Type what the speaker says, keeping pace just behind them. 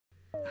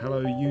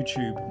Hello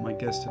YouTube, my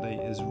guest today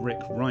is Rick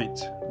Wright.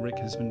 Rick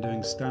has been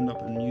doing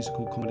stand-up and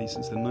musical comedy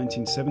since the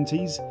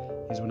 1970s.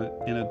 He's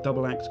in a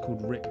double act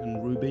called Rick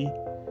and Ruby,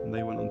 and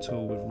they went on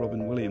tour with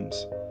Robin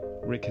Williams.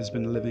 Rick has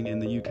been living in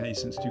the UK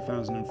since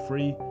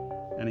 2003,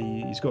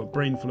 and he's got a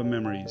brain full of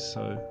memories,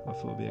 so I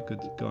thought he'd be a good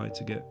guy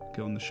to get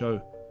on the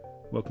show.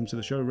 Welcome to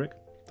the show, Rick.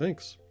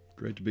 Thanks.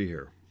 Great to be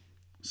here.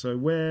 So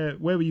where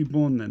were you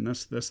born then?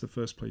 That's the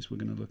first place we're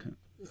going to look at.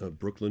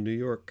 Brooklyn, New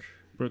York.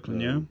 Brooklyn,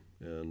 yeah.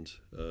 And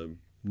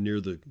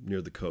near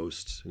the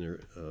coast,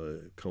 near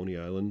Coney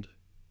Island.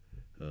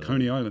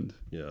 Coney Island.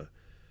 Yeah.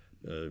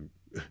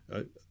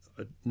 I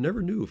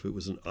never knew if it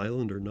was an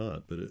island or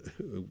not, but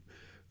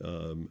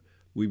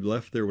we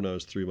left there when I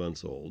was 3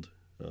 months old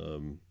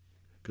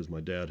because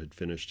my dad had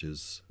finished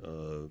his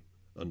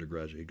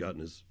undergraduate. He'd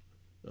gotten his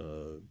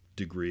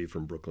degree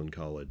from Brooklyn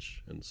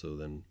College, and so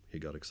then he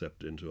got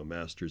accepted into a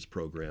master's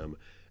program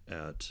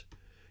at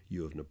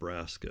U of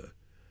Nebraska.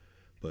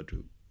 But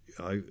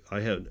I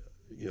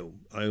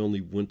only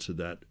went to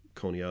that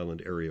Coney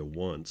Island area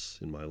once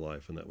in my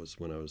life, and that was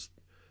when I was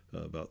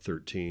about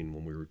 13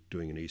 when we were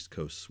doing an East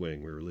Coast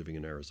swing. We were living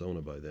in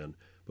Arizona by then,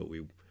 but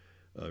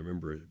I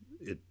remember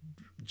it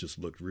just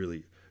looked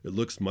it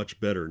looks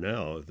much better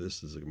now.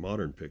 This is a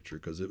modern picture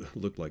because it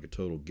looked like a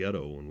total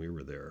ghetto when we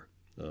were there.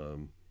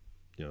 So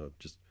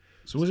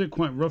was it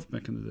quite rough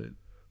back in the day?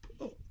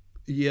 Oh,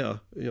 yeah,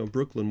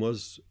 Brooklyn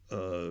was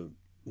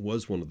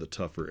one of the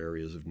tougher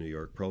areas of New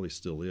York, probably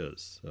still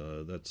is.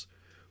 That's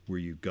where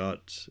you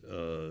got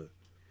a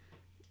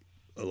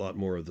lot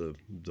more of the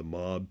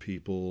mob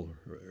people.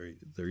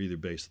 They're either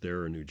based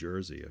there or New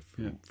Jersey,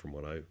 from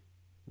what I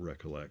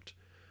recollect.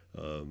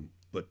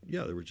 But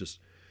yeah, there were just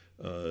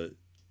the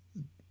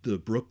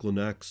Brooklyn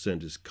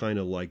accent is kind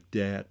of like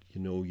that.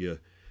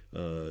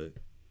 I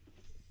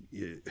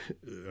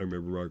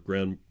remember our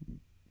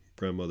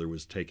grandmother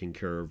was taking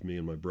care of me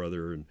and my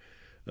brother, and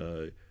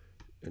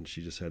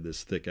she just had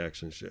this thick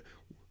accent. She said,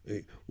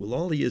 "Hey, will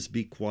all of yous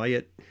be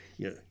quiet?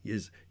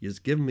 Yous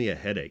giving me a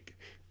headache."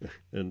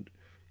 And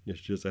she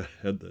just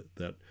had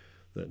that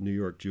New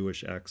York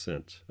Jewish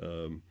accent.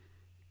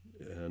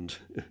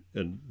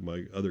 And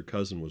my other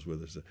cousin was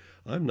with us.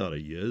 "I'm not a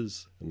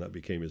yiz," and that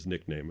became his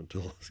nickname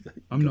until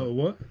I'm not a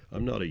what?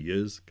 I'm not a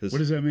yiz. What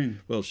does that mean?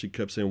 Well, she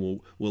kept saying,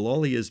 "Well, will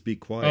all of yous be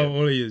quiet?" Oh,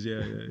 all he is,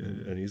 yeah.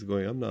 And he's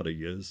going, "I'm not a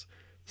yiz."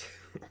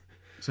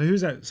 So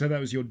who's that? So that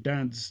was your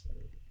dad's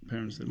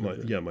parents that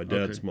lived there? My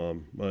dad's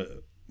mom.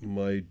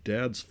 My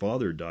dad's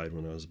father died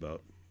when I was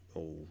about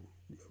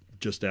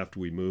just after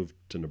we moved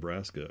to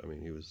Nebraska. I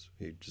mean,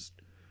 he just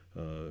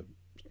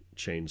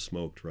chain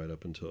smoked right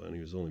up until, and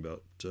he was only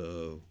about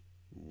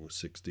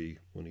 60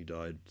 when he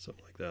died,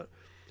 something like that.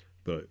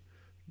 But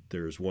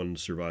there's one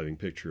surviving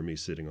picture of me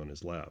sitting on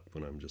his lap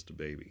when I'm just a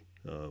baby.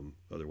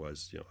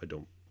 Otherwise, I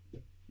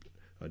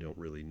didn't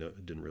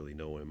really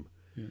know him.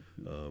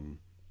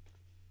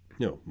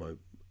 Yeah.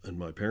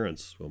 My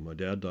parents. Well, my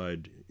dad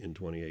died in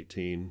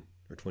 2018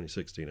 or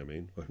 2016. I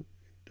mean,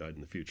 died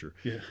in the future.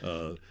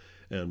 Yeah.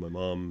 And my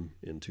mom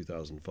in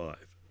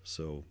 2005.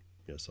 So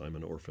yes, I'm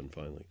an orphan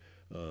finally.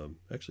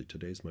 Actually,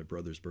 today's my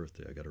brother's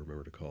birthday. I got to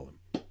remember to call him.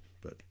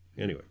 But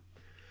anyway,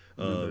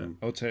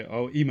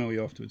 I'll email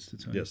you afterwards to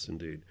tell you. Yes,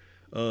 indeed.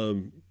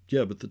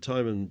 But the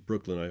time in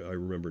Brooklyn, I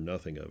remember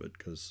nothing of it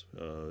because,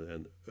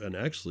 and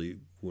actually,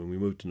 when we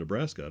moved to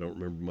Nebraska, I don't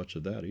remember much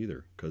of that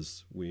either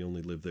because we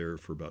only lived there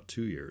for about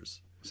 2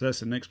 years. So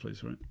that's the next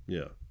place, right?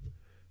 Yeah,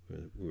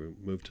 we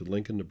moved to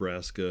Lincoln,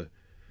 Nebraska.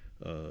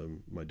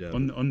 My dad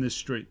on this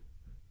street,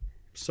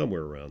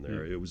 somewhere around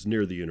there. Yeah. It was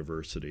near the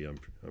university. I'm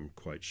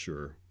quite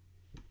sure.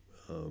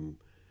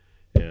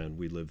 And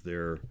we lived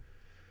there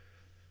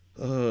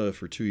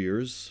for 2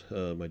 years.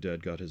 My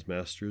dad got his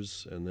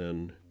master's, and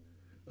then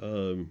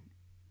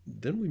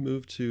we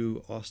moved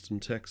to Austin,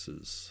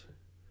 Texas,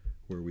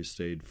 where we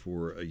stayed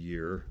for a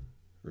year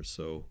or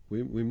so.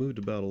 We moved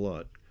about a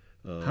lot.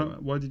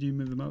 Why did you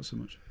move about so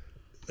much?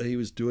 He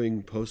was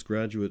doing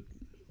postgraduate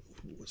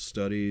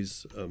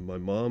studies. My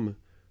mom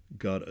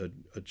got a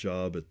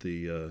job at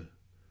the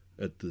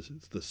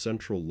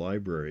Central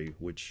Library,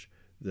 which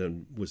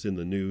then was in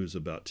the news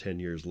about 10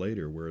 years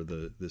later, where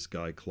this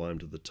guy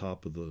climbed to the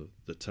top of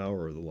the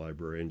tower of the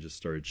library and just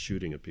started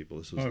shooting at people.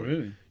 This was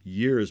really?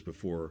 Years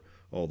before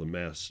all the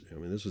mass. I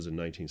mean, this was in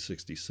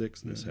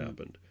 1966. This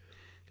happened,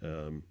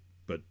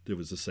 but it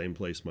was the same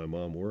place my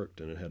mom worked,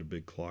 and it had a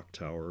big clock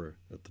tower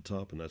at the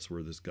top, and that's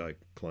where this guy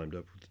climbed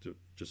up with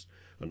just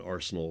an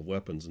arsenal of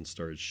weapons and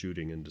started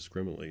shooting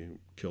indiscriminately.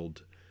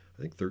 Killed,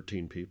 I think,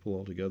 13 people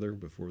altogether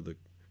before the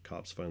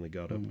cops finally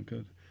got up. Oh my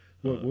God!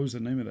 What was the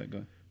name of that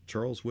guy?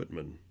 Charles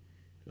Whitman.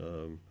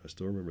 I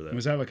still remember that.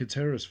 Was that like a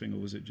terrorist thing, or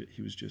was it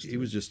he was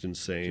just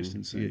insane?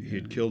 He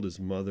had killed his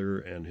mother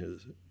and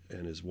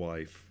his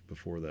wife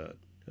before that,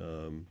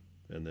 and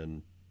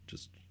then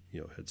just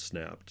had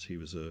snapped. He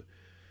was a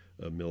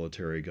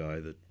military guy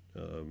that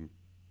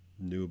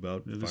knew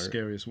about. They're the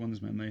scariest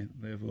ones, man.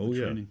 They have all the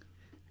training.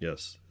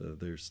 Yes,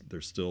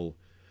 they're still.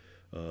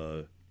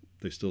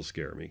 They still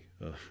scare me.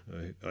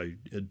 I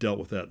had dealt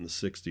with that in the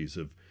 60s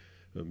of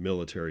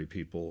military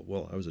people.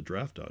 Well, I was a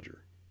draft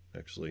dodger,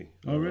 actually.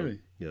 Oh,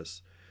 really?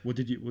 Yes. What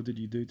did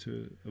you do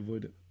to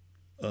avoid it?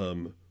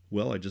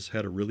 Well, I just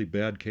had a really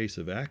bad case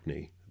of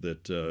acne.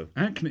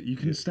 Acne? You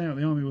can stay out of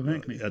the army with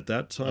acne? At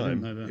that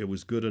time, know that. it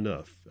was good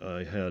enough.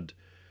 I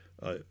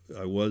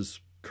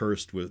was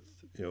cursed with,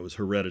 it was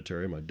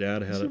hereditary. My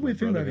dad had That's it. a weird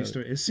thing about these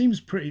stories. It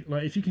seems pretty,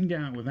 like, if you can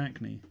get out with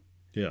acne,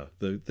 yeah,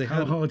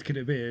 how hard could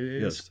it be?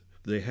 Yes,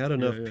 they had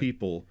enough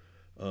people,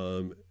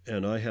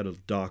 and I had a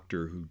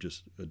doctor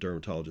a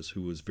dermatologist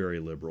who was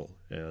very liberal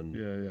and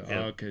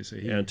okay, so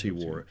he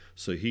anti-war.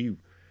 So he,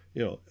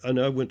 and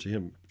I went to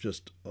him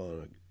just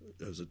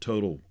as a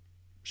total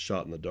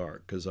shot in the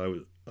dark, because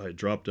I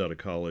dropped out of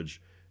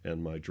college,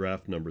 and my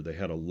draft number, they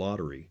had a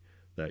lottery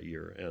that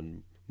year,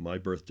 and my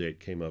birth date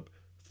came up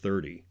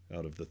 30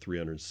 out of the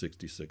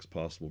 366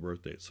 possible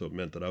birth dates. So it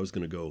meant that I was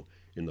going to go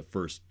in the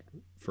first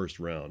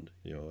round.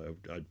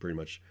 I'd pretty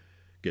much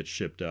get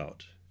shipped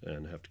out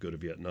and have to go to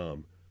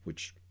Vietnam,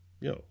 which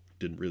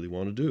didn't really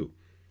want to do.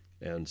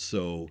 And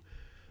so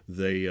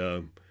they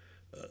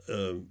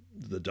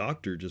the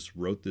doctor just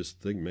wrote this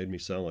thing, made me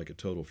sound like a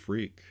total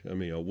freak. I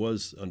mean, I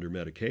was under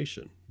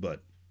medication,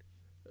 but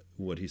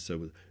what he said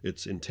was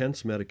it's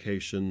intense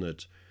medication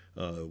that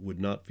would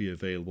not be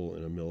available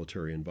in a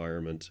military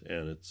environment,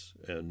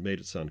 and made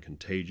it sound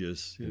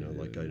contagious,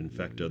 like I'd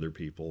infect other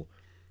people.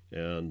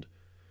 And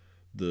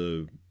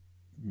the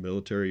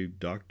military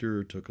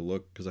doctor took a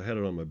look, because I had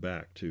it on my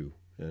back too,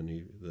 and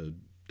the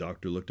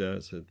doctor looked at it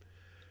and said,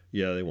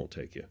 "Yeah, they won't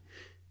take you."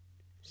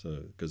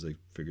 So, because they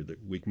figured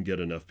that we can get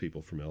enough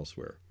people from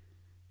elsewhere.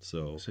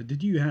 So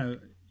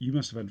you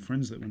must have had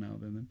friends that went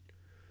out there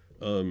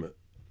then?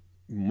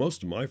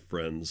 Most of my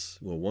friends,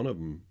 well, one of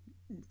them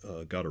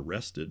got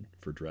arrested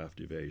for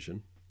draft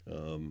evasion,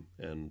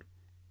 and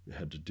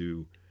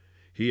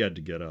he had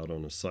to get out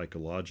on a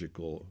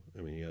psychological,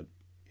 I mean,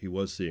 he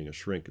was seeing a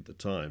shrink at the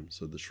time,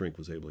 so the shrink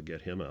was able to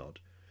get him out.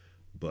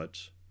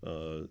 But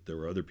there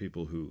were other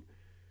people who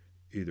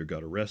either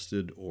got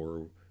arrested,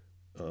 or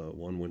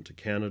one went to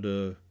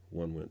Canada,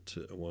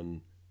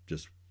 one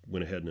just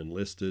went ahead and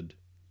enlisted,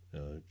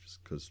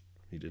 just because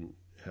he didn't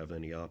have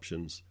any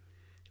options.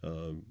 I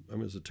mean, it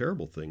was a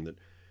terrible thing that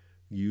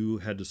you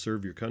had to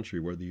serve your country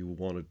whether you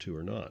wanted to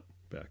or not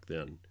back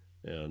then.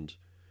 And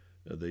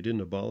they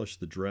didn't abolish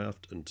the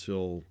draft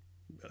until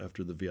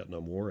after the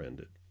Vietnam War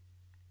ended.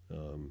 I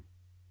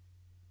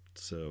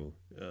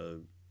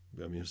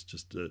mean, it's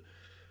just a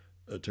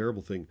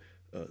terrible thing.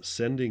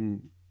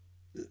 Sending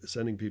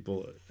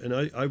people, and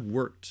I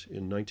worked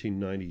in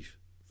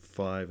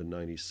 1995 and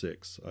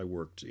 96. I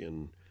worked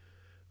in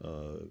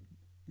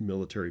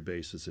military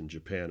bases in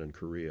Japan and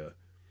Korea.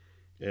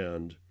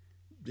 And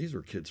these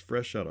were kids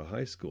fresh out of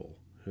high school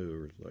who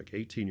were like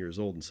 18 years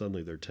old, and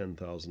suddenly they're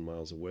 10,000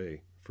 miles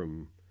away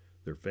from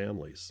their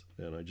families.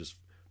 And I just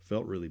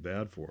felt really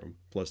bad for them.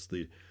 Plus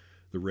the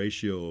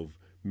ratio of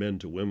men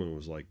to women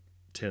was like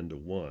 10 to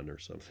 1 or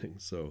something.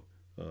 So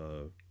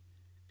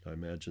I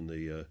imagine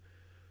the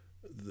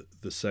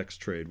sex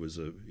trade was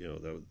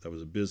that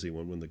was a busy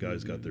one. When the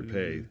guys got their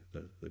pay,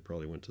 they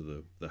probably went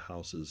to the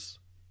houses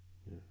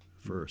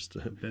first.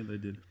 I bet they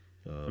did.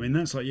 I mean,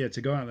 that's like, to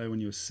go out there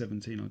when you were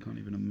 17, I can't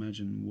even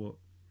imagine what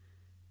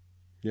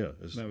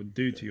that would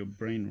do to your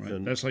brain, right?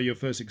 And that's like your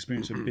first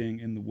experience of being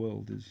in the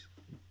world is.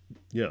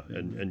 Yeah,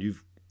 and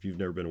you've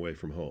never been away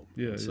from home.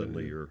 Yeah, and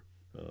suddenly you're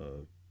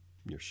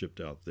shipped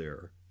out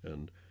there,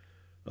 and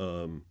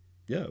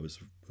it was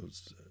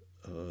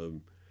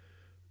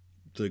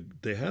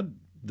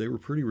they were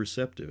pretty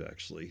receptive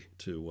actually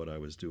to what I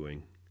was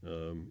doing,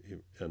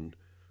 and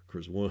of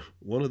course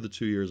one of the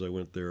 2 years I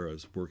went there, I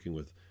was working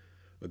with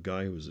a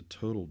guy who was a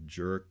total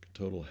jerk,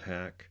 total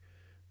hack,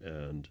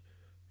 and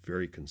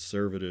very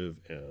conservative,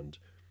 and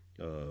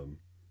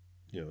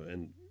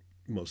and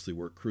mostly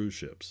worked cruise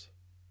ships.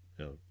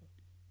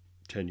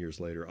 10 years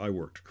later, I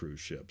worked cruise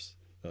ships,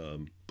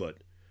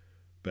 but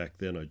back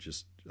then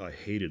I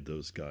hated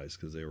those guys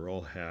because they were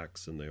all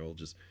hacks, and they all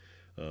just,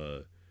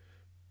 well,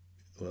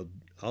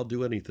 I'll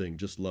do anything,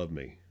 just love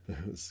me.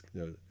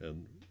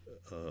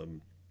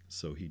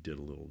 So he did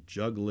a little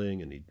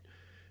juggling, and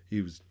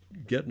he was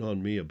getting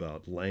on me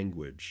about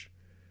language,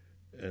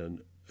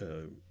 and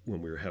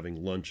when we were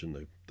having lunch in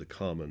the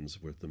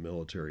commons with the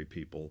military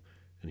people,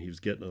 and he was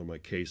getting on my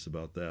case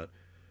about that.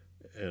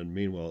 And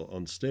meanwhile,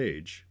 on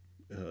stage,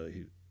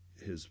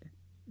 his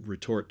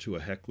retort to a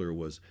heckler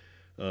was,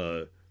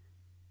 let's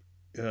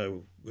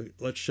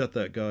shut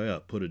that guy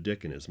up, put a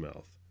dick in his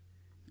mouth.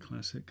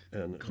 Classic.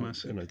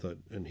 Classic. And I thought,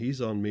 and he's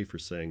on me for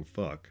saying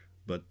fuck,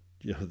 but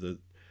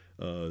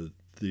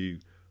the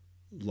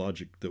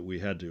logic that we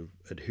had to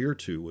adhere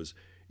to was,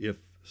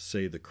 if,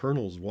 say, the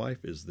colonel's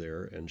wife is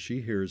there and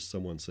she hears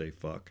someone say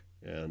fuck,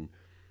 and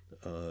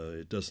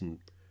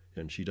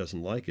she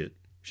doesn't like it,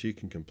 she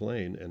can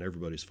complain and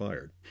everybody's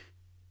fired.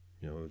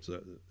 It was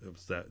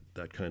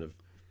that kind of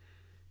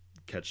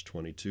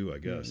catch-22, I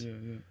guess.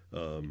 Yeah.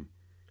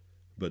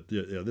 But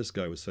this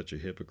guy was such a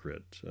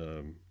hypocrite,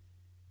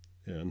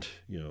 and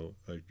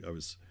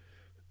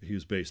he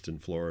was based in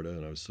Florida,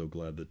 and I was so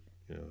glad that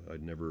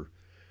I'd never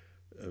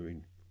I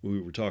mean,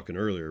 we were talking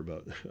earlier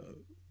about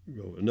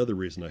another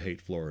reason I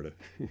hate Florida.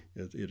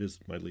 It is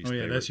my least. Oh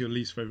yeah, favorite. that's your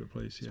least favorite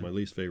place. Yeah. It's my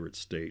least favorite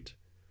state.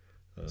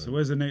 So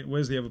where's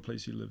the other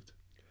place you lived?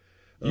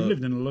 You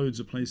lived in loads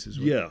of places.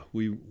 Right? Yeah,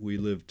 we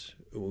moved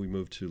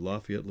to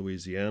Lafayette,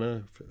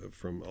 Louisiana,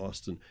 from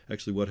Austin.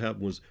 Actually, what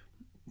happened was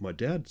my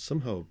dad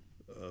somehow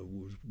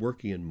was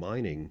working in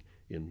mining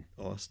in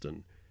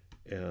Austin,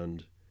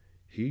 and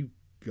he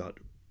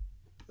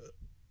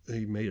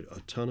made a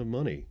ton of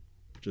money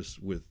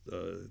just with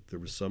there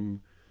was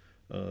some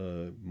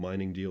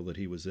mining deal that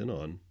he was in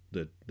on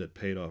that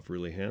paid off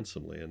really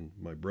handsomely. And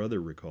my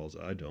brother recalls,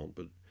 I don't,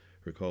 but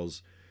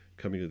recalls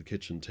coming to the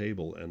kitchen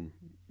table, and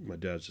my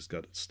dad's just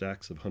got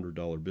stacks of $100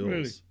 bills.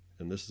 Really?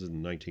 And this is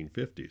in the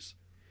 1950s,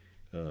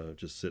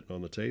 just sitting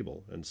on the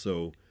table. And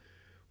so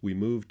we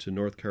moved to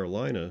North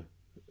Carolina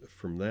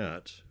from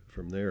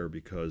there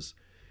because,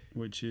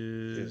 which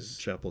is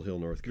Chapel Hill,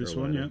 North Carolina. This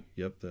one,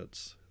 yeah. Yep,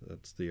 that's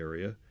the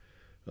area.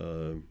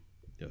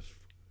 Yes,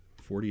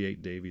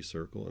 48 Davy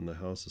Circle, and the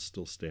house is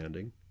still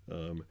standing.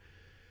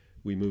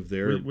 We moved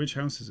there. Which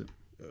house is it?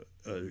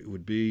 It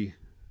would be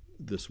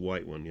this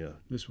white one, yeah.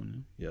 This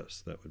one, yeah.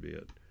 Yes, that would be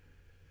it.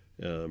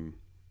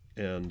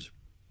 And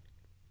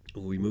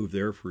we moved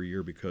there for a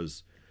year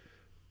because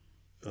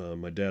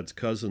my dad's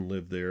cousin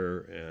lived there,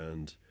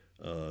 and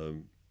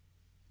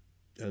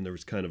there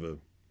was kind of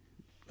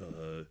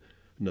a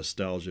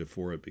nostalgia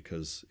for it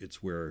because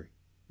it's where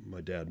my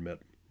dad met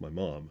my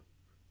mom.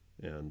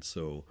 And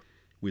so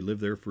we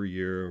lived there for a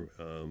year.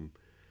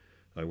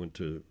 I went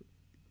to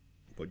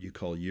what you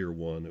call year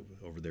one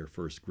over there,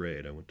 first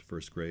grade. I went to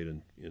first grade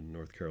in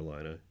North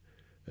Carolina,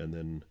 and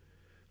then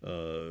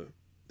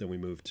we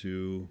moved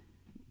to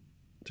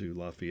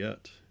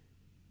Lafayette,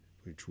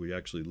 which we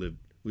actually lived.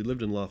 We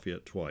lived in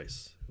Lafayette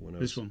twice.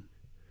 This one?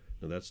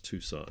 No, that's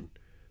Tucson.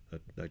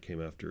 That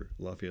came after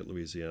Lafayette,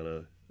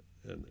 Louisiana,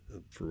 and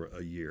for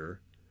a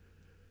year.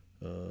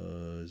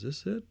 Is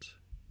this it?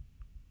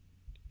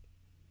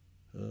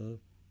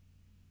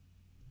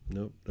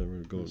 Nope. Then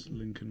we're going. That's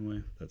Lincoln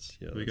Way. That's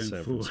We're that's going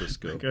San forward.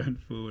 Francisco. We're going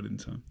forward in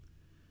time.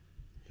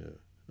 Yeah.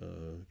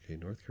 Okay,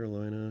 North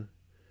Carolina,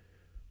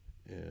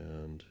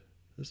 and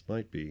this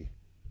might be.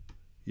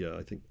 Yeah,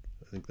 I think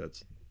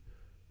that's.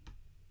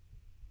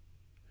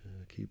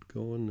 Keep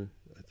going.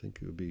 I think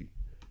it would be.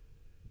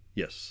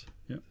 Yes.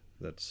 Yeah.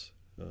 That's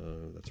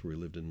where we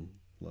lived in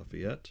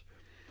Lafayette.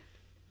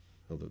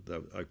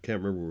 Although I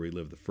can't remember where we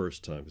lived the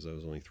first time because I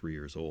was only 3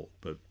 years old.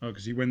 But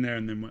because you went there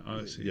and then went. Oh,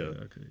 I see. Yeah.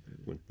 Okay.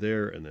 Went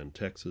there and then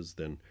Texas,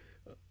 then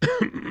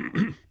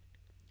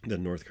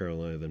then North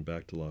Carolina, then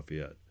back to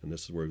Lafayette, and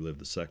this is where we lived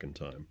the second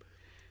time.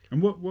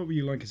 And what were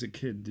you like as a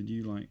kid? Did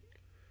you like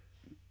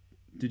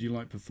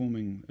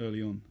performing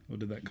early on, or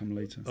did that come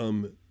later?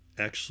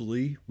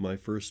 Actually, my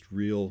first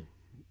real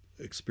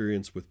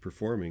experience with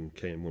performing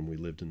came when we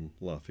lived in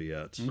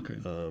Lafayette. Okay.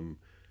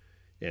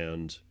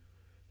 And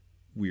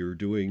we were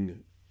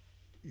doing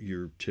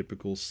your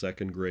typical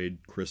second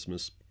grade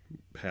Christmas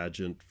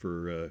pageant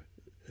for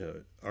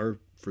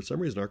some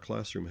reason our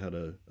classroom had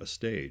a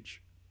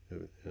stage,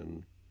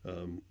 and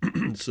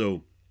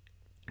so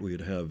we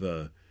had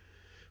the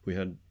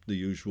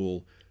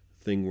usual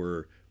thing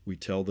where we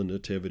tell the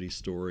nativity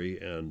story,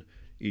 and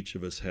each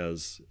of us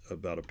has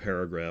about a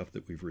paragraph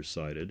that we've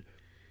recited,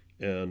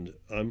 and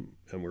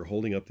we're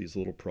holding up these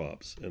little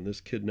props, and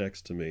this kid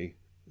next to me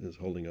is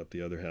holding up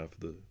the other half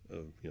of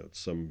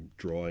some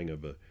drawing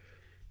of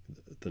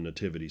the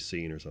nativity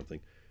scene or something,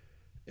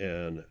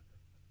 and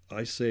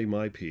I say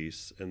my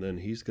piece, and then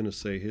he's going to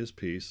say his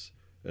piece,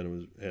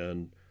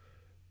 and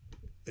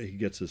he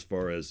gets as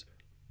far as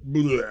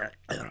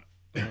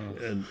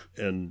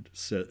and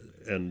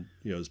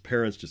his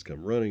parents just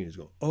come running. He's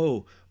going,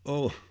 oh,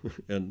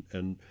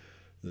 and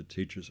the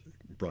teacher's,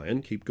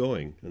 Brian, keep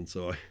going. And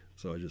so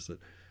I just said,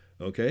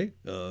 okay,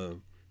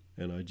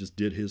 and I just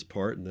did his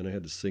part, and then I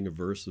had to sing a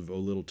verse of "O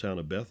Little Town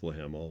of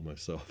Bethlehem" all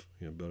myself.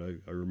 But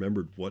I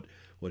remembered what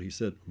he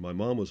said. My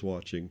mom was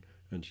watching,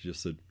 and she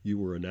just said, "You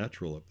were a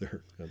natural up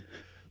there." And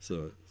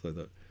so I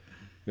thought,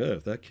 yeah,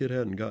 if that kid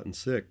hadn't gotten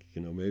sick,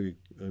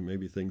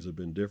 maybe things had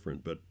been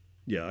different. But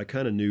yeah, I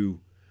kind of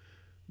knew.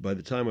 By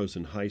the time I was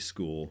in high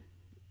school,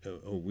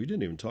 we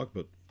didn't even talk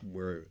about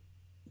where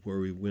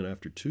we went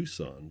after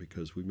Tucson,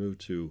 because we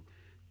moved to.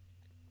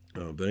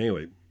 But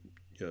anyway,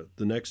 yeah,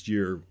 the next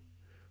year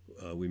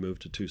we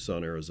moved to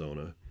Tucson,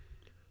 Arizona,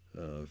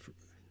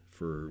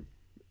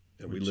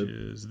 Which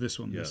is this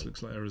one. Yeah. This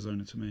looks like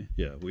Arizona to me.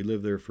 Yeah, we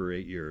lived there for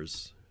 8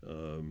 years.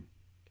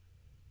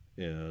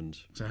 And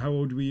so, how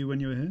old were you when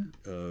you were here?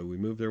 We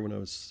moved there when I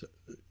was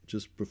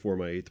just before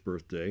my 8th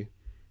birthday,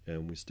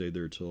 and we stayed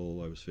there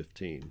till I was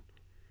 15.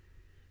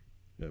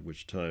 At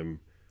which time,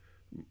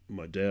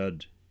 my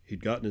dad,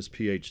 he'd gotten his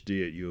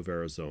PhD at U of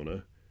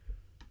Arizona,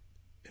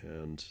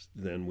 and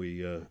then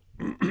we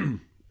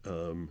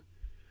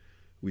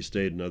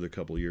stayed another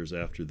couple of years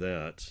after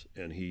that,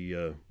 and he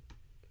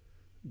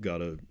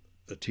got a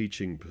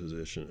teaching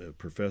position, a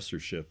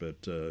professorship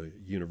at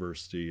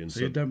university. And so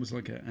your dad was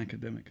like an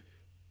academic?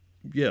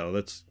 Yeah,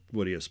 that's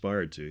what he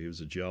aspired to. He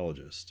was a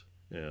geologist,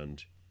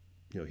 And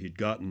he'd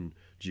gotten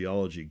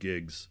geology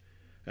gigs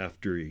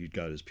after he'd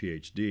got his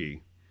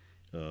PhD.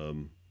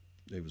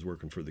 He was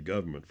working for the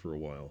government for a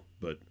while,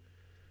 but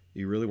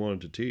he really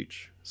wanted to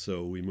teach.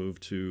 So we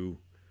moved to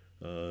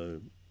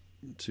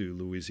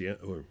Louisiana.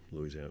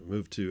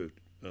 Moved to.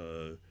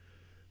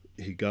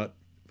 He got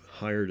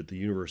hired at the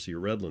University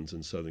of Redlands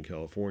in Southern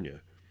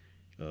California,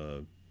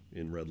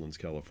 in Redlands,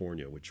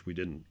 California, which we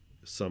didn't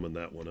summon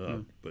that one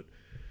up, but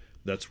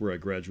that's where I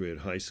graduated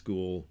high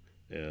school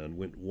and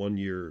went 1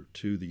 year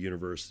to the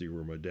university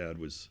where my dad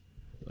was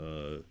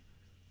a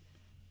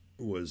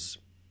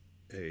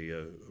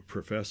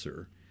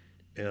professor.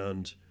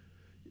 And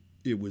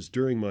it was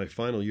during my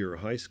final year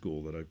of high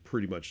school that I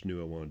pretty much knew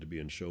I wanted to be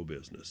in show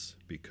business,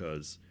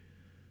 because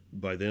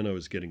by then I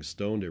was getting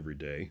stoned every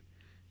day,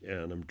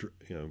 and I'm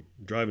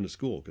driving to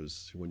school,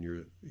 because when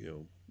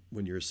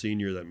you're a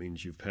senior, that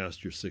means you've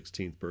passed your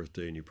 16th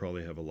birthday and you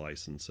probably have a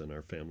license. And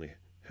our family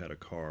had a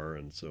car,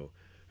 and so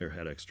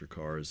had extra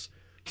cars.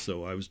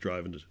 So I was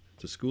driving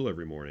to school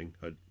every morning.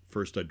 I'd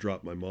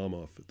drop my mom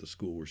off at the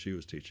school where she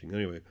was teaching.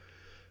 Anyway,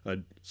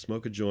 I'd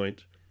smoke a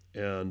joint,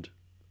 and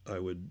I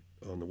would,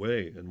 on the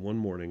way, and one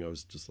morning I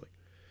was just like,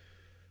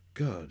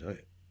 God,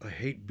 I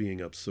hate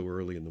being up so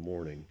early in the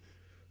morning.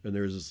 And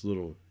there's this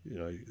little,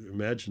 I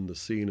imagine the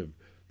scene of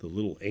the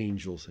little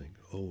angel saying,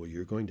 oh,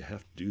 you're going to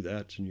have to do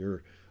that in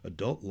your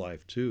adult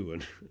life too.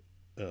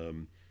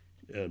 And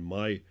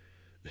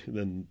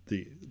then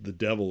the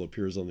devil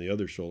appears on the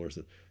other shoulder and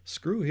said,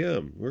 screw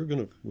him. We're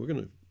gonna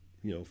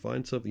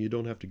find something you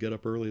don't have to get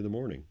up early in the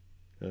morning.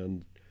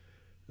 And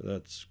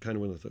that's kind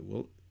of when I thought,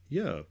 well,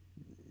 yeah,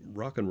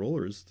 rock and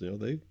rollers,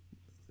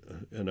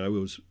 and I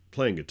was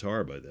playing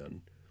guitar by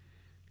then.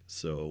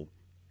 So,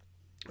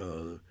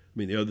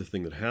 the other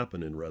thing that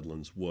happened in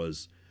Redlands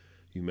was,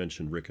 you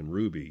mentioned Rick and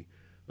Ruby.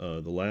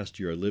 The last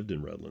year I lived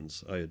in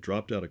Redlands, I had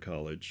dropped out of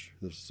college.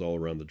 This is all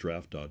around the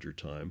draft dodger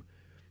time.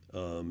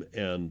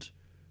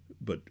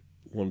 But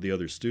one of the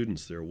other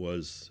students there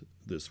was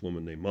this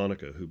woman named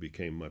Monica, who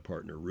became my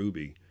partner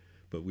Ruby.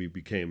 But we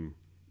became,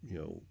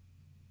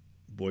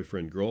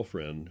 boyfriend,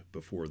 girlfriend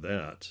before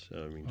that.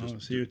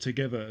 So you're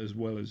together as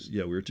well as...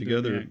 Yeah, we were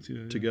together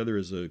together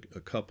as a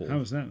couple. How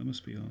was that? That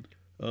must be hard.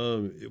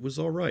 It was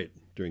all right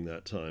during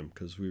that time,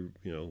 because we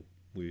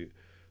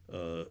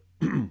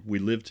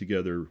lived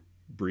together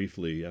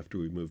briefly after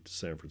we moved to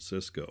San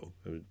Francisco.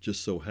 And it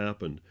just so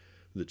happened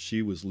that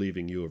she was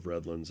leaving U of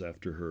Redlands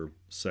after her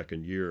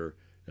second year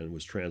and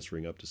was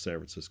transferring up to San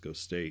Francisco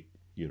State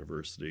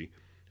University,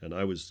 and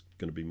I was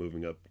going to be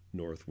moving up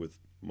north with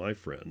my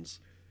friends,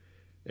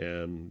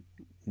 and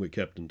we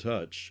kept in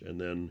touch. And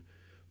then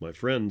my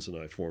friends and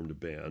I formed a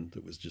band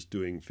that was just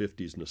doing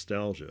 50s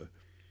nostalgia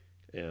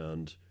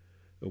and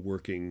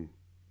working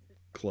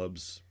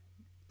clubs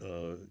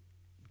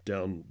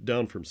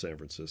down from San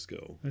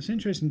Francisco. It's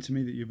interesting to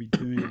me that you'll be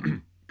doing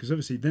it, because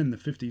obviously then the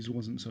 50s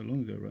wasn't so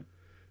long ago, right?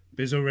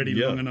 But it's already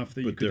long enough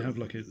that you could have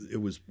like a...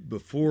 It was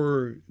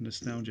before...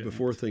 nostalgia.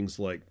 Before things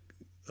like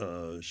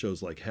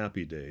shows like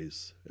Happy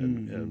Days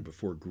and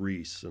before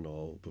Grease and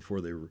all,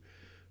 before they were...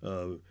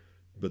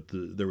 but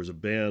there was a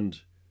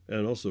band,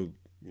 and also,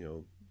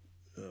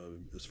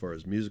 as far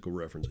as musical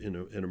reference,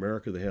 in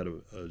America they had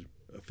a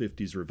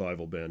 50s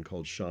revival band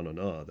called Sha Na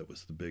Na that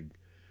was the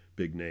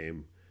big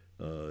name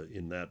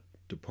in that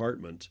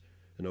department.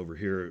 And over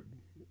here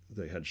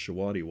they had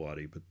Shawadi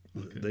Wadi, but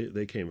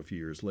they came a few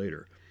years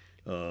later.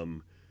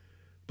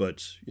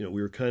 But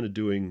we were kind of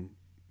doing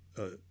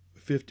a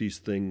 50s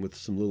thing with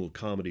some little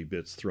comedy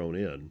bits thrown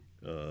in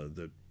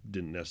that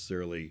didn't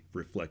necessarily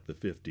reflect the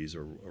 50s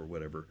or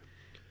whatever.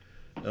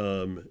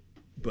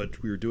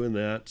 But we were doing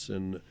that,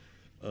 and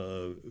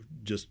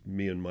just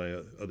me and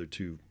my other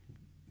two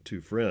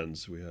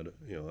friends. We had,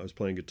 I was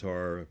playing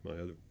guitar,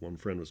 one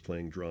friend was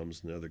playing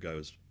drums, and the other guy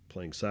was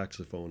playing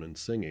saxophone and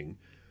singing.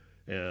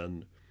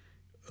 And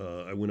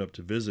I went up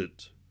to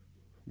visit.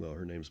 Well,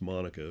 her name's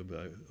Monica,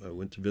 but I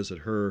went to visit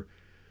her,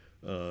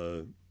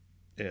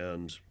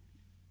 and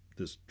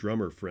this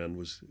drummer friend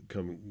was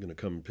going to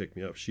come and pick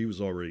me up. She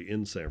was already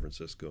in San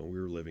Francisco, and we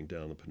were living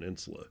down the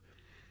peninsula.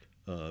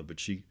 But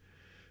she,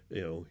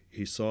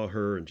 he saw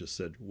her and just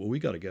said, well, we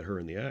got to get her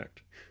in the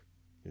act.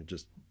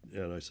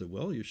 And I said,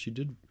 well, she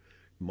did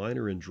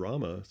minor in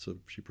drama, so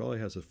she probably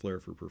has a flair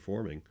for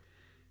performing.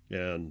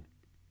 And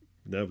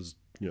that was,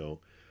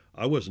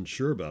 I wasn't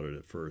sure about it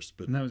at first,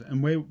 but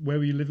where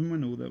were you living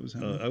when all that was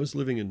happening? I was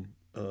living in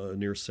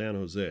near San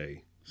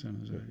Jose. San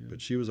Jose, yeah.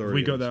 But she was already.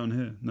 We got that on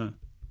here. No.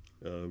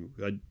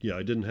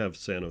 I didn't have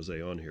San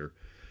Jose on here,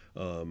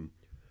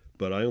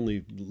 but I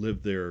only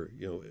lived there.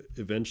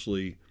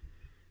 Eventually,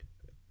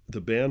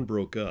 the band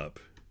broke up,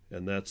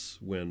 and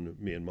that's when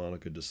me and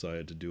Monica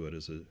decided to do it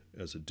as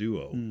a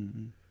duo.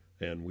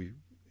 Mm-hmm. And we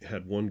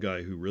had one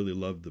guy who really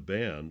loved the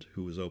band,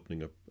 who was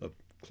opening a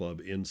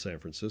club in San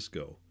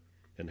Francisco,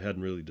 and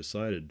hadn't really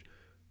decided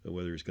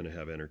whether he was going to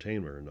have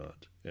entertainment or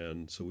not.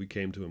 And so we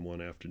came to him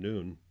one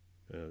afternoon.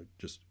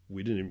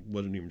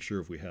 Wasn't even sure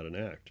if we had an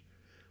act,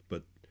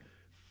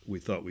 we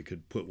thought we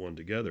could put one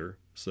together.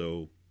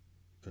 So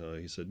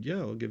he said, yeah,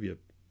 I'll give you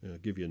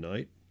give you a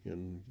night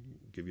and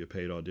give you a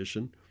paid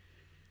audition.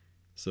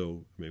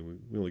 So, I mean,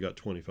 we only got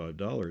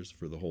 $25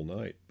 for the whole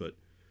night, but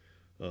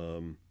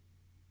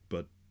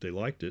they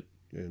liked it.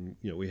 And,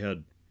 you know, we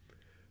had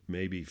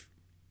maybe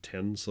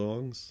 10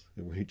 songs,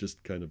 and we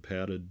just kind of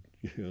padded,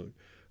 you know,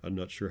 I'm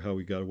not sure how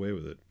we got away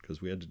with it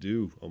because we had to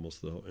do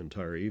almost the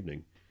entire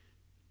evening.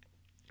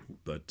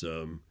 But,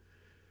 you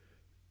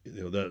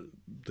know, that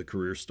the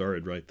career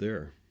started right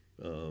there.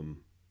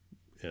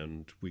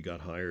 And we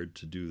got hired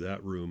to do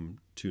that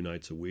room 2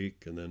 nights a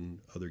week, and then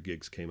other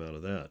gigs came out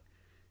of that.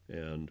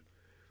 And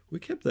we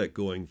kept that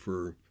going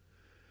for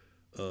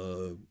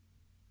a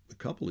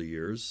couple of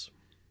years.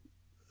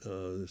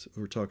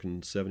 We're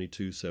talking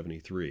 72,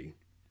 73.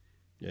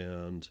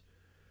 And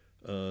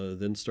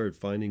then started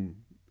finding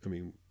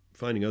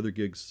other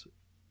gigs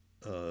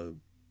in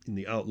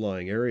the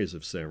outlying areas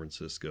of San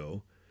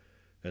Francisco.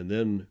 And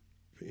then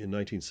in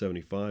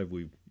 1975,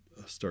 we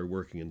started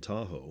working in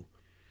Tahoe.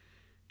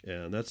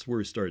 And that's where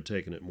we started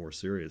taking it more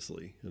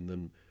seriously. And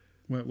then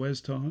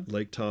where's Tahoe?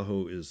 Lake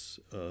Tahoe is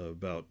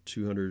about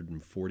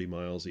 240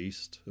 miles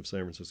east of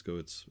San Francisco.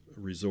 It's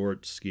a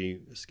resort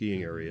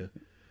skiing area.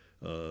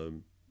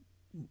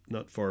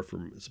 Not far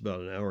from, it's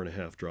about an hour and a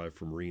half drive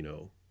from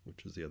Reno,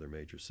 which is the other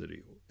major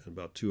city, and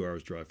about 2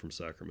 hours drive from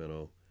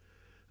Sacramento.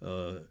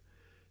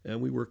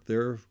 And we worked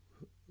there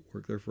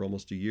for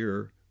almost a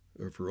year,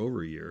 or for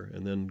over a year,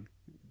 and then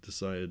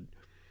decided,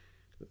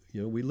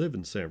 you know, we live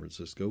in San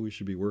Francisco, we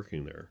should be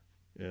working there.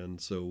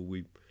 And so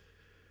we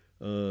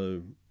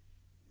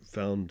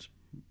found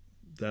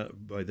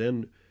that by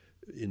then,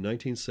 in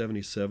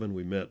 1977,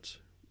 we met.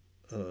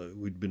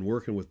 We'd been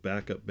working with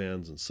backup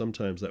bands, and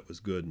sometimes that was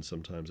good and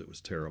sometimes it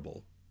was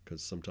terrible,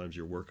 because sometimes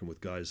you're working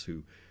with guys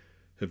who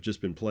have just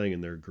been playing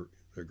in their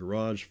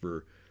garage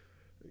for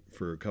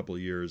a couple of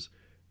years,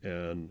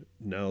 and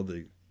now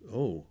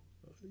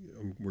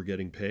we're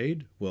getting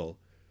paid. Well,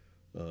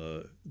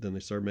 then they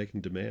started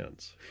making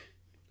demands,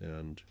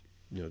 and,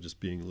 you know, just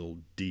being little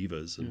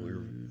divas,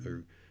 and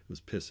it was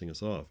pissing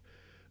us off.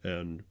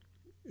 And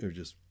it was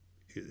just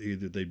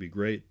either they'd be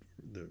great,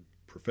 the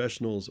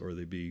professionals, or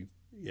they'd be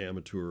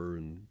amateur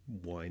and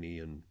whiny,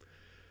 and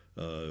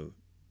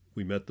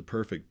we met the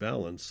perfect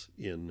balance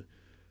and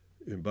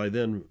by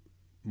then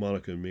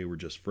Monica and me were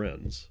just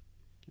friends.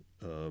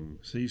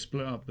 So you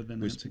split up, but then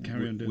had to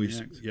carry on doing the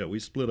act. Yeah, we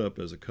split up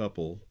as a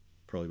couple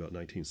probably about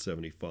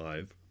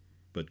 1975,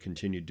 but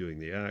continued doing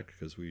the act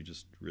because we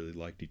just really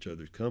liked each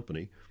other's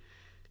company.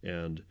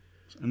 And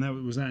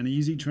was that an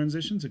easy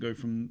transition to go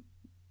from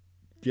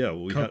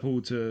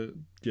couple to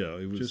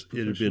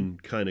it had been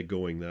kind of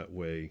going that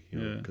way, you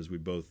know, because we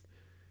both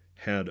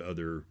had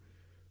other,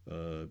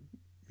 you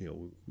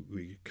know,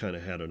 we kind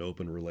of had an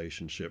open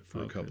relationship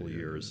for a couple of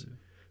years.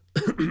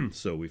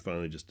 So we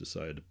finally just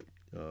decided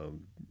to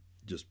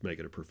just make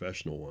it a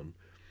professional one.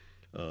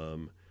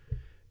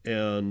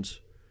 And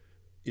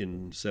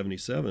in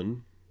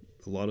 77,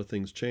 a lot of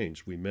things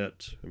changed. We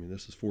met, I mean,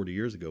 this is 40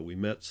 years ago, we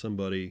met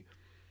somebody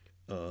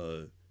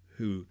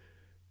who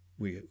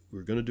we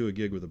were going to do a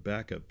gig with a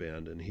backup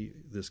band, and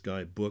this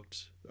guy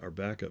booked our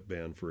backup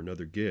band for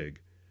another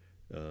gig.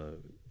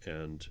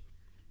 And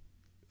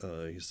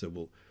he said,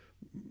 well,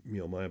 you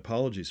know, my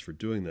apologies for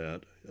doing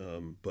that,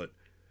 but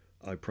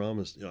I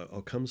promised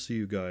I'll come see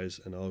you guys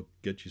and I'll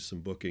get you some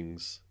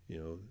bookings, you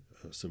know,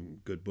 some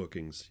good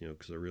bookings, you know,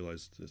 because I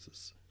realized this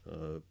is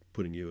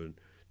putting you at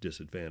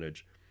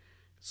disadvantage.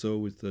 So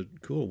we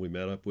thought, cool, we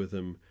met up with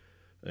him,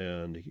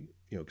 and he,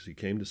 you know, because he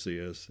came to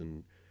see us,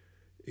 and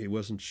he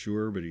wasn't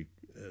sure, but he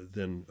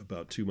then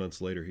about 2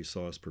 months later he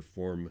saw us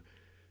perform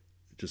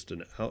just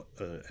an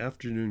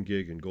afternoon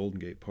gig in Golden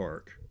Gate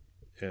Park,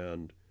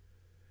 and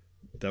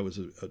that was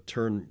a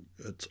turn.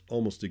 It's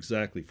almost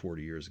exactly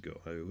 40 years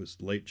ago. It was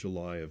late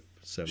July of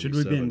 77. Should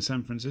we be in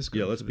San Francisco?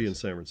 Yeah, let's be in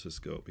San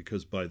Francisco,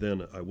 because by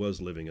then I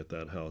was living at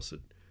that house at.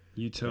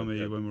 You tell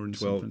me when we're in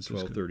San Francisco.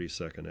 1230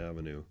 Second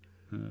Avenue.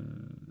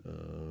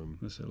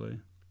 That's LA.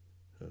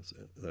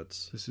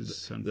 This is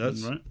San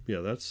Fran, right? Yeah,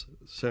 that's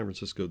San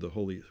Francisco.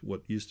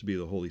 What used to be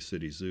the Holy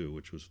City Zoo,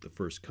 which was the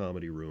first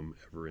comedy room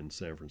ever in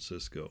San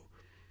Francisco,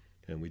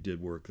 and we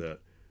did work that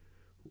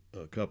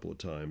a couple of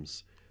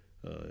times.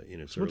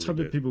 What type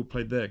of people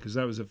played there? Because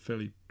that was a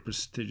fairly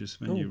prestigious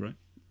venue, right?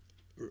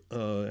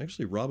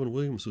 Actually, Robin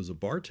Williams was a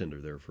bartender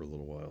there for a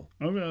little while.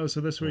 Oh,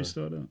 so that's where he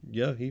started out.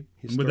 Yeah, he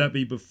started. Would that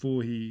be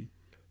before he?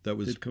 That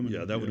was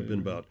that would have been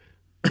about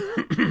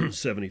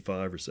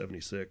 75 or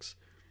 76.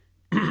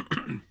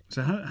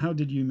 So how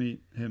did you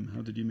meet him?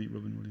 How did you meet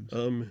Robin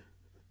Williams?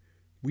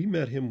 We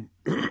met him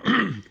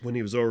when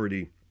he was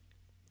already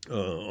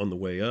on the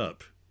way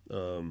up,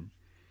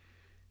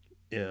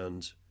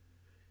 and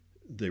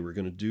they were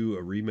going to do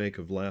a remake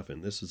of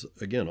Laugh-In. This is,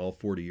 again, all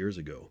 40 years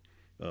ago.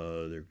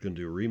 They're going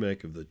to do a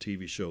remake of the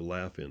TV show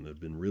Laugh-In that had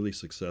been really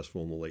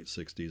successful in the late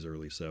 60s,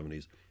 early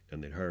 70s,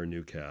 and they'd hire a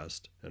new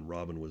cast, and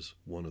Robin was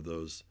one of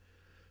those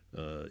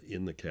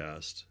in the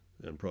cast,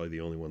 and probably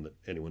the only one that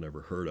anyone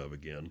ever heard of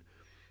again.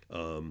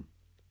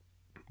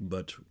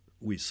 But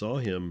we saw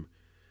him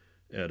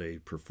at a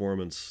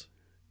performance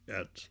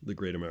at the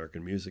Great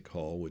American Music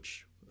Hall,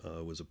 which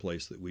was a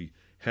place that we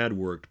had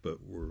worked,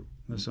 but were...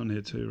 That's on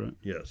here too, right?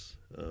 Yes.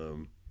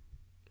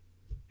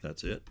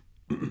 That's it.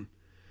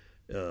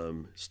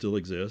 Still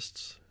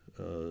exists.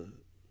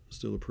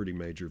 Still a pretty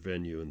major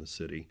venue in the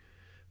city.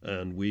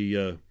 And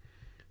we...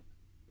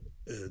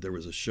 there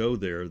was a show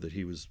there that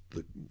he was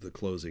the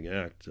closing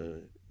act,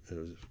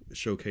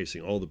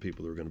 showcasing all the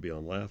people that were going to be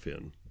on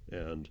Laugh-In,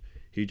 and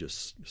he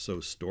just so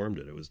stormed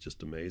it. It was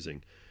just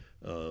amazing.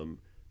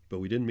 But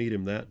we didn't meet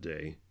him that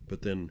day.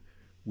 But then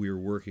we were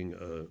working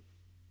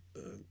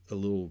a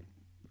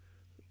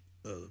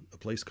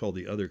place called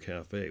the Other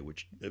Cafe,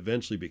 which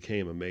eventually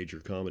became a major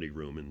comedy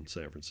room in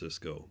San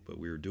Francisco. But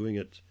we were doing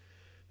it.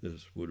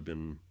 This would have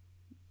been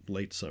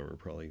late summer,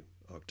 probably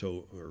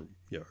October or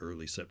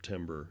early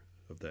September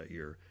of that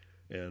year,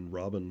 and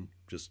Robin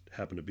just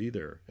happened to be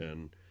there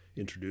and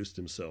introduced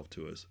himself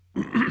to us.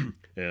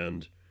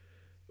 And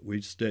we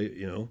stayed,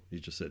 he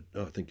just said,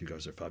 "Oh, I think you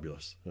guys are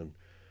fabulous." And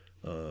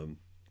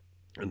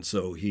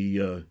so he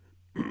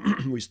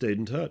we stayed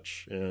in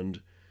touch,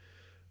 and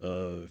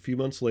a few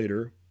months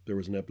later there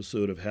was an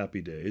episode of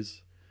Happy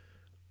Days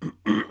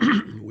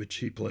which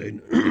he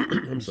played.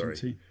 I'm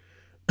sorry.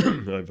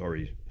 I've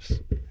already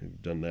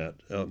done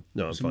that.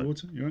 No, I'm fine.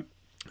 Water? You all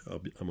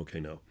right? I'm okay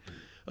now.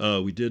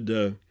 We did.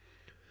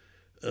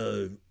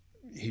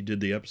 He did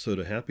the episode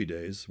of Happy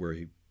Days where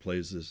he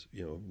plays this.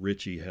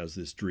 Richie has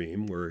this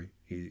dream where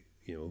he,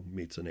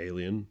 meets an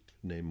alien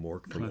named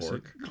Mork from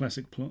Ork.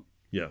 Classic plot.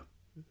 Yeah.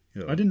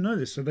 I didn't know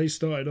this. So they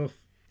started off.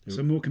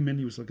 So Mork and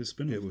Mindy was like a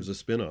spin-off. It was a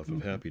spin-off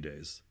of Happy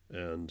Days,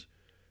 and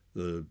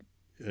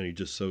he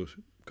just so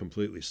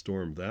completely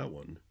stormed that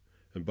one.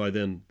 And by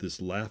then,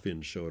 this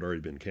Laugh-In show had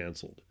already been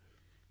canceled,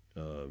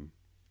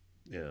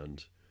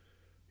 and.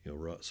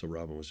 So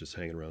Robin was just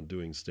hanging around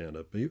doing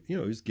stand-up. He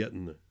was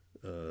getting.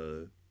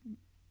 I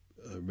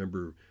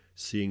remember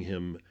seeing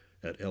him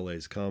at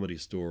LA's Comedy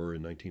Store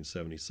in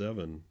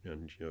 1977,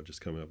 and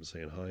just coming up and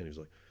saying hi, and he was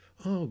like,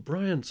 "Oh,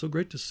 Brian, so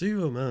great to see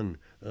you, man."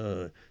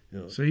 So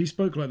he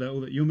spoke like that.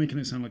 All that you're making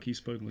it sound like he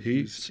spoke like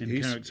he was in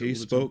character. He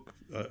spoke.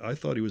 I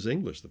thought he was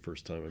English the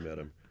first time I met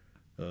him.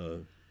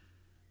 So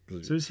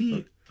is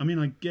he? I mean,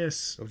 I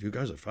guess. Oh, you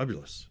guys are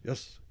fabulous.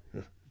 Yes.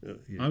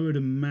 I would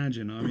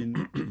imagine. I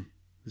mean.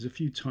 There's a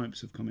few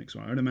types of comics,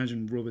 right? I would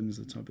imagine Robin's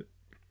the type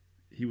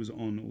he was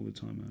on all the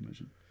time, I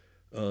imagine.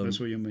 That's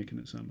what you're making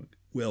it sound like.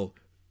 Well,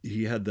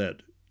 he had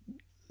that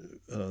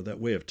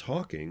way of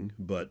talking,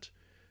 but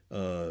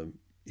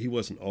he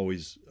wasn't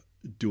always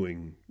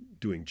doing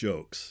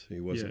jokes. He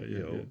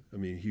wasn't, I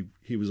mean,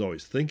 he was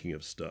always thinking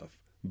of stuff,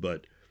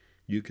 but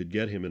you could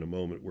get him in a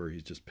moment where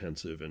he's just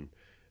pensive and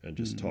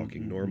just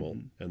talking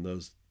normal, and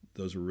those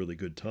were really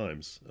good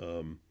times.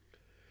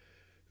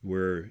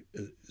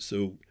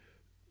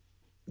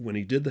 When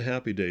he did the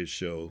Happy Days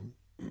show,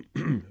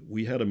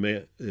 we had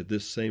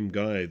this same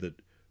guy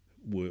that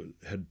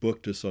had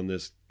booked us on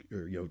this,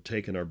 or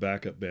taken our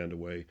backup band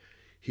away.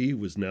 He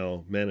was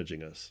now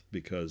managing us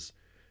because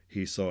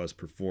he saw us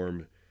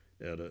perform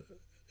at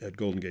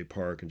Golden Gate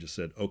Park and just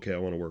said, "Okay, I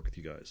want to work with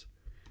you guys."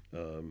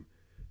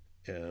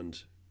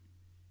 And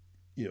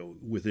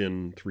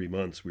within 3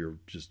 months, we were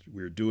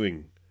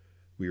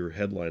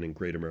headlining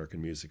Great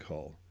American Music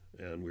Hall.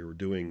 And we were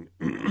doing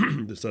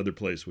this other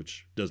place,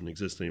 which doesn't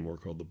exist anymore,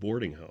 called the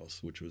Boarding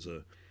House, which was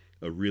a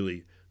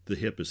really the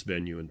hippest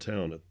venue in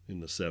town in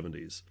the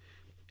 70s.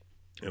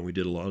 And we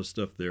did a lot of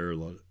stuff there,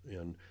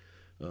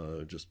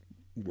 just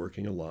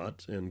working a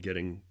lot and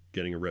getting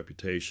a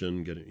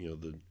reputation.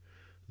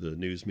 The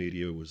news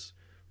media was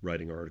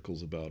writing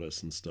articles about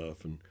us and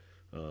stuff,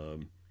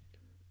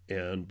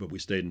 but we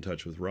stayed in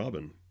touch with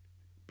Robin,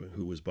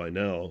 who was by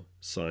now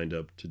signed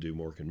up to do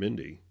Mork and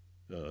Mindy.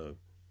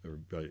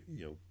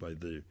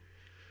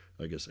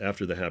 I guess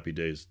after the Happy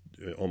Days,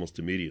 almost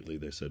immediately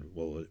they said,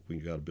 "Well, we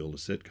got to build a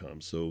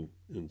sitcom." So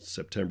in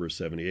September of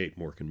 '78,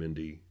 Mork and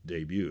Mindy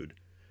debuted,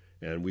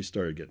 and we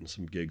started getting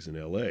some gigs in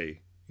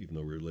L.A. Even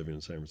though we were living in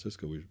San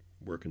Francisco, we were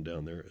working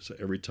down there. So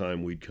every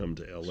time we'd come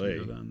to L.A.,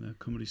 so down there,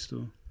 Comedy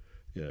Store.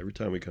 Yeah, every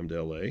time we come to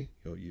L.A.,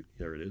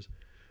 there it is.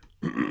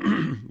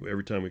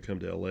 Every time we come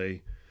to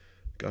L.A.,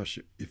 gosh,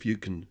 if you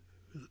can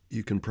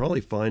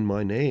probably find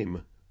my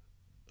name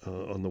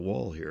on the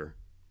wall here.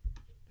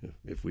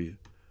 If you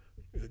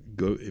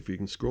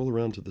can scroll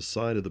around to the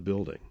side of the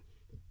building.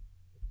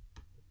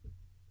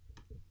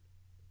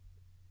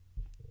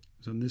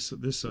 It's on this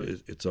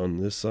side. It's on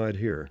this side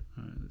here.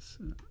 All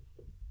right,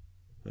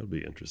 that'll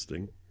be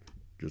interesting.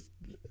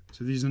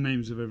 So these are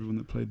names of everyone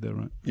that played there,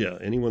 right? Yeah,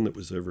 anyone that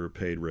was ever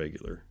paid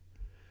regular,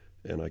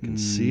 and I can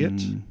see it.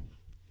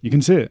 You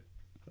can see it.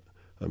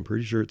 I'm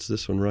pretty sure it's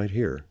this one right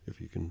here. If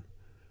you can.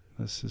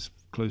 That's as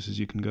close as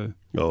you can go.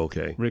 Oh,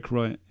 okay. Rick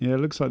Wright. Yeah, it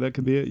looks like that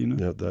could be it,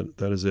 Yeah,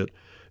 that is it.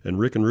 And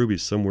Rick and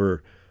Ruby's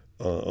somewhere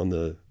on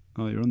the...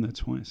 Oh, you're on there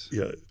twice.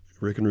 Yeah,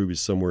 Rick and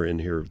Ruby's somewhere in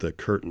here. The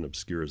curtain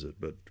obscures it,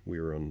 but we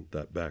were on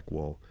that back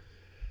wall.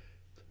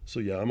 So,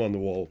 yeah, I'm on the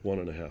wall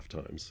 1.5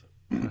 times.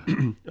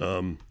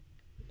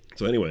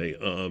 So anyway,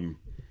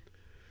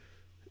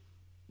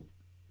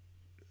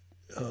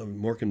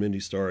 Mork and Mindy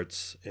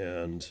starts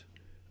and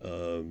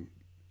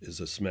is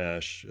a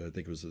smash. I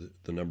think it was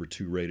the number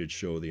 2 rated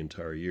show of the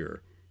entire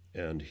year.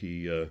 And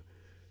he,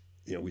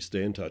 we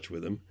stay in touch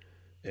with him.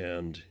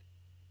 And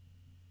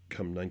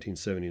come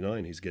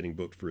 1979, he's getting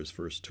booked for his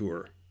first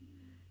tour.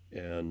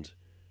 And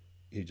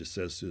he just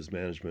says to his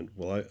management,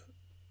 well,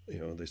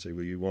 they say,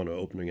 well, you want an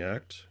opening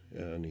act?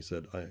 And he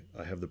said,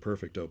 I have the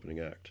perfect opening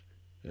act.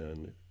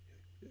 And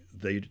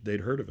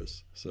they'd heard of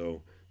us.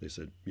 So they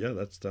said, yeah,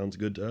 that sounds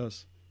good to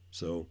us.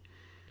 So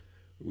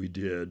we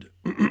did,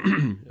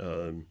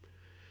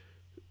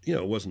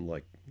 it wasn't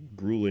like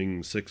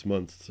grueling 6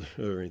 months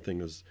or anything.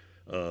 It was,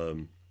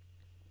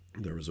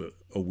 there was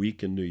a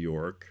week in New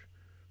York,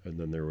 and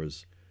then there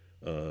was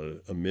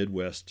a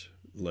Midwest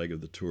leg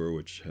of the tour,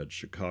 which had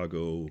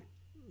Chicago,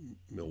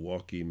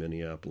 Milwaukee,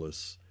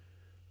 Minneapolis,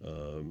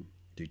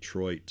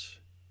 Detroit,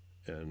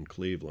 and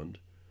Cleveland.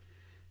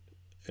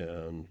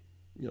 And,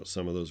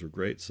 some of those were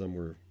great. Some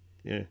were,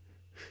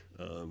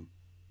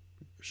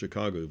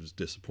 Chicago was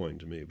disappointing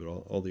to me, but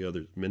all the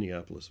others,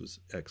 Minneapolis was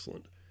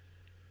excellent.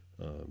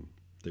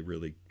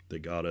 They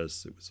got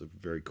us. It was a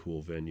very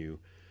cool venue.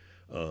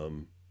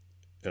 And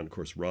of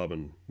course,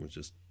 Robin was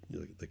just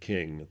the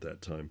king at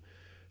that time.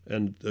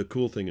 And the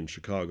cool thing in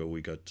Chicago,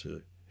 we got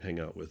to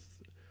hang out with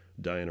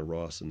Diana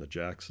Ross and the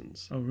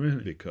Jacksons. Oh,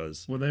 really?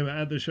 Because they were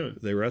at the show.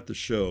 They were at the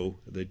show.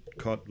 They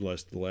caught the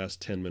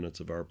last 10 minutes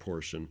of our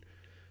portion,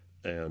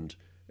 and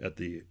at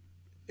the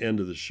end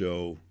of the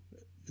show,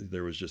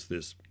 there was just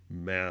this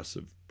mass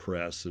of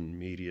press and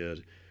media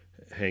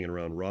hanging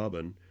around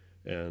Robin,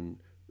 and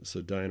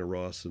so Diana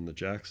Ross and the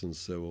Jacksons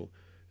said, "Well,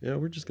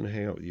 we're just going to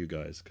hang out with you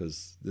guys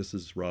because this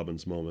is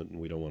Robin's moment, and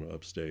we don't want to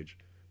upstage."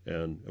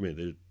 And I mean,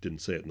 they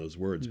didn't say it in those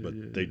words,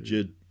 but they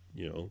did.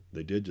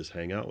 They did just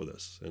hang out with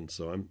us, and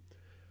so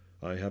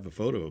I have a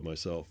photo of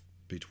myself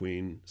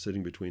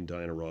sitting between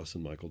Diana Ross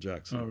and Michael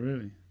Jackson. Oh,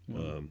 really?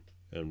 Wow.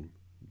 And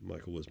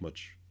Michael was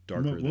much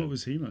darker. What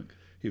was he like?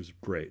 He was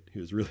great. He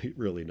was really,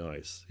 really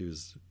nice. He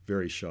was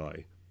very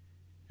shy,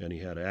 and he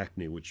had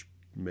acne, which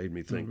made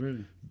me think,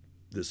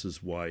 this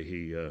is why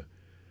he. Well,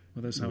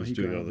 that's how he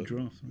got out of the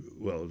draft.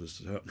 Well,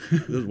 this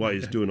is why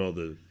he's doing all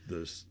the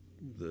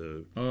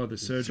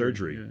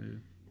surgery. Yeah.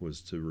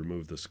 Was to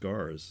remove the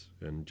scars,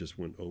 and just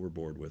went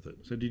overboard with it.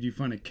 So did you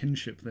find a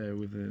kinship there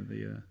with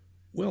the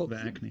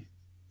acne?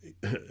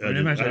 I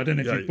don't know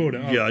if you brought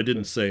it up. Yeah, I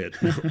didn't say it.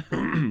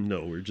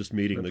 No, we were just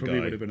meeting the guy.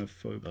 Would have been a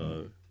faux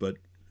pas. But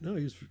no,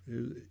 he's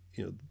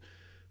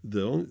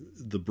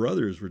the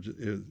brothers were.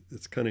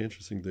 It's kind of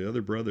interesting. The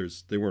other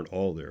brothers, they weren't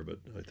all there, but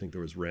I think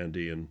there was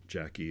Randy and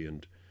Jackie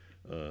and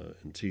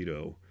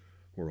Tito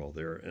were all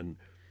there, and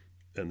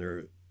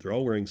they're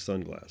all wearing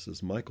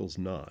sunglasses. Michael's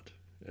not,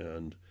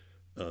 and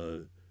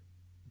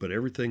but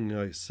everything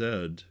I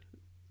said,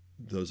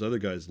 those other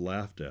guys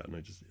laughed at,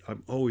 and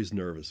I'm always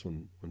nervous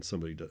when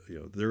somebody does.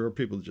 There are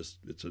people that just,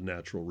 it's a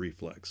natural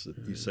reflex that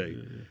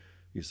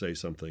you say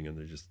something and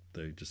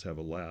they just have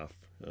a laugh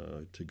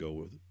to go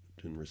with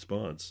in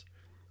response.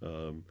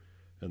 And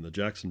the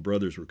Jackson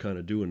brothers were kind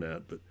of doing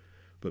that,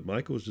 but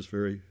Michael was just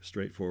very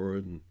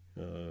straightforward, and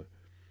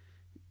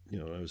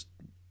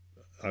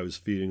I was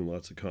feeding him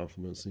lots of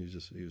compliments, and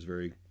he was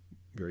very,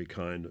 very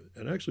kind.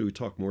 And actually, we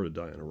talked more to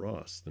Diana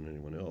Ross than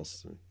anyone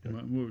else.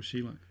 What was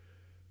she like?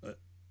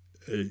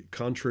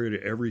 Contrary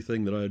to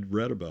everything that I had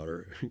read about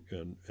her,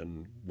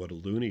 and what a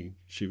loony,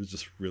 she was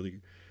just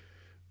really,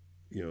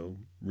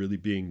 really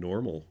being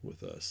normal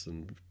with us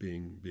and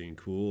being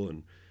cool.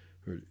 And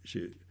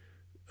she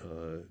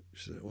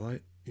said, well,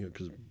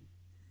 because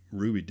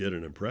Ruby did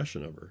an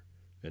impression of her,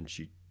 and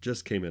she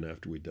just came in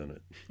after we'd done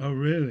it. Oh,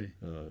 really?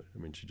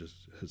 She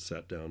just had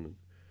sat down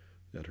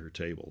at her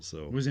table.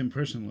 So was the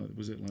impression like?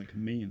 Was it like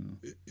mean?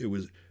 It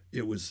was.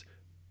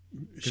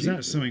 Because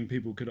that's something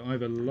people could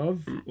either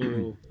love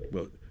or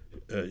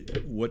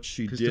what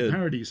she did. Because to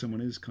parody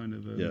someone is kind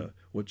of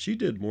what she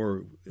did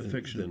more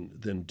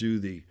than do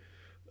the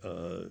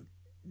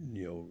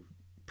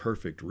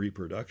perfect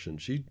reproduction.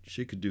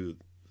 She could do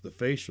the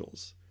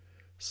facials,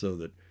 so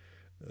that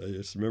I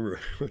just remember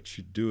what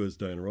she'd do as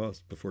Diana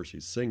Ross before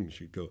she'd sing.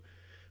 She'd go,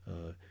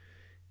 "Ladies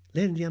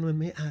and gentlemen,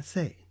 may I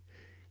say,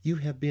 you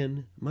have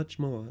been much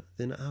more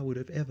than I would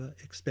have ever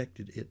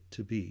expected it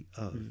to be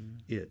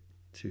it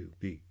to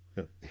be."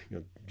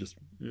 Just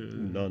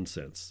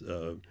nonsense,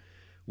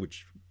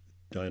 which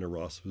Diana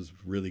Ross was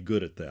really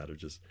good at that. Of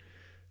just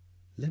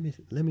let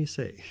me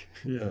say,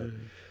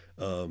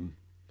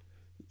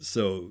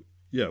 so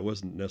it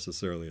wasn't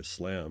necessarily a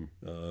slam,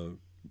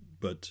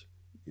 but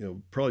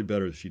probably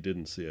better if she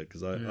didn't see it,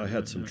 because I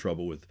had some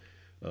trouble with,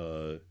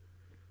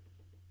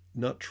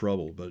 not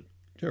trouble, but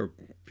there are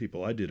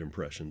people I did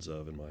impressions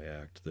of in my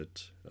act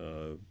that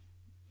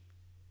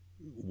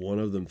one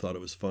of them thought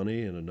it was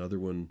funny, and another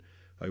one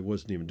I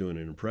wasn't even doing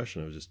an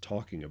impression. I was just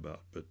talking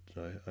about. But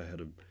I had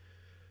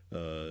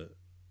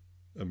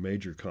a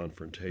major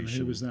confrontation.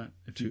 Who was that,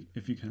 if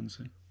you can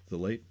say? The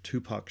late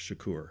Tupac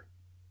Shakur.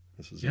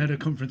 You had a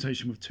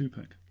confrontation with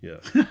Tupac? Yeah,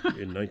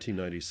 in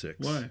 1996.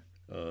 Why?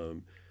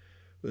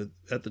 But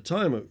at the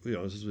time, this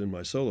was in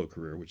my solo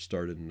career, which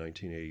started in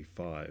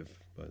 1985,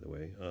 by the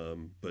way.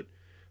 But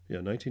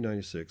yeah,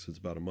 1996. It's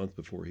about a month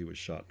before he was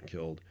shot and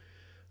killed.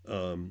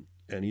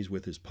 And he's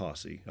with his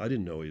posse. I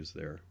didn't know he was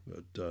there,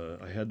 but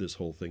I had this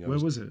whole thing. Where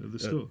was it? At the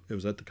store? It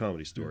was at the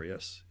Comedy Store,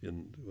 yes.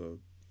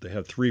 They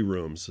have 3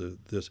 rooms.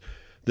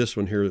 This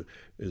one here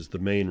is the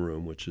main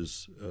room, which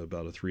is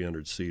about a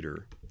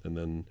 300-seater. And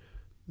then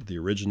the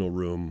original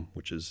room,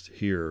 which is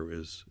here,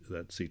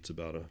 that seats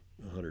about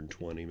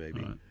 120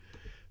 maybe. Right.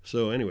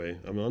 So anyway,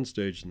 I'm on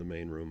stage in the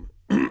main room.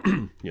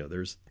 Yeah,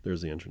 there's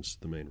the entrance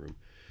to the main room.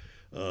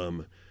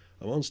 I'm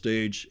on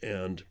stage,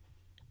 and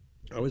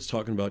I was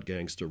talking about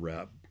gangster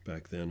rap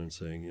back then and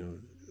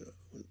saying,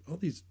 all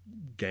these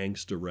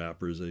gangster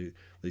rappers,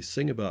 they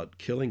sing about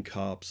killing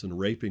cops and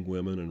raping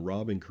women and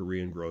robbing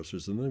Korean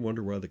grocers, and they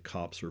wonder why the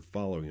cops are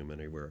following them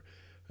anywhere.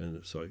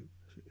 And so I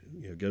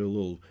get a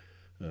little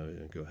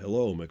go,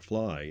 hello,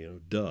 McFly,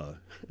 duh.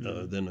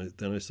 Mm-hmm.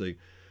 Then I say,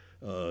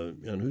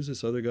 and who's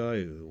this other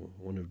guy,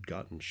 one who'd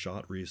gotten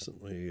shot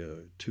recently,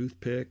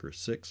 Toothpick or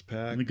Six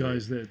Pack? And the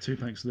guy's there,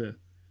 Tupac's there.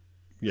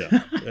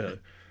 Yeah.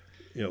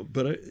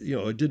 But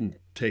I didn't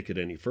take it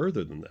any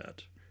further than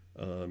that.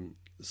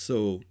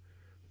 So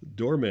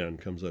doorman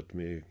comes up to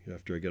me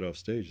after I get off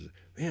stage and says,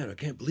 man, I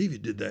can't believe you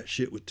did that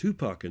shit with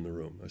Tupac in the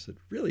room. I said,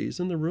 really? He's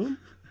in the room?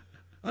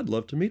 I'd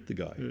love to meet the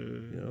guy.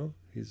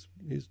 He's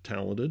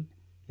talented.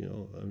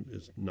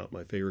 It's not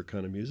my favorite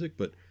kind of music,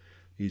 but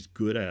he's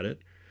good at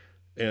it.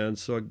 And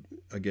so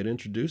I get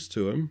introduced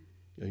to him,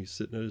 and he's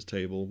sitting at his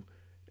table,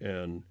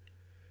 and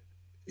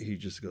he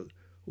just goes,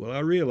 well, I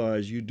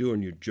realize you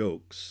doing your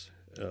jokes,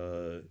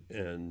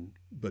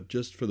 but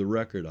just for the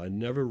record, I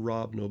never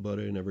robbed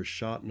nobody, I never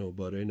shot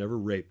nobody, I never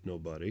raped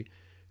nobody.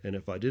 And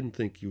if I didn't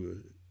think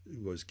you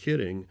was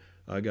kidding,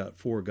 I got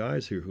 4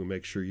 guys here who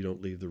make sure you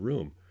don't leave the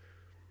room.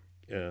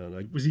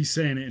 And was he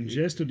saying it in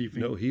jest, or do you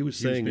think? No, he was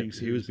saying it.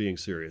 He was being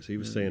serious. He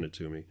was saying it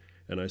to me.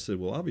 And I said,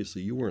 well,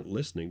 obviously you weren't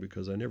listening,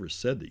 because I never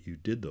said that you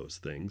did those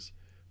things.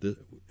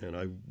 And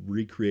I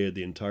recreated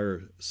the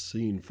entire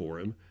scene for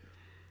him.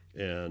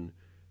 And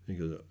he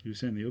goes, you were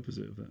saying the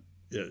opposite of that.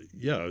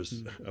 Yeah,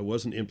 I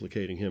wasn't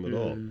implicating him at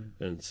all.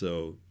 And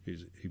so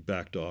he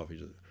backed off. He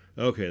said,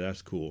 okay,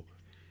 that's cool.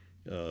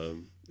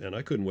 And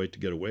I couldn't wait to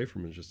get away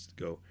from him and just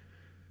go,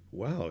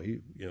 wow,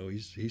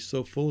 he's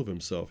so full of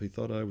himself. He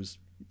thought I was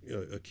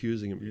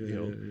accusing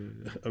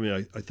him. I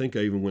mean, I think I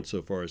even went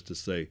so far as to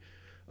say,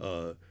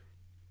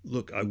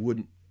 look, I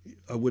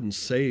wouldn't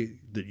say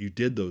that you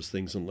did those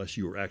things unless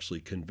you were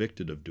actually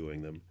convicted of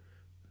doing them.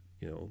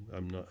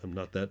 I'm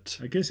not that.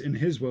 I guess in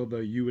his world,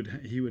 though, he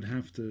would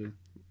have to.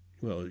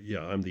 Well, yeah,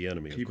 I'm the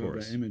enemy, keep of course.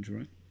 Keep up that image,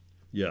 right?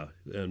 Yeah,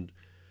 and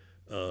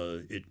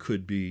it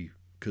could be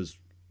because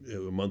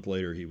a month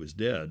later he was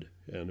dead,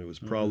 and it was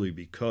probably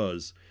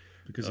because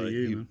of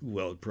you, man.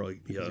 Well,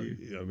 probably, yeah.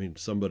 I mean,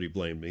 somebody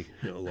blamed me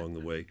along the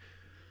way,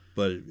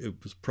 but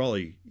it was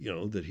probably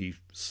that he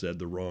said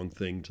the wrong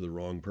thing to the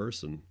wrong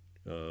person,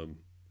 and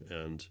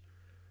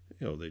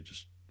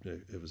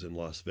it was in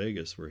Las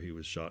Vegas where he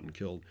was shot and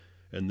killed,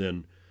 and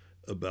then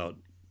about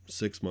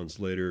 6 months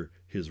later,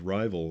 his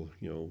rival,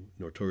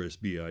 Notorious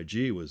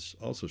B.I.G., was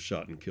also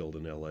shot and killed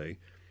in L.A.,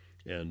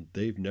 and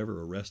they've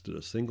never arrested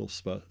a single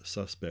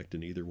suspect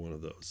in either one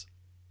of those.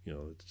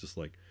 It's just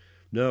like,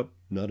 nope,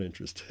 not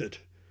interested.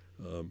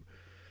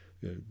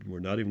 We're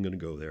not even going to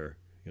go there.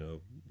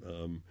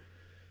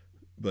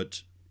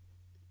 But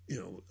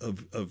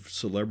of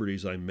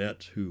celebrities I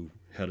met who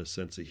had a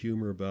sense of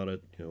humor about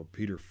it,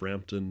 Peter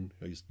Frampton.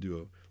 I used to do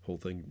a whole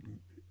thing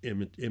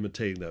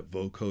imitating that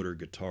vocoder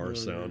guitar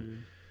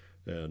sound.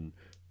 And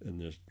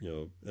just,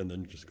 and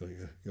then just going,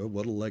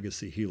 what a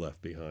legacy he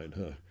left behind,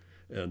 huh?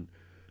 And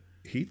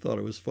he thought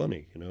it was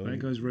funny, That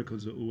guy's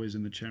records are always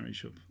in the charity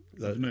shop.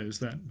 I've noticed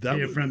that.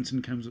 Peter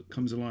Frampton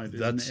comes alive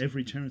in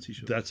every charity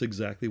shop. That's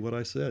exactly what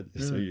I said.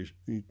 Yeah. So you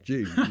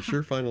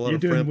sure find a lot You're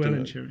of doing Frampton. Well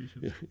in charity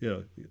shops. Yeah,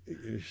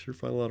 you sure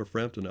find a lot of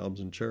Frampton albums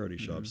in charity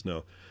shops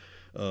now.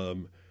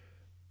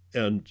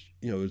 And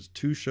it was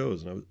 2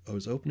 shows, and I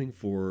was opening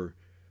for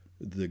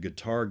the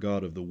guitar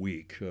god of the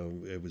week.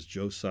 It was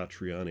Joe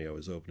Satriani I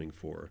was opening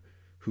for,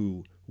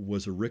 who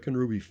was a Rick and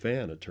Ruby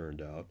fan, it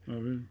turned out. Oh,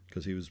 really?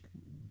 Because he was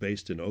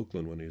based in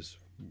Oakland when he was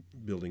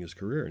building his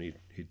career, and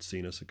he'd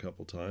seen us a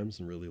couple times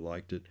and really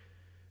liked it.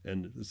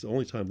 And it's the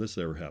only time this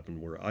ever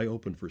happened where I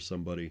opened for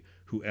somebody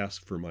who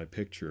asked for my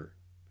picture,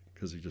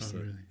 because he just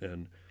said, really?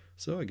 And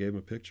so I gave him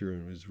a picture,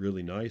 and it was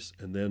really nice.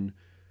 And then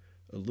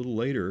a little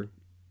later,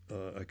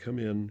 I come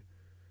in.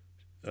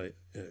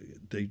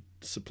 They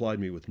supplied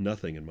me with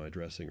nothing in my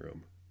dressing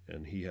room,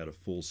 and he had a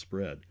full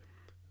spread.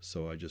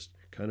 So I just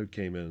kind of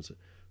came in and said,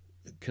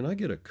 can I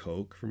get a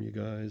Coke from you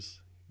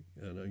guys?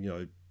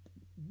 And,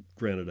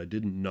 granted, I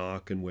didn't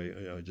knock and wait.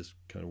 I just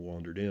kind of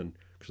wandered in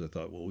because I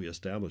thought, well, we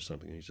established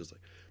something. And he's just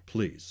like,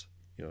 please.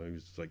 He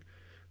was like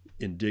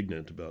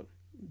indignant about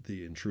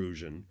the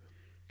intrusion.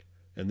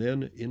 And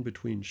then in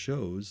between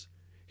shows,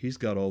 he's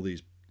got all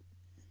these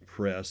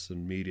press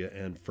and media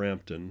and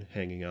Frampton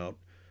hanging out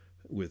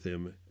with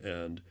him,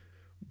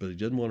 but he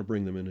didn't want to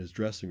bring them in his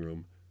dressing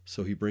room,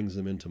 so he brings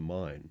them into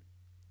mine.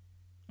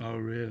 Oh,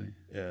 really?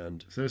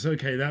 And so it's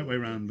okay that way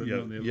around, but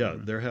not the other way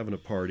around. They're having a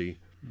party,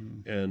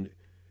 and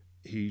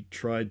he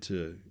tried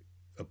to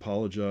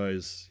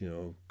apologize,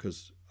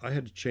 because I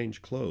had to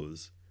change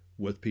clothes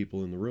with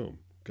people in the room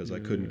because I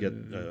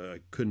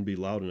couldn't be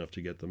loud enough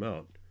to get them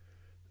out.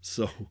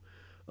 So,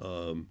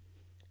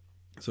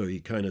 so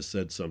he kind of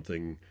said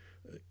something.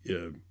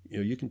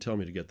 You can tell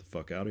me to get the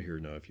fuck out of here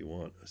now if you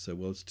want. I said,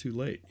 well, it's too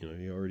late.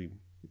 You already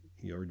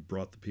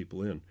brought the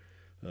people in.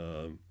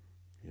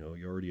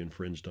 You already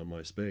infringed on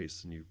my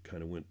space, and you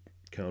kind of went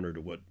counter to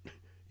what,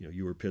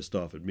 you were pissed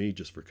off at me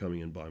just for coming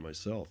in by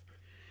myself.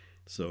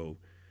 So,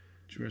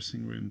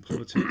 dressing room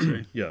politics,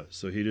 eh? Yeah.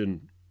 So he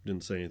didn't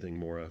say anything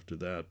more after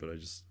that. But I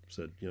just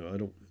said, I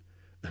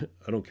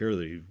don't care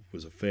that he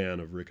was a fan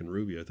of Rick and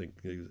Ruby. I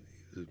think he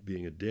was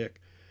being a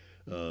dick.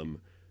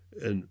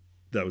 And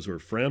that was where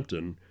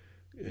Frampton,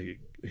 he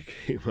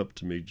came up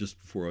to me just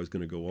before I was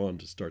going to go on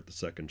to start the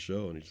second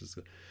show, and he just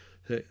said,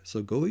 hey,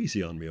 so go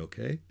easy on me,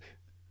 okay?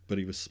 But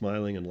he was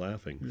smiling and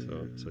laughing.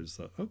 So I just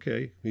thought,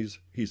 okay, he's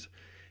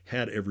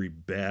had every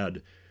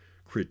bad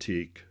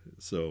critique.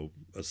 So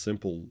a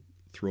simple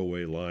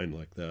throwaway line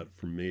like that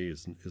for me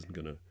isn't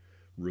going to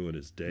ruin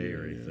his day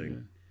or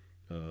anything.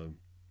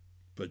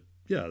 But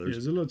yeah,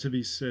 there's a lot to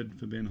be said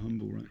for being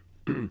humble,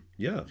 right?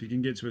 Yeah. If you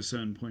can get to a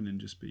certain point and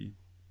just be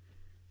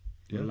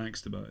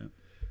relaxed about it.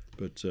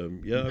 But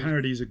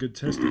parody is a good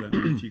test of that.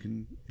 If you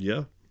can,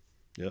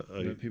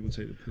 let people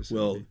take the piss.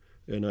 Well,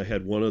 and I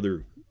had one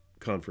other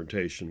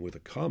confrontation with a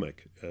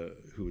comic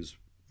who was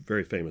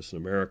very famous in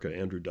America,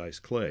 Andrew Dice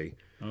Clay.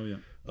 Oh yeah.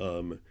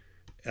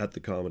 At the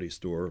Comedy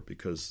Store,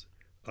 because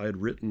I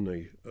had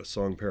written a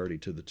song parody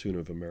to the tune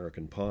of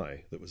American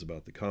Pie that was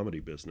about the comedy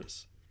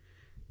business,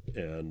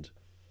 and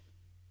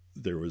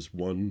there was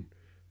one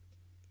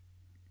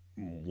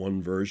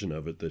version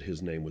of it that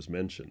his name was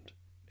mentioned,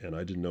 and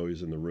I didn't know he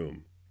was in the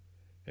room,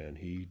 and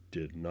he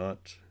did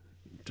not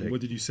take...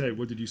 What did you say?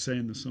 What did you say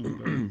in the song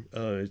about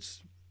it?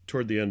 It's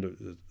toward the end of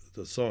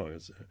the song.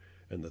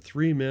 And the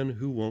three men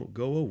who won't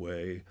go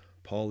away,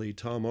 Paulie,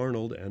 Tom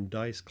Arnold, and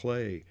Dice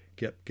Clay,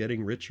 kept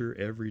getting richer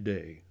every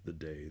day, the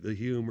day the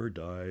humor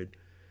died.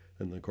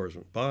 And the chorus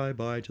went,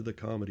 bye-bye to the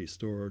Comedy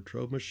Store,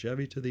 drove my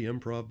Chevy to the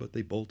Improv, but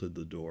they bolted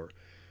the door.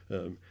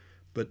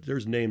 But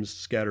there's names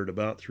scattered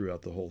about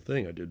throughout the whole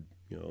thing. I did,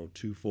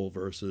 2 full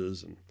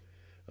verses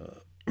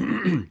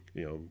and,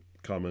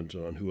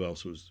 commented on who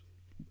else was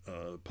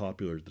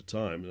popular at the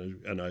time.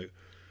 And I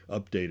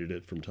updated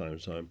it from time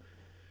to time.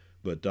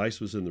 But Dice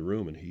was in the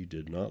room, and he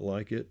did not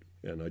like it.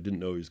 And I didn't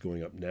know he was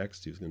going up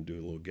next. He was going to do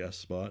a little guest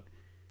spot.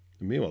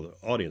 And meanwhile, the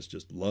audience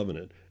just loving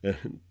it.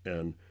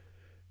 And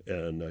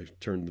I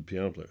turned to the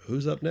piano player,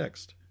 who's up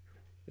next?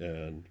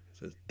 And it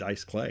says,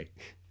 Dice Clay.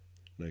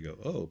 And I go,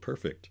 oh,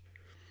 perfect.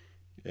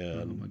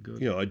 And, oh my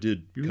God. I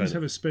did. You always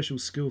have a special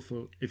skill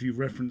for, if you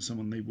reference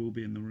someone, they will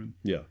be in the room.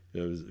 Yeah.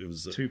 It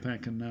was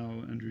Tupac and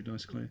now Andrew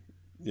Dice Clay.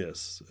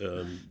 Yes.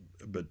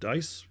 But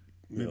Dice...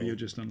 Maybe you're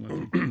just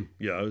unlucky.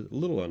 Yeah, I was a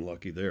little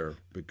unlucky there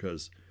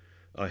because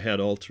I had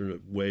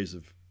alternate ways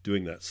of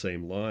doing that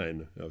same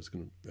line. I was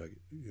going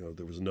to,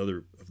 there was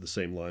another of the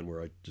same line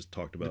where I just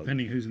talked about...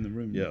 Depending who's in the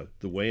room. Yeah,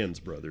 the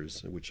Wayans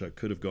brothers, which I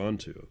could have gone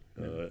to.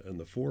 And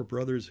the 4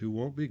 brothers who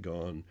won't be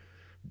gone,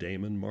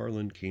 Damon,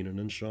 Marlon, Keenan,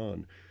 and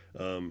Sean.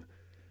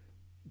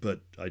 But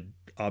I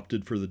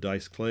opted for the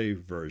Dice Clay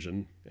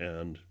version,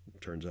 and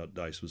it turns out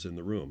Dice was in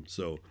the room.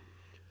 So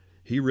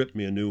he ripped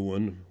me a new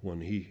one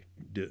when he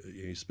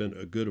spent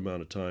a good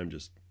amount of time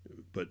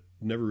but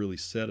never really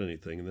said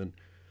anything. And then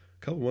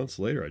a couple months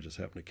later, I just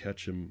happened to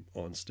catch him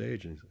on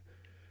stage, and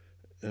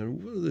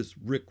what is this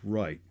Rick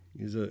Wright?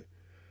 He's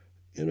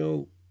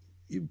you've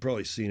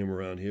probably seen him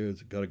around here.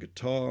 He's got a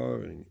guitar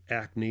and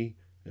acne,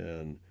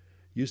 and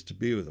used to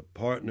be with a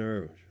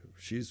partner.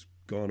 She's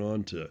gone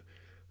on to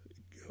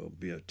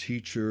be a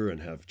teacher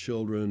and have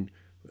children,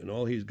 and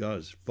all he's got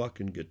is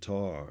fucking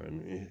guitar,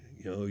 and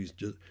he's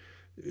just...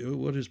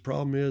 What his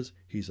problem is,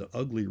 he's an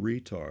ugly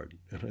retard.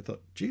 And I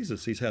thought,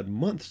 Jesus, he's had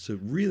months to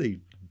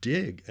really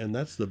dig, and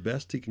that's the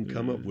best he can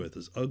come up with,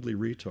 is ugly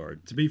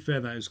retard. To be fair,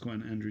 that is quite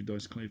an Andrew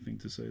Dice Clay thing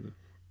to say, though.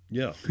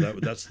 Yeah,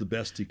 that's the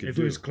best he could if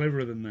do. If it was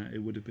cleverer than that, it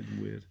would have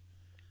been weird.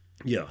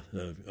 Yeah,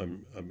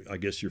 I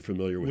guess you're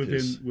familiar with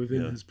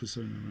within his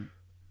persona, right?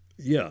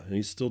 Yeah, and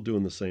he's still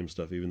doing the same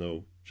stuff, even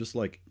though, just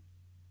like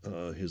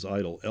his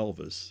idol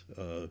Elvis,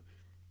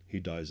 he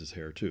dyes his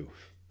hair too.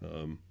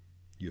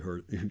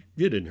 You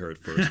didn't hear it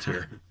first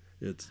here.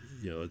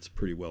 It's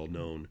pretty well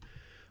known.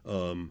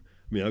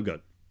 I've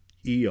got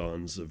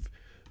eons of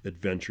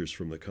adventures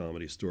from the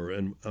Comedy Store,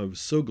 and I was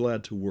so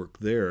glad to work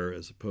there. I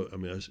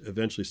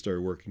eventually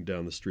started working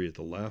down the street at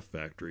the Laugh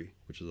Factory,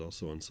 which is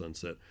also on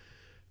Sunset.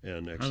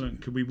 And actually, how long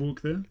could we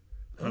walk there?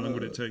 How long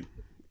would it take?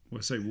 Well,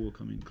 I say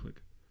walk, I mean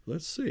click.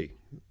 Let's see.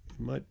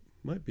 Might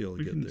be able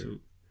to get there.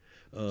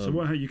 So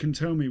what? You can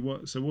tell me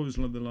what? So what was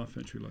the Laugh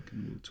Factory like,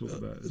 and we'll talk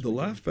about it. The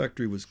Laugh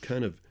Factory was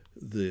kind of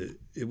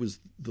it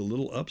was the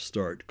little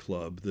upstart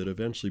club that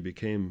eventually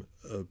became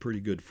a pretty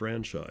good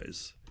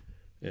franchise.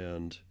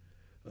 And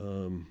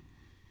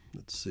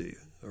let's see,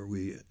 are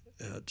we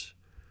at?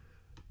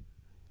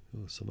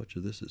 Oh, so much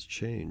of this has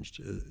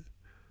changed.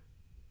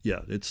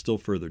 Yeah, it's still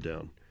further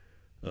down.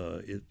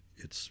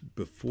 It's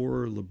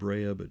before La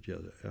Brea, but yeah,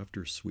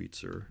 after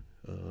Sweetser.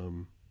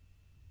 Where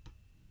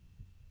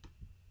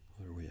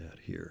are we at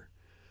here?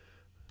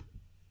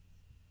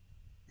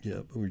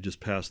 Yeah, we just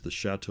passed the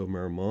Chateau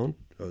Marmont.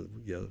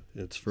 Yeah,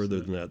 it's further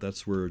than that.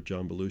 That's where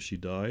John Belushi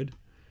died.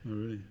 Oh,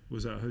 really?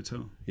 Was that a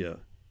hotel? Yeah,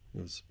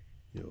 it was.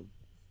 Did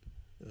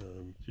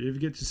you ever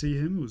get to see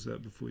him, or was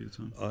that before your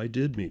time? I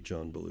did meet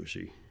John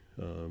Belushi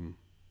in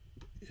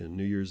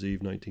New Year's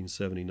Eve,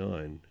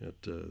 1979,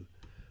 at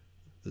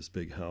this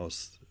big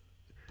house.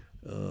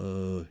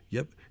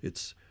 Yep,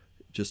 it's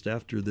just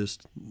after this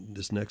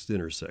next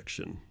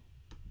intersection,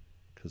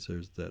 because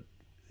there's that.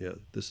 Yeah,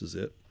 this is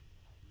it.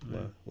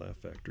 Laugh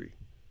Factory.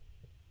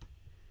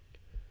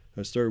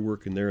 I started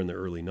working there in the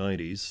early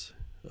 90s.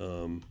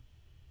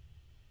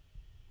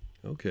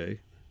 Okay,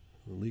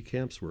 well, Lee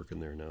Camp's working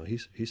there now.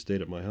 He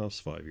stayed at my house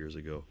 5 years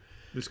ago.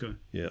 This guy?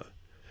 Yeah.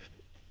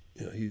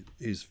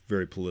 He's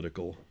very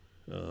political.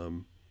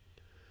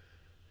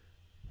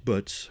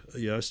 But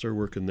yeah, I started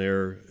working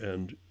there,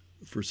 and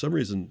for some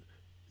reason,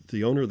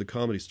 the owner of the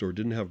Comedy Store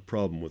didn't have a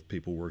problem with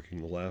people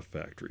working the Laugh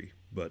Factory,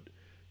 but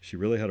she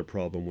really had a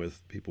problem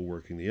with people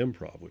working the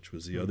Improv, which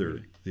was the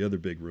other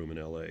big room in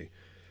L.A.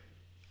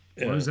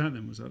 Why was that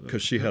then? Was that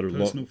because she had a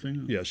personal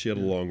thing? Yeah, she had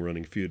a long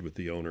running feud with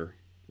the owner.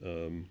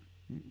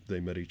 They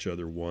met each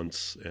other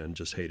once and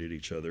just hated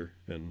each other,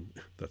 and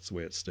that's the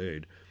way it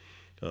stayed.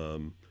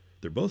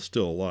 They're both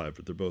still alive,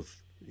 but they're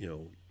both,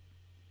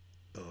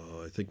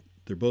 I think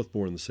they're both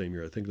born the same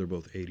year. I think they're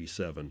both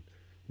 87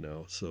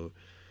 now, so,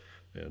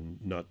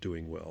 and not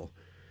doing well.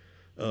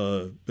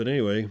 But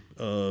anyway,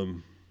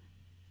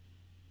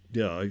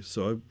 yeah,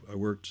 so I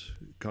worked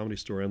Comedy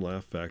Store and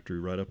Laugh Factory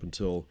right up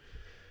until,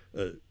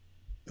 by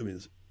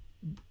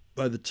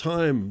the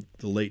time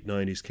the late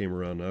 90s came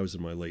around, and I was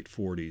in my late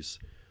 40s,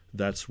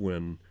 that's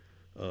when,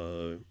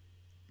 that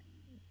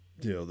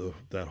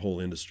whole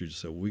industry just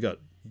said, well, we got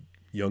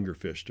younger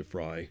fish to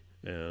fry.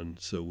 And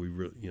so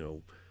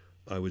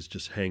I was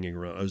just hanging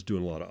around. I was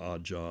doing a lot of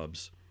odd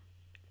jobs.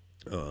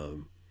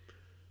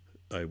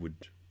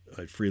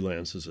 I'd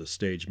freelance as a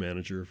stage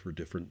manager for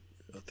different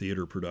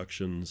theater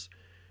productions,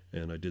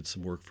 and I did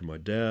some work for my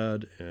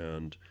dad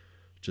and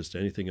just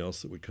anything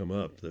else that would come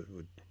up that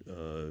would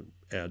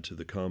add to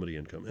the comedy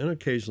income. And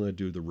occasionally I'd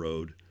do the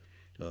road.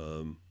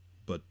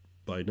 But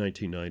by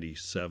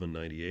 1997,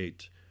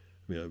 98,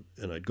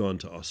 and I'd gone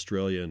to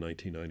Australia in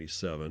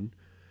 1997,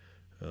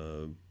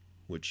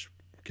 which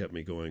kept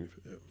me going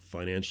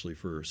financially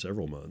for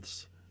several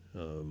months.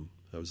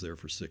 I was there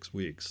for 6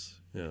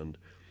 weeks, and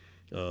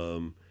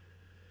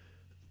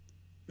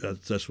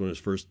that's when I was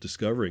first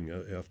discovering,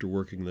 after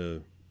working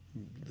the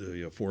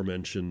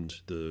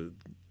aforementioned the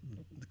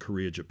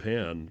Korea,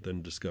 Japan,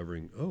 then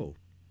discovering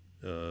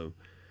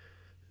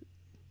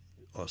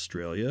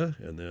Australia,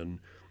 and then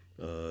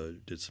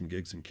did some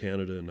gigs in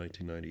Canada in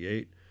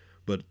 1998,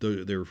 but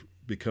they're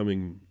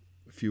becoming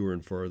fewer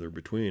and farther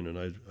between. And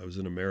I was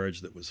in a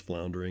marriage that was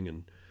floundering,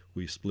 and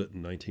we split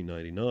in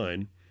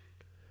 1999.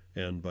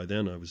 And by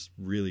then I was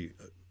really,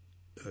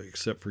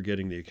 except for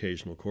getting the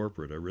occasional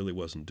corporate, I really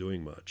wasn't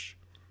doing much.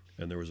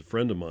 And there was a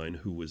friend of mine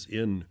who was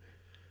in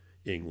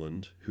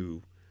England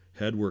who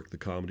had worked the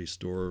Comedy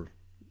Store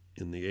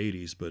in the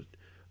 80s, but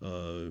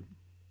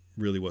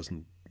really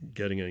wasn't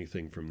getting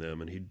anything from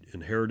them. And he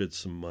inherited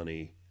some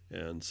money,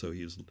 and so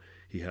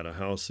he had a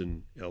house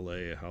in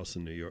L.A., a house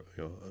in New York,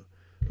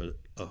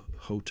 a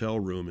hotel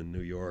room in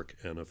New York,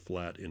 and a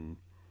flat in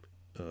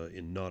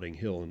Notting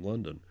Hill in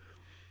London.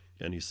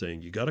 And he's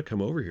saying, "You got to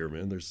come over here,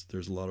 man.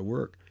 There's a lot of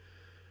work."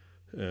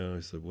 And I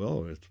said,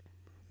 "Well, it's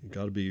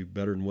got to be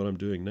better than what I'm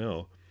doing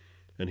now."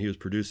 And he was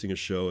producing a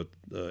show at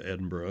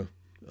Edinburgh,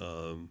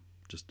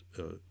 just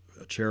a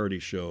charity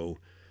show,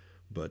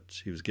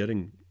 but he was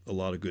getting a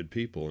lot of good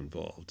people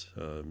involved.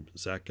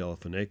 Zach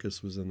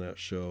Galifianakis was in that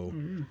show,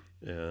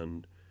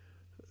 and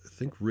I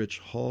think Rich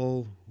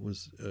Hall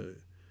was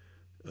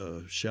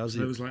Shazzy. So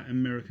that was like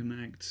American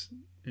acts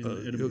in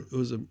Edinburgh.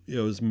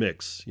 It was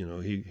mix.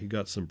 He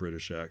got some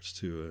British acts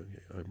too.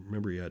 I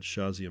remember he had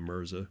Shazia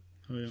Mirza.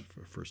 Oh yeah. For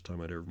the first time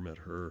I'd ever met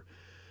her.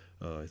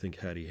 I think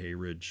Hattie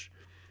Hayridge.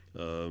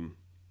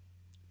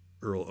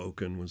 Earl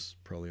Oaken was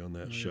probably on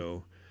that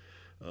show.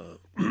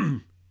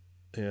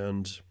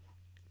 And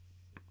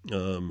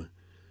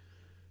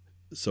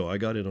so I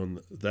got in on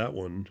that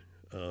one.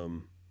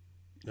 And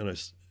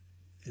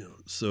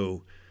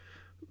so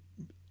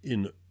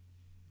in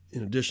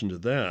addition to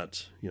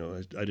that,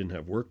 I didn't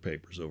have work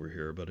papers over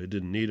here, but I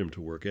didn't need them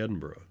to work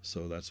Edinburgh.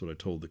 So that's what I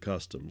told the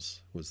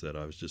customs, was that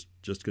I was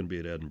just going to be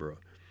at Edinburgh.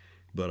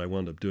 But I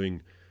wound up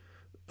doing,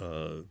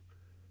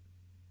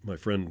 my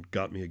friend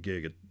got me a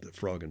gig at the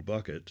Frog and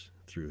Bucket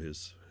through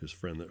his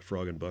friend at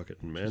Frog and Bucket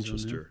in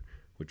Manchester,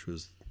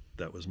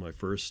 that was my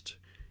first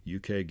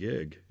UK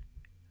gig.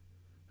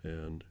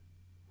 And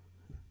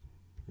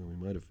we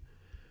might have,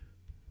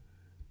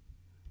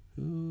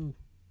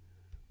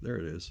 there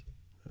it is.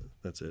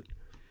 That's it.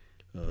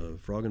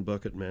 Frog and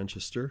Bucket,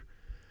 Manchester.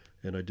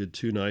 and I did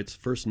 2 nights.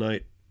 First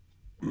night,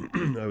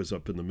 I was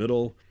up in the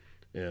middle,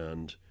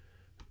 and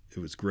it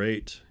was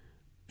great.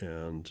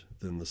 And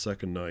then the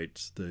second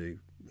night, I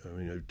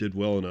did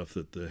well enough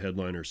that the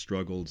headliner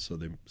struggled, so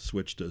they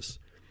switched us.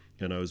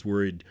 And I was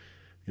worried,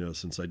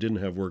 since I didn't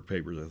have work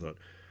papers, I thought,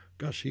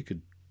 gosh, he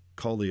could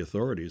call the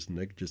authorities and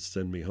they could just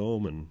send me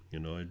home. And,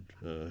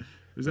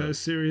 was that a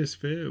serious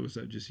fear, or was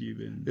that just you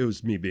being... It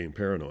was me being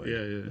paranoid.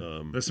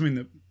 Yeah. That's something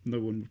that no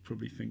one would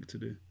probably think to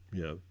do.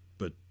 Yeah,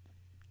 but,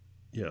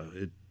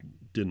 it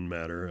didn't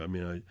matter. I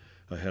mean,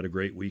 I had a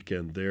great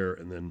weekend there,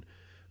 and then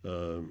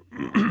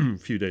a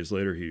few days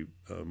later,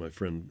 my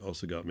friend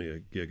also got me a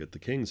gig at the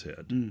King's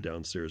Head,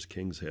 downstairs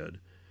King's Head,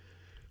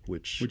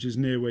 which is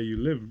near where you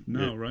live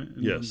now, right?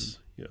 In yes,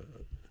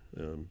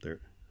 London. Yeah.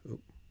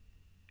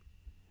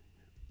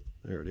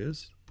 There it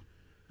is.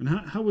 And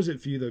how was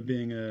it for you though,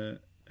 being an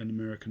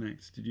American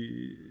act? Did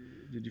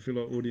you feel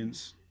like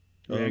audience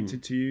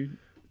reacted to you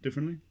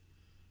differently?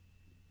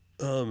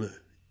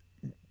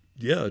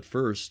 Yeah, at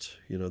first,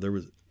 there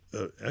was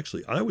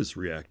actually I was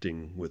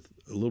reacting with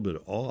a little bit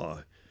of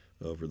awe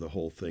over the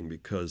whole thing,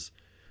 because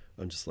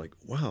I'm just like,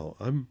 wow,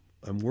 I'm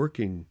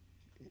working.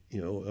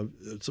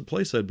 It's a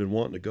place I'd been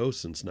wanting to go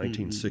since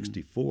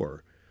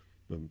 1964,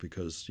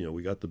 because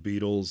we got the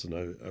Beatles,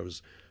 and I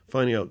was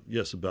finding out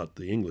about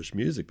the English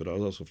music, but I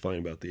was also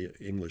finding about the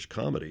English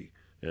comedy,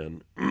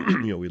 and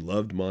we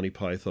loved Monty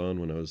Python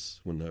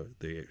when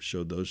they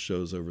showed those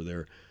shows over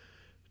there.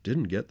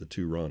 Didn't get the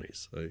Two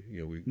Ronnies.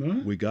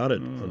 We got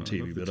it on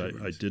TV, but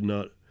I did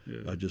not.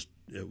 Yeah.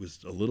 It was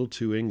a little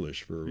too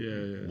English for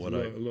what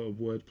a lot of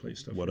wordplay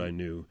stuff. What I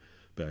knew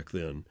back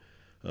then.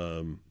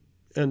 And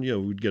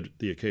we'd get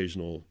the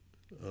occasional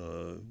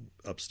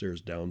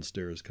upstairs,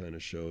 downstairs kind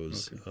of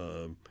shows.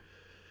 Okay.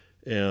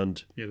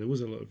 And there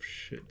was a lot of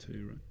shit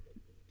too, right?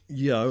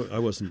 Yeah, I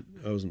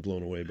wasn't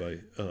blown away by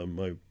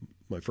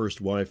my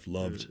first wife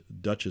loved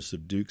Duchess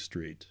of Duke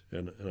Street,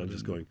 and I'm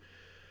just going,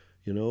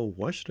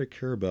 why should I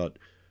care about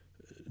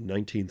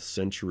 19th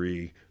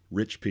century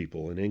rich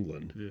people in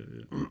England?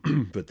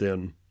 Yeah. But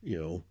then,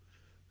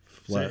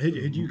 flat. So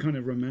had you kind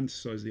of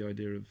romanticized the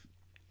idea of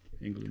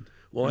England?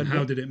 Well, and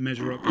how did it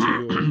measure up to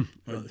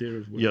your idea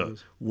of what it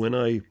was? When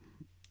I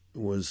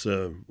was,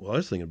 I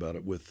was thinking about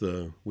it with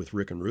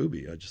Rick and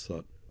Ruby. I just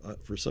thought,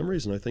 for some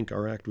reason, I think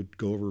our act would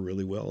go over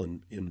really well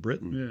in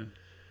Britain.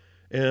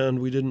 Yeah. And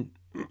we didn't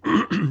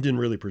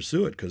really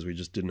pursue it because we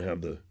just didn't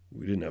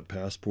have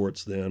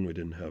passports then. We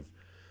didn't have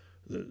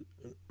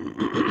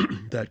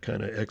that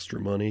kind of extra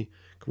money.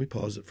 Can we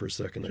pause it for a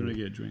second? Should I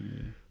get a drink?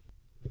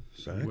 Yeah.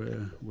 So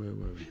where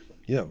were we?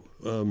 Yeah.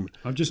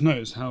 I've just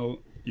noticed how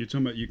you're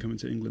talking about you coming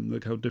to England.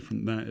 Look how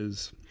different that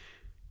is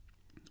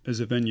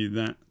as a venue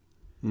to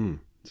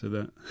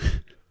that.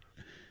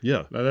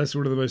 Yeah. Like that's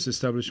one of the most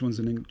established ones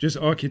in England, just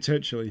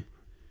architecturally.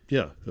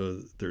 Yeah,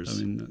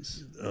 there's. I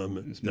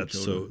mean,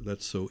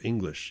 that's so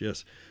English.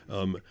 Yes,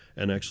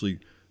 and actually,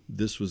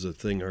 this was a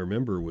thing I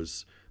remember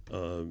was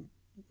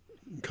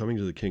coming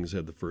to the King's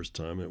Head the first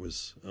time. It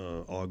was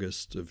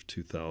August of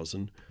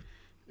 2000,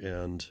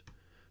 and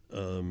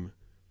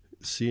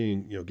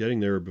seeing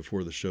getting there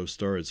before the show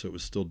started, so it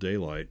was still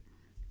daylight,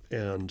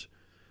 and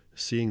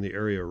seeing the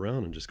area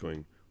around and just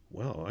going,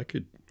 wow, I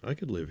could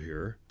live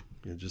here.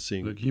 Just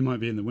seeing. Look, you might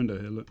be in the window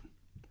here. Look.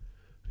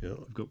 Yeah,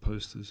 I've got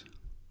posters.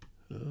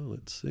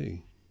 Let's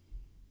see.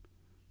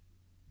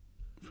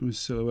 From his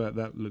silhouette,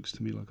 that looks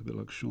to me like a bit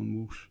like Sean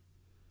Walsh.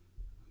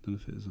 I don't know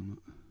if it is or not.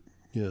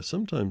 Yeah,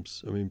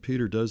 sometimes. I mean,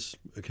 Peter does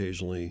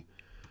occasionally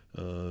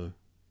throw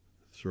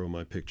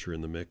my picture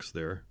in the mix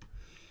there.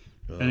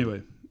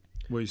 Anyway,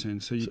 what are you saying?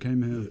 So you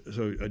came here.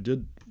 So I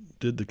did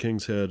the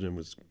King's Head, and it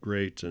was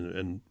great,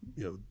 and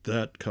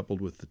that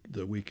coupled with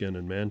the weekend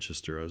in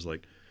Manchester, I was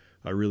like,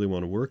 I really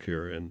want to work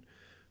here, and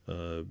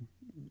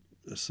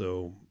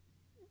so.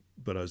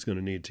 But I was going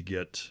to need to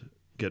get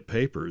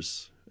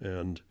papers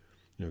and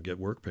get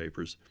work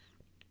papers,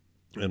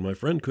 and my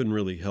friend couldn't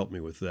really help me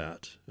with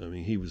that. I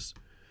mean, he was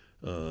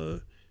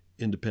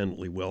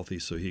independently wealthy,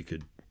 so he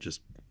could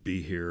just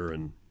be here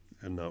and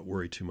not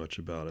worry too much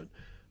about it.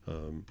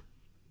 I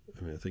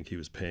mean, I think he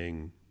was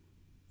paying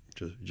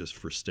just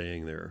for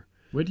staying there.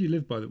 Where do you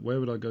live, where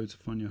would I go to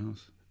find your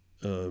house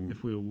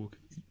if we were walking?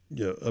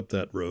 Yeah, up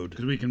that road.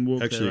 Because we can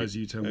walk there as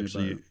you tell me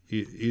about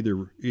it.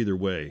 Either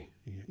way,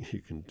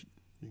 you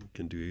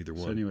can do either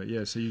one. So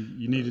anyway, so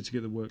you needed to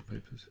get the work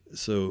papers.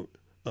 So,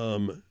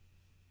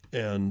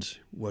 and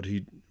what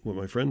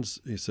my friends,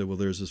 he said, well,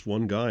 there's this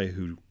one guy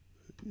who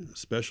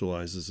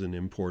specializes in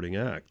importing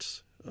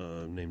acts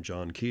named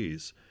John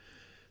Keyes,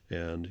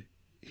 and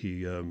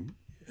he's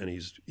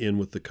in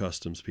with the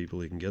customs people.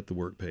 He can get the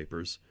work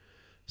papers.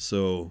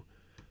 So,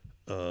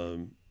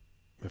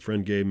 my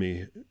friend gave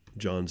me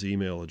John's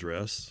email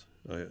address.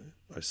 I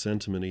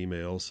sent him an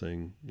email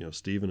saying,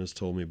 Stephen has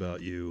told me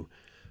about you.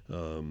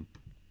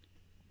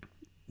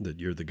 That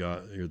you're the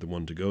guy, you're the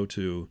one to go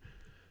to,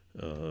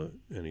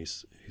 and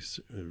he's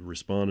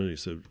responded. He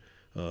said,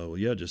 "Well,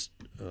 yeah, just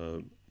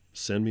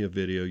send me a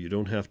video. You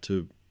don't have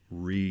to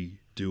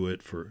redo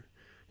it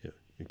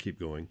and keep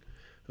going."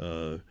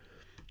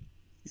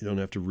 you don't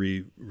have to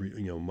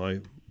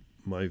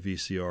my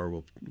VCR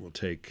will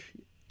take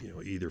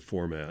either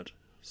format.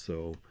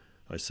 So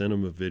I sent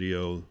him a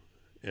video,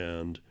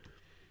 and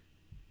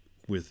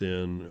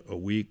within a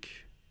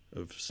week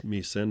of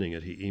me sending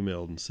it, he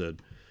emailed and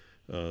said,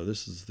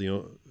 "This is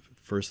the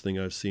first thing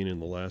I've seen in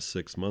the last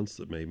 6 months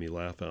that made me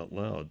laugh out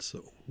loud.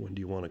 So when do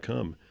you want to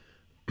come?"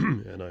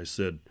 And I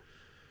said,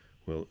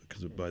 well,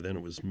 because by then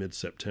it was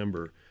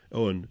mid-September.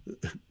 Oh, and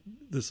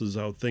this is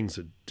how things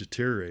had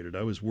deteriorated.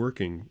 I was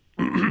working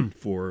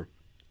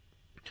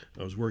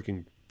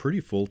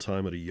pretty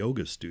full-time at a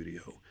yoga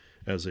studio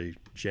as a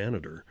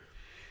janitor.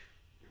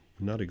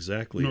 Not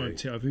exactly. I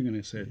think I'm going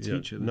to say a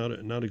teacher.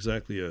 Not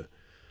exactly a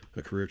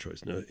career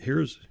choice. Now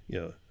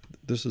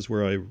this is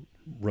where I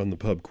run the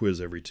pub quiz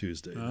every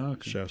Tuesday.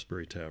 Okay.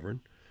 Shaftesbury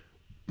Tavern.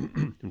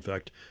 In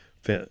fact,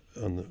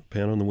 on the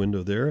pan on the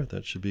window there,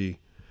 that should be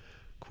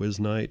quiz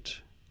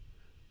night.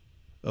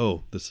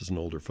 Oh, this is an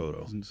older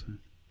photo. Doesn't say.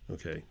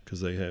 Okay,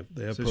 because they have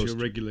So it's your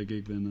regular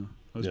gig then.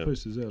 I was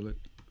posters there. Look.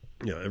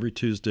 Yeah, every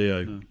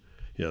Tuesday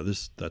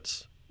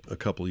that's a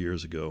couple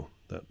years ago.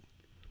 That.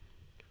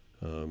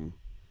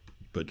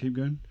 But keep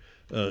going.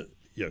 No,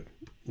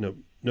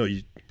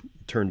 you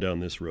turn down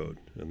this road,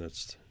 and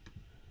that's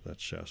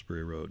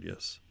Shaftesbury Road.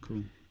 Yes.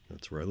 Cool.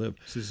 That's where I live.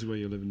 So this is where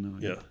you're living now.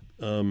 Yeah.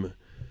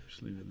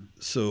 Just leave it there.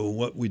 So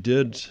what we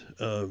did.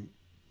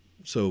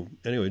 So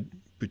anyway,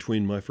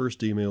 between my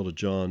first email to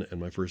John and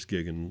my first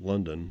gig in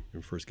London,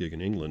 and first gig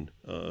in England,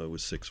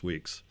 was 6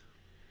 weeks,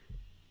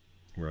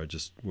 where it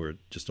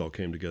just all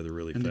came together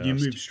really fast. And did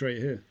you move straight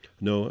here?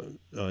 No,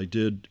 I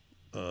did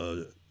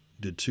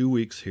 2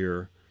 weeks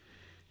here,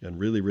 and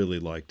really, really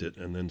liked it,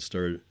 and then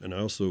started. And I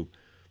also,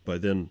 by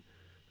then,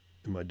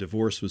 my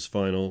divorce was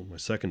final, my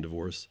second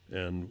divorce,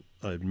 and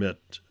I'd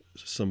met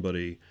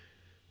somebody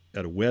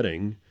at a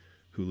wedding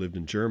who lived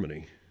in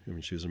Germany. I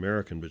mean, she was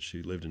American, but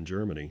she lived in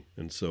Germany,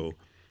 and so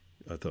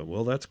I thought,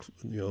 well, that's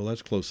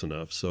close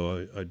enough.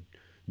 So I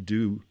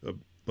do a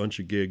bunch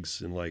of gigs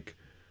in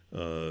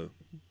I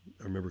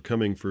remember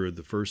coming for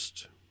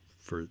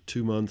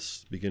 2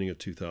 months, beginning of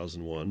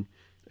 2001,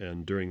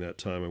 and during that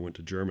time I went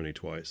to Germany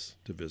twice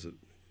to visit.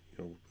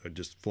 I'd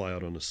just fly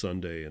out on a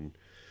Sunday, and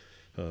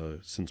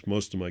since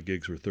most of my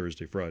gigs were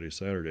Thursday, Friday,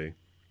 Saturday,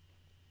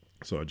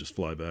 so I'd just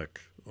fly back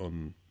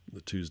on the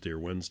Tuesday or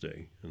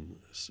Wednesday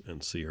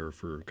and see her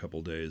for a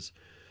couple days,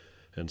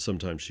 and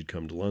sometimes she'd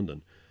come to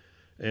London.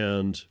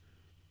 And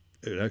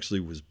it actually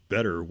was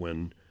better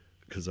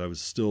because I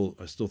still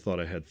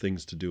thought I had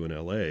things to do in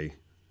L.A.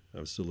 I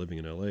was still living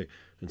in L.A.,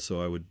 and so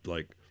I would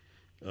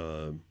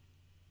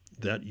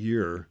that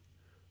year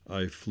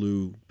I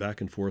flew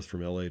back and forth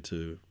from L.A.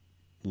 to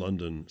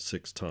London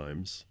 6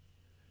 times,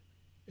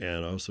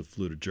 and I also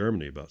flew to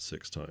Germany about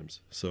 6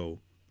 times. So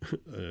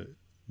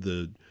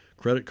the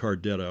credit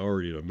card debt I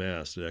already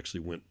amassed, it actually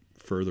went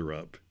further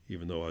up,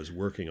 even though I was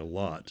working a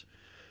lot.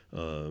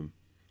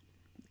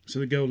 So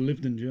the girl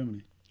lived in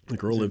Germany? The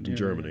girl lived in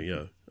Germany,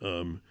 yeah.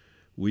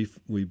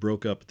 We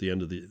broke up at the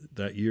end of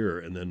that year,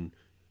 and then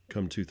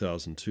come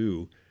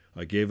 2002,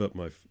 I gave up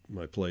my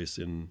place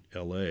in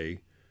L.A.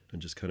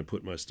 and just kind of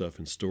put my stuff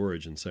in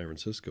storage in San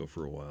Francisco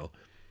for a while.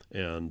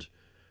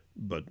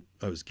 But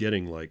I was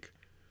getting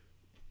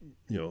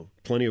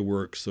plenty of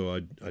work, so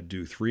I'd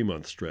do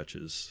 3-month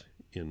stretches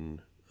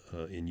in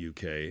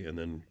UK, and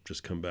then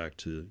just come back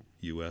to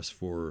US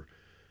for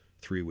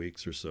 3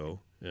 weeks or so,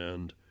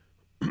 and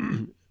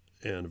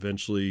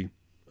eventually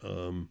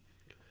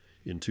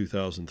in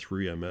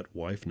 2003 I met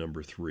wife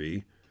number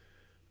 3.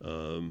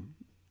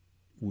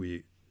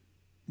 We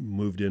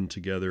moved in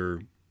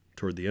together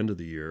toward the end of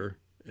the year,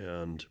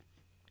 and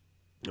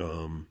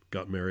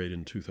got married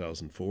in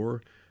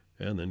 2004,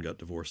 and then got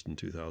divorced in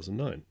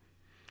 2009.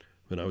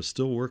 And I was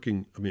still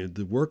working. I mean,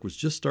 the work was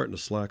just starting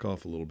to slack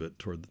off a little bit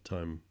toward the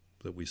time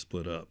that we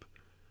split up.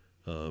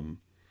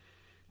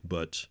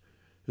 But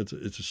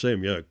it's a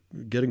shame, yeah.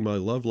 Getting my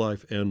love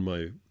life and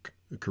my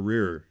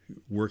career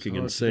working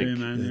in sync.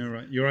 Man, you're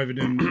right. You're either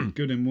doing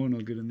good in one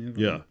or good in the other.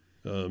 Yeah.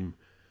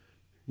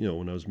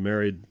 When I was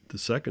married the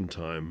second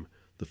time,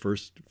 the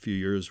first few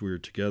years we were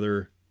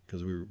together,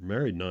 because we were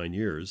married 9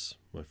 years,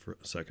 my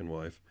second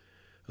wife,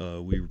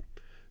 we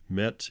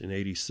met in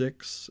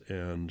 86,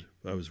 and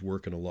I was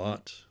working a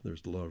lot.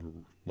 There's a lot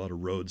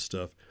of road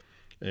stuff,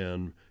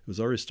 and it was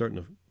already starting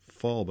to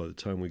fall by the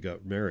time we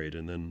got married,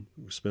 and then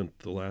we spent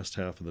the last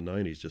half of the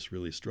 90s just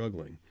really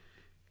struggling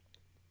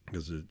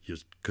because it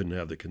just couldn't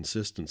have the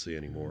consistency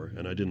anymore,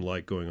 and I didn't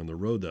like going on the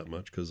road that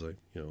much because I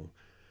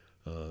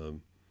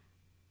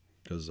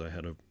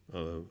had a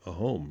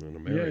home and a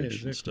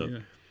marriage and stuff. Yeah.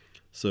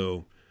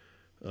 So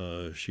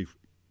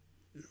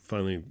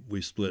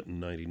we split in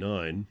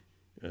 99,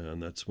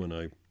 and that's when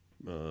I,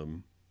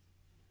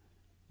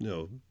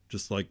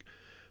 just like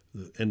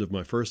the end of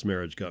my first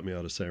marriage got me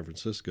out of San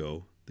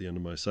Francisco, the end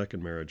of my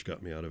second marriage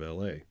got me out of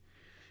L.A.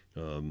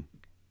 The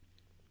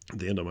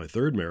end of my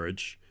third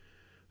marriage,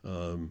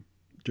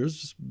 there's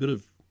just a bit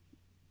of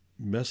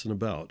messing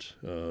about.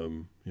 I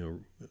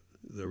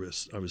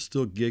was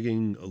still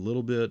gigging a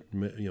little bit,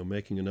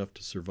 making enough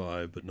to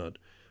survive, but not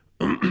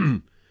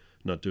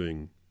not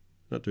doing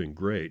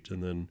great.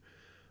 And then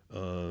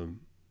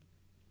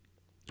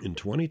in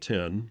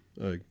 2010,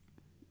 I'd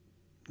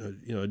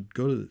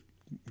go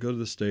to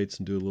the States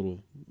and do a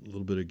little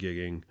bit of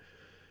gigging,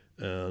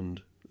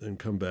 and then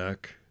come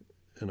back.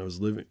 And I was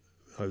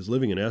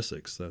living in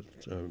Essex. That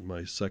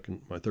my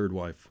third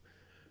wife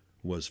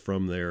was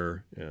from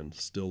there and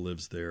still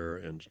lives there,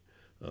 and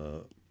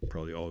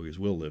probably always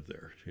will live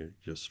there. She's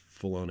just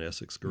full on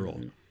Essex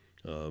girl.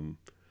 Mm-hmm.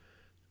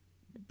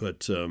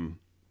 But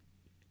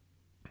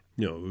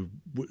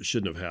it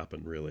shouldn't have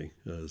happened really.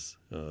 As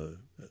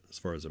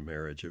far as a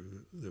marriage,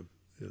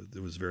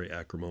 it was very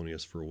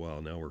acrimonious for a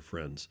while. Now we're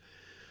friends,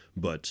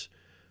 but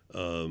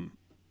I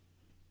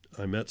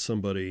met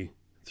somebody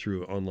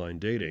through online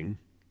dating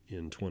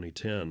in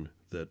 2010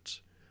 that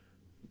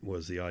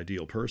was the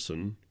ideal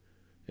person,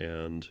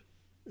 and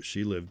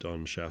she lived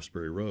on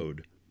Shaftesbury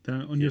Road.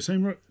 On your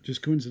same road,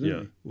 just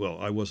coincidentally. Yeah. Well,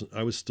 I wasn't.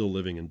 I was still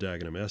living in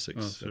Dagenham,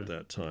 Essex at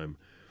that time,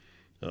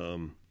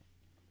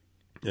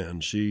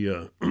 and she,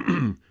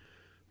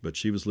 but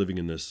she was living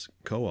in this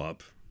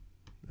co-op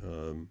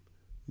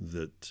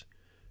that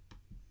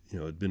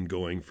had been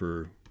going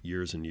for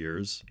years and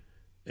years,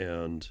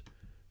 and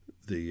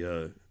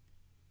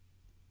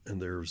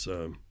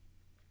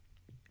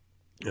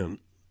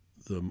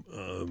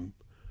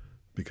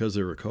because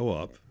they were a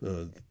co-op,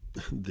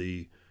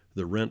 the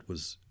rent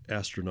was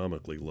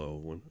astronomically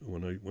low.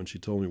 When she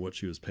told me what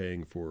she was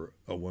paying for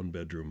a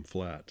 1-bedroom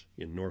flat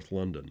in North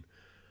London,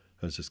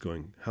 I was just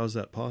going, how's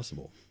that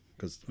possible?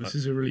 Because this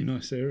is a really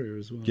nice area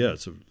as well. Yeah,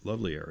 it's a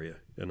lovely area,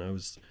 and I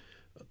was,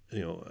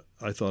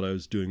 I thought I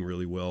was doing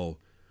really well,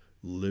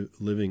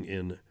 living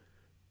in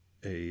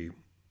I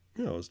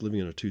was living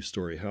in a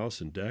 2-story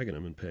house in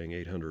Dagenham and paying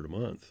 $800 a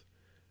month,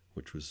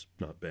 which was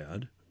not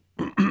bad,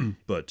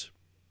 but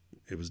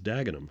it was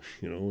Dagenham,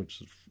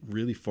 which is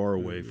really far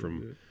away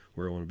from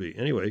where I want to be.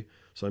 Anyway,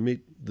 so I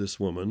meet this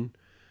woman,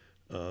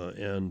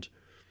 and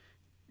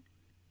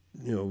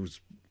it was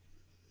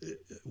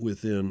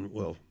within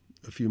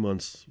a few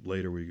months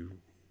later we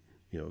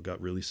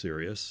got really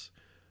serious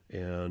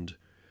and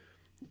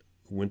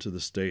went to the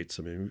States.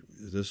 I mean,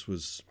 this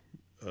was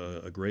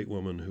a great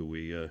woman who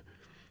we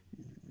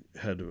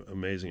had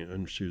amazing,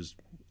 and she was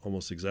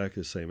almost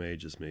exactly the same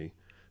age as me.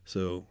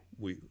 So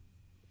we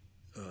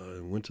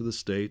went to the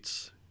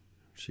States.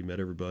 She met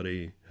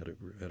everybody,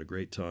 had a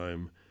great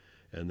time,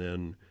 and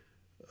then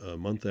a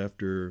month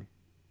after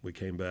we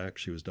came back,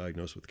 she was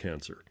diagnosed with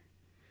cancer,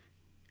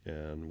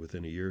 and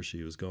within a year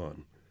she was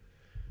gone.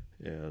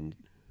 And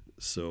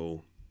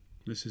so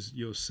this is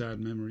your sad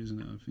memory, isn't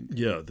it? I think.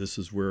 Yeah, this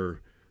is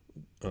where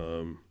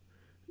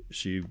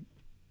she.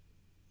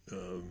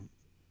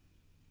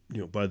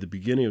 By the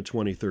beginning of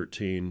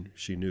 2013,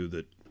 she knew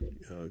that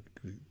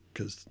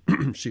because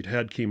she'd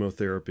had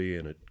chemotherapy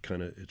and it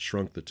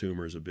shrunk the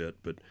tumors a bit,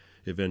 but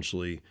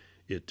eventually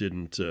it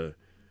didn't.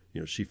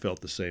 She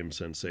felt the same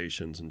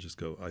sensations and just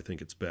go, I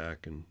think it's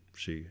back. And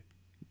she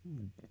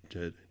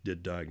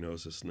did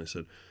diagnosis, and they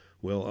said,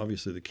 well,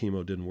 obviously the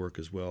chemo didn't work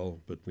as well,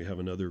 but we have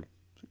another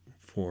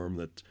form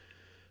that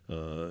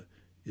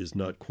is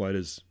not quite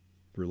as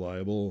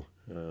reliable.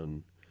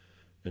 And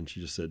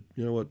she just said,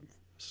 you know what,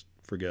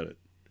 forget it.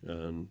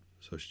 And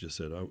so she just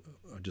said, I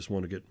just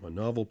want to get my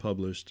novel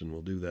published, and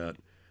we'll do that.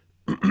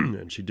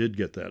 And she did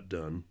get that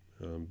done,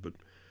 but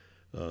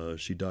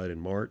she died in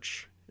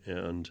March.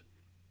 And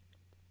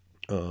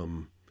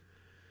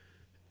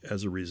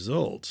as a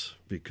result,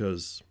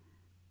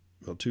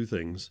 two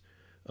things.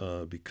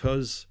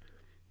 Because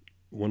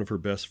one of her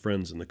best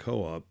friends in the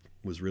co-op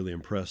was really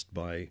impressed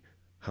by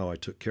how I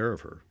took care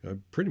of her. I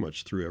pretty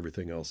much threw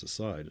everything else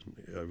aside.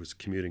 I was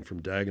commuting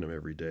from Dagenham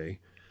every day,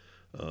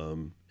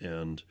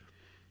 and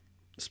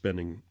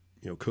spending,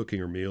 cooking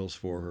her meals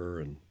for her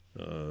and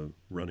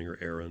running her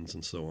errands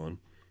and so on.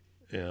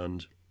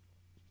 And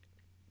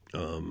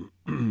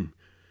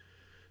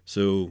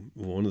so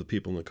one of the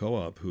people in the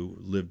co-op who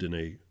lived in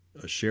a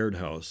shared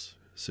house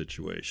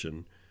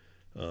situation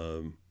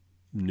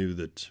knew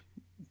that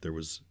there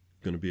was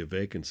going to be a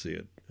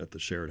vacancy at the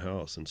shared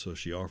house, and so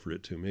she offered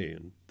it to me.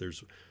 And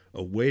there's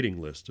a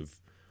waiting list of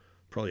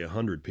probably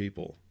 100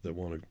 people that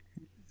want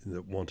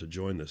to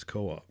join this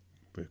co-op,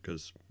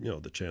 because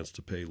the chance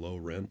to pay low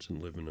rent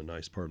and live in a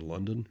nice part of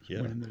London.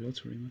 Yeah, winning the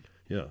lottery, man.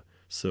 Yeah.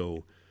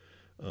 So,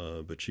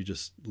 but she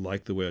just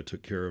liked the way I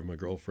took care of my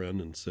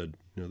girlfriend and said,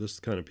 this is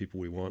the kind of people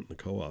we want in the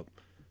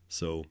co-op.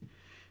 So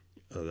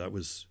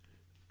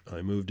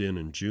I moved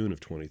in June of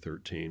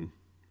 2013.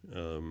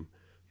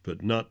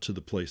 But not to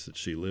the place that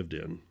she lived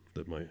in,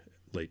 that my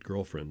late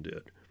girlfriend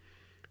did.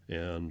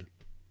 And,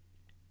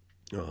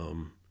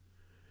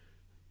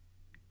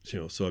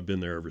 so I've been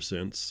there ever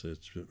since.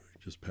 It's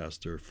just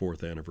past our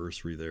 4th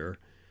anniversary there.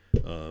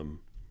 Back on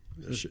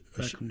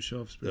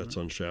Shaftesbury. That's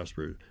on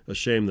Shaftesbury. A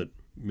shame that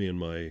me and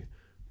my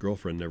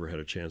girlfriend never had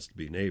a chance to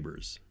be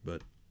neighbors.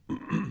 But,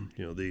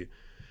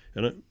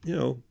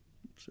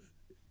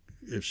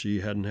 if she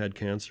hadn't had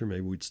cancer,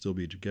 maybe we'd still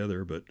be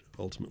together. But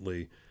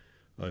ultimately,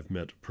 I've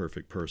met a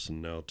perfect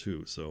person now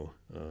too. So,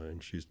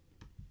 and she's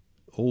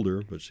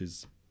older, but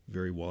she's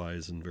very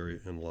wise and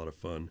a lot of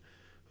fun.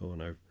 Oh,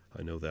 and I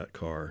know that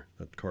car.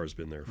 That car's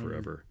been there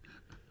forever.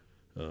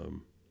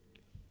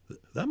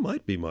 That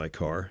might be my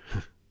car.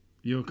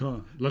 Your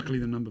car. Luckily,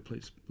 the number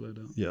plate's blurred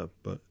out. Yeah,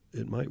 but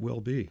it might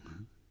well be.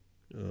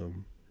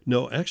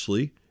 No,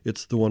 actually,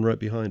 it's the one right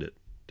behind it.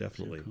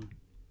 Definitely.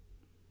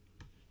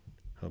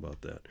 How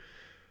about that?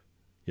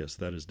 Yes,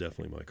 that is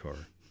definitely my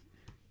car.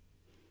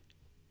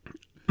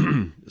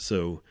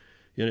 So,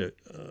 so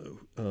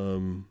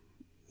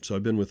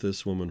I've been with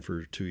this woman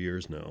for 2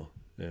 years now,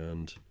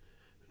 and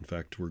in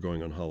fact, we're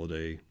going on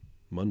holiday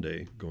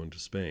Monday, going to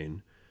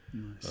Spain.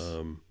 Nice.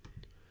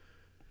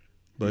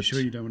 But you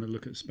sure you don't want to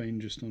look at Spain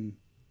just on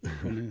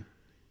here?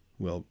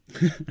 Well,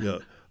 yeah,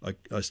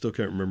 I still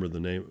can't remember the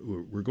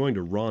name. We're going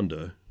to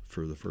Ronda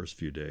for the first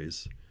few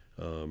days,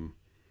 and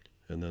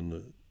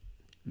then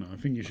No, I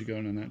think you should go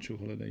on an actual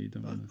holiday. You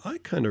don't want to. I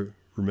kind of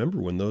remember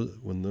when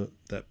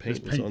that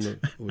paint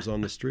was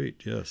on the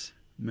street. Yes,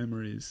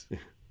 memories.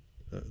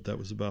 That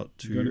was about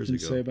 2 you got years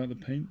anything ago. To say about the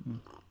paint?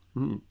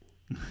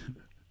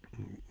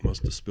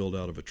 Must have spilled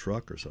out of a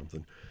truck or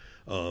something.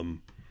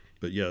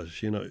 But yeah,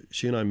 she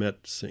and I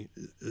met.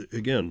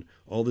 Again,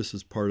 all this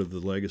is part of the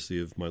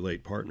legacy of my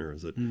late partner.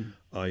 Is that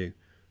I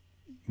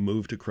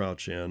moved to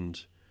Crouch Hill,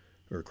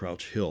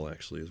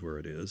 actually, is where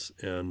it is,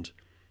 and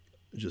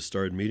just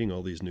started meeting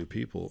all these new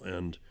people,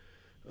 and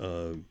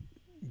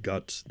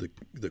got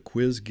the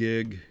quiz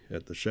gig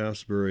at the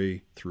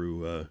Shaftesbury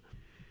through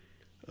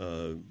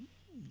the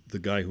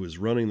guy who was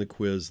running the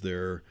quiz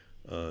there,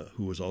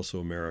 who was also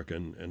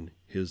American, and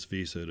his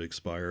visa had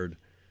expired,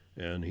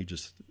 and I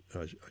just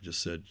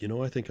said,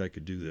 I think I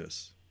could do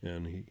this,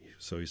 and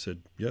he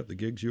said, yeah, the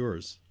gig's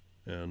yours,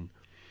 and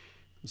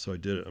so I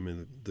did it. I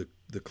mean,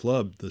 the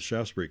club, the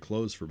Shaftesbury,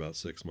 closed for about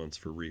 6 months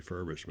for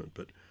refurbishment,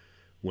 but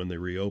when they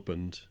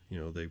reopened,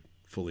 they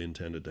fully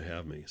intended to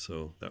have me,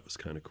 so that was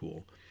kind of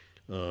cool.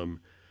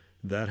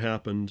 That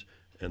happened,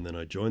 and then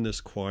I joined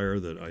this choir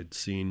that I'd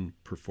seen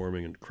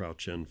performing at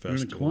Crouch End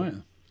Festival. You're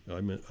in a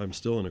choir? I'm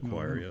still in a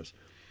choir, yes.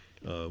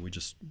 We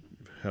just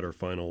had our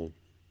final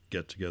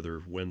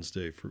get-together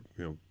Wednesday for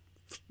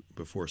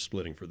before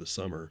splitting for the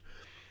summer.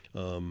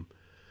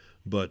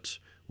 But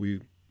I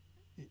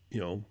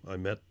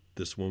met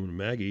this woman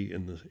Maggie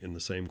in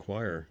the same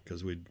choir,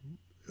 because we'd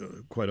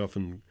quite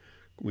often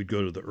we'd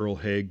go to the Earl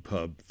Haig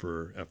pub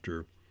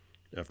after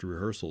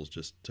rehearsals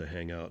just to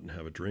hang out and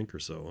have a drink or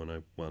so. And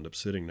I wound up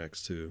sitting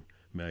next to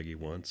Maggie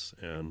once,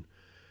 and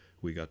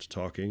we got to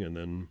talking, and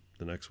then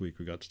the next week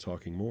we got to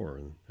talking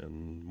more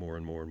and more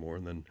and more and more.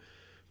 And then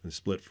we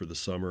split for the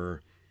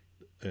summer,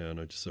 and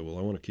I just said, well,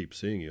 I want to keep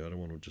seeing you. I don't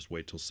want to just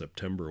wait till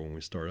September when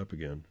we start up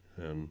again.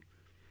 And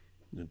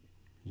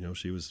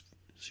she was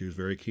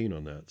very keen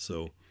on that.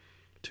 So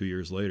 2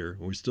 years later,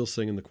 we still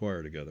sing in the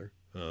choir together.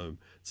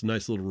 It's a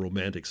nice little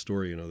romantic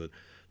story, that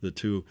the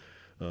two,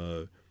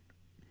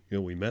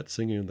 we met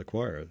singing in the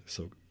choir.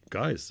 So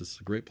guys, this is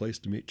a great place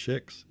to meet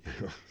chicks,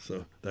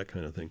 so that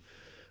kind of thing.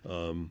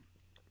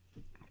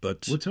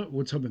 But what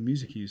type of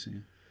music are you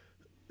singing?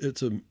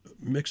 It's a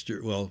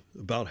mixture. Well,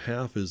 about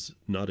half is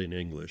not in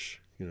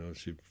English. You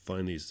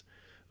find these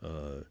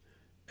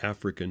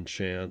African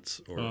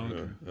chants, or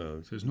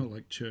so it's not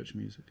like church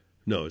music.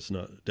 No, it's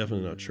not.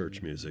 Definitely not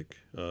church music.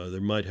 There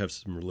might have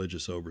some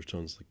religious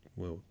overtones.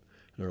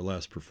 In our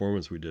last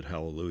performance, we did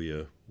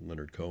Hallelujah,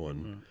 Leonard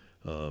Cohen.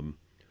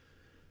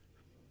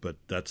 But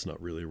that's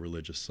not really a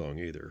religious song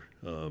either.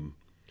 But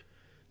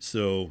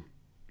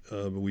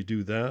we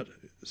do that.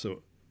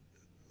 So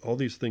all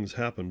these things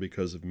happen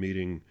because of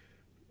meeting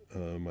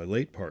my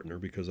late partner,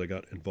 because I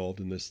got involved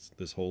in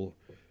this whole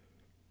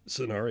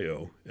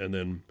scenario. And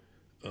then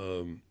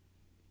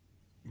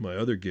my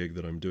other gig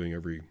that I'm doing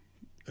every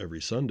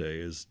Sunday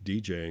is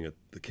DJing at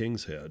the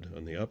King's Head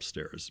on the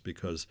upstairs,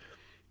 because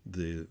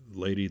the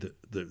lady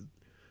that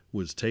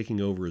was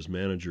taking over as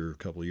manager a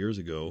couple of years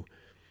ago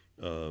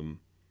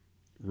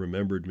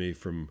remembered me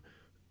from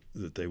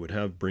that they would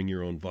have Bring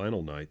Your Own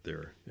Vinyl night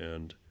there,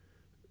 and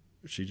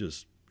she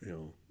just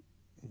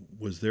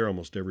was there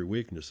almost every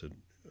week and just said,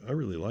 I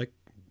really like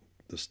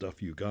the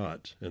stuff you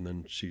got. And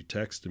then she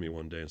texted me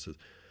one day and says,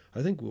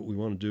 I think what we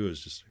want to do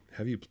is just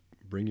have you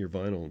bring your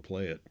vinyl and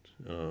play it.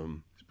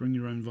 It's Bring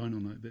Your Own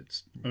Vinyl night, but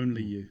it's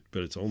only you.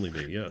 But it's only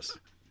me, yes.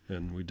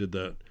 And we did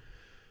that.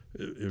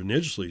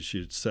 Initially,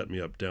 she set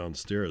me up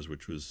downstairs,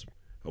 which was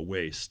a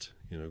waste,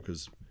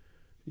 because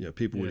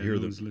people would hear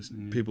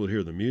people would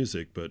hear the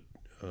music, but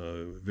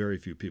very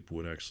few people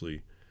would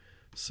actually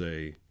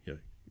say, to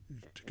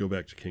go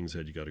back to King's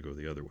Head, you got to go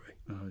the other way.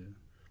 Oh yeah,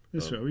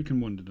 that's right. We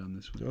can wander down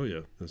this way. Oh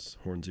yeah, that's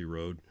Hornsey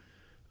Road.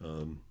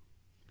 So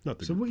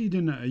what are you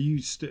doing now? Are you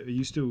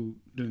still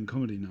doing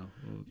comedy now?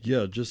 Or?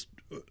 Yeah,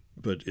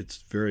 but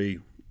it's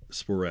very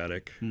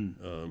sporadic.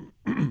 I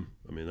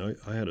mean,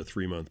 I had a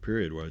 3-month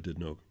period where I did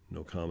no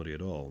comedy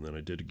at all, and then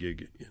I did a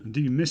gig. Do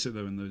you miss it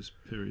though in those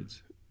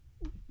periods,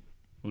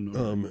 or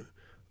not?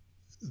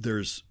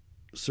 There's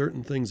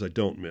certain things I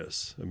don't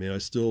miss. I mean, I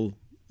still,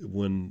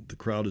 when the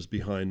crowd is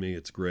behind me,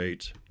 it's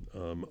great.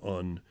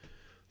 On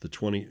the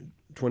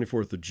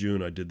 24th of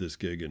June, I did this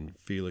gig in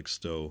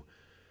Felixstowe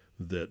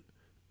that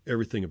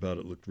everything about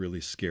it looked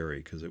really scary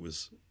because it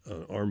was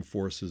an Armed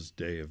Forces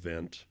Day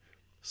event.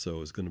 So it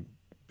was going to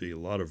be a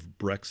lot of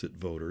Brexit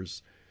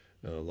voters,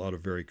 a lot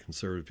of very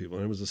conservative people.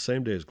 And it was the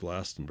same day as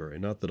Glastonbury.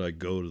 Not that I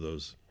go to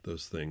those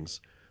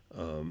things,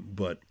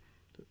 but,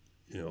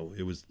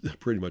 it was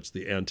pretty much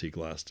the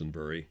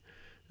anti-Glastonbury.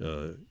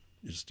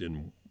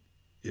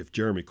 If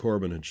Jeremy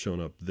Corbyn had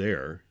shown up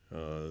there,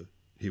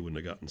 he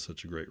wouldn't have gotten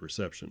such a great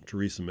reception.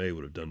 Theresa May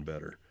would have done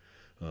better.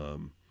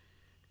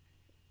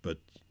 But,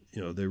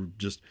 they were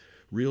just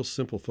real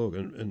simple folk.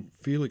 And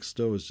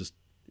Felixstowe is just,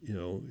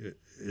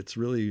 it's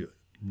really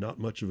not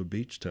much of a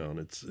beach town.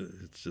 It's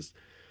just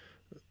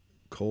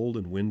cold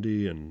and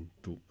windy, and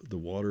the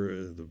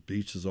water, the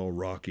beach is all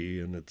rocky,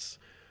 and it's,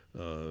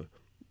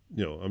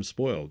 I'm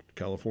spoiled.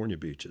 California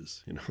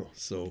beaches,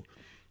 So,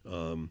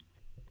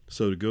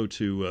 so to go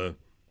to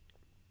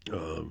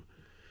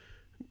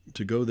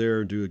go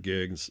there and do a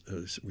gig,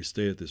 we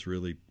stay at this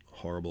really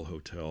horrible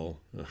hotel.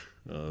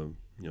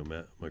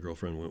 Matt, my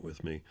girlfriend, went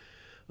with me,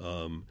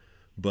 and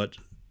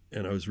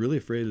I was really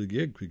afraid of the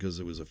gig because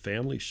it was a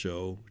family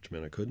show, which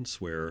meant I couldn't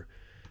swear,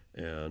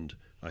 and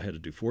I had to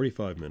do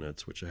 45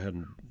 minutes, which I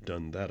hadn't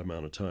done that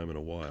amount of time in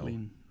a while.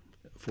 Clean.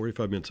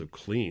 45 minutes of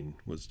clean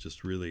was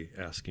just really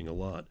asking a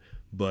lot,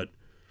 but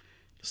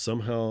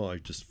somehow I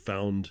just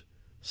found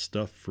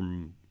stuff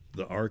from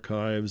the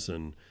archives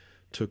and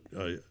took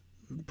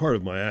part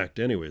of my act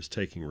anyway is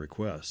taking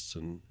requests,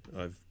 and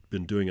I've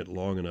been doing it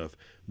long enough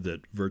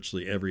that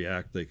virtually every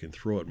act they can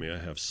throw at me, I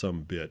have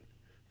some bit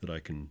that I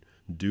can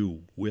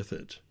do with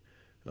it.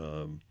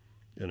 And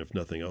if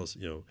nothing else,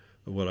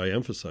 what I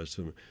emphasize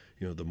to them,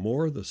 the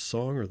more the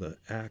song or the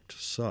act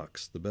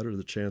sucks, the better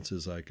the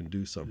chances I can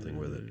do something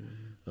with it.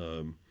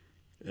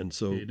 And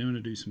so you don't want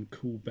to do some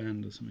cool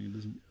band or something. It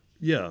doesn't.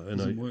 Yeah,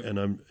 work.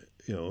 and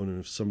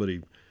if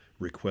somebody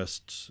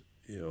requests,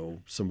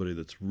 somebody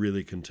that's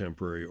really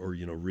contemporary or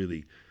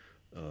really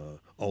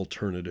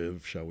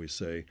alternative, shall we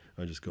say,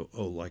 I just go,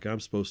 like I'm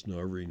supposed to know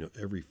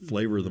every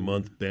flavor of the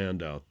month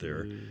band out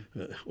there,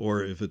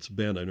 or if it's a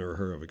band I never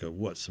heard of, I go,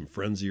 what, some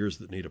friends of yours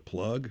that need a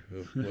plug?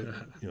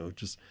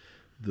 Just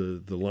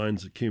the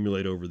lines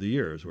accumulate over the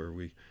years where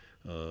we,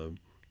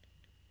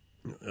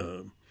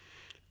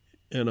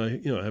 and I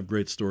have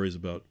great stories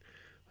about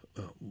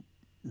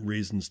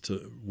reasons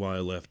to why I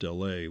left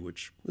L.A.,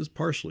 which is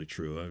partially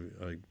true.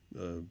 I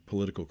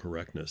political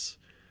correctness.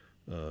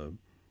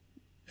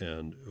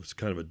 And it was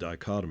kind of a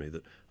dichotomy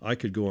that I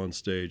could go on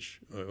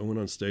stage. I went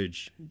on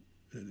stage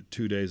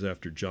 2 days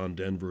after John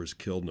Denver was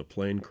killed in a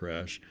plane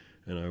crash,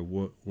 and I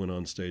went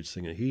on stage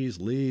singing, "He's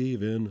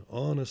leaving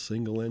on a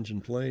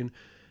single-engine plane,"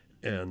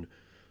 and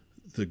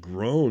the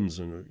groans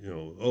and,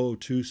 "Oh,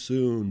 too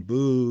soon,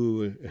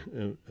 boo,"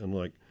 and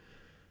like,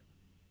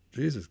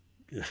 Jesus,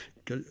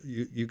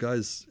 you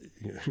guys,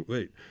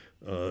 wait,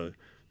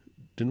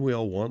 didn't we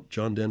all want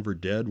John Denver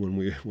dead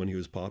when he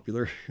was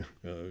popular?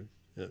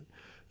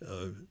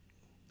 I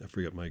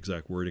forget my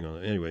exact wording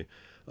on it. Anyway,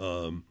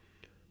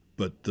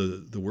 but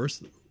the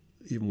worst,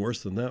 even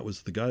worse than that,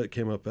 was the guy that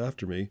came up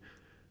after me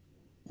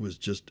was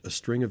just a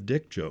string of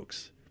dick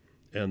jokes,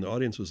 and the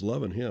audience was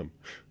loving him,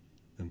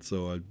 and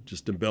so I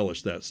just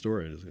embellished that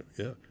story. I just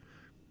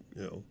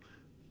go,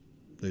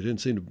 they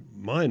didn't seem to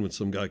mind when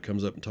some guy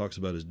comes up and talks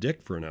about his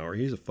dick for an hour.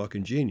 He's a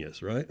fucking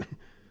genius, right?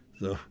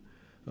 So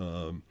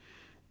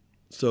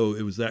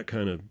it was that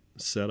kind of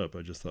setup.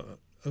 I just thought,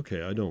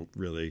 okay, I don't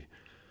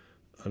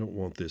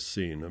want this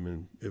scene. I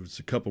mean, it was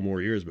a couple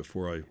more years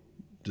before I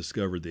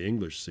discovered the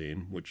English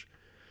scene, which...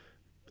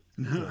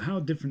 And how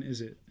different is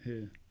it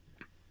here?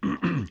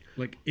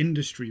 Like,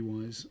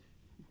 industry-wise,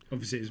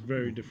 obviously it's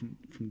very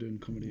different from doing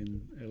comedy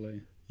in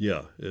LA.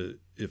 Yeah.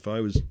 If I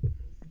was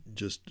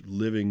just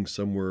living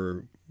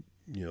somewhere,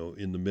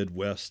 in the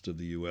Midwest of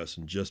the U.S.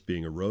 and just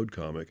being a road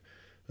comic,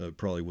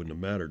 probably wouldn't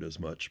have mattered as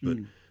much.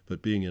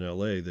 But being in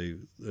LA,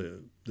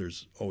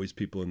 there's always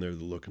people in there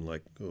that are looking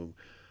like,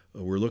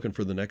 we're looking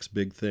for the next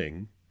big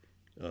thing,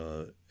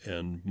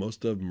 and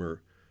most of them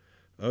are.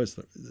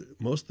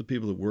 Most of the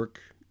people that work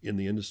in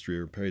the industry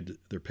are paid.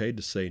 They're paid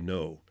to say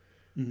no,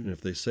 and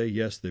if they say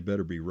yes, they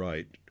better be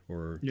right,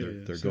 or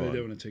they're so gone. They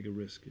don't want to take a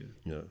risk.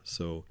 Yeah.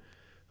 So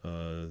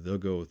they'll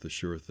go with the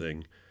sure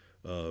thing.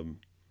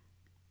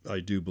 I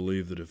do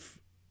believe that if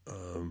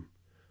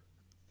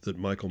that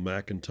Michael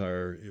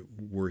McIntyre,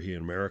 were he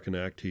an American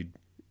act, he'd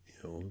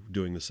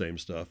doing the same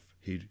stuff,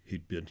 he'd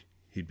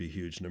be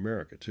huge in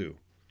America too.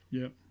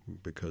 Yeah,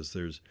 because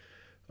there's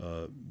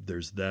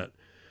that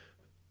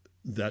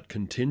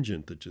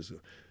contingent that just,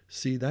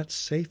 see, that's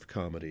safe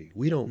comedy.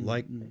 We don't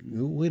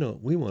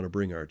we want to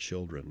bring our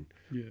children.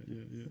 Yeah.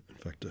 In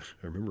fact, I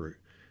remember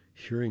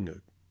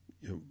hearing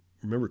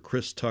remember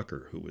Chris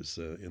Tucker, who was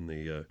in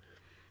the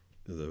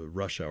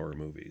Rush Hour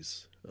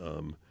movies,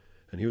 and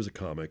he was a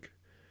comic,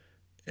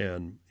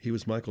 and he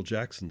was Michael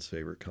Jackson's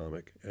favorite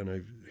comic, and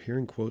I'm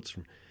hearing quotes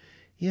from,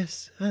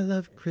 "Yes, I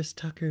love Chris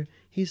Tucker.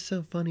 He's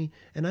so funny,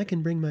 and I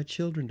can bring my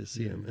children to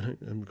see him." And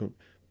I'm going,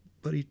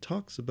 but he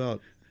talks about,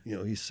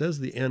 he says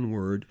the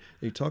N-word.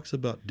 He talks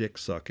about dick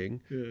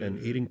sucking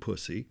and eating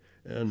pussy,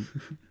 and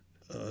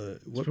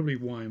That's probably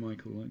why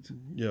Michael liked it.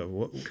 Yeah,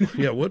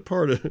 what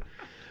part of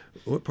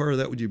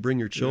that would you bring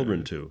your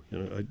children to? You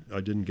know, I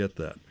didn't get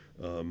that.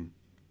 Well,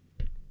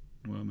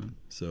 man.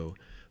 So,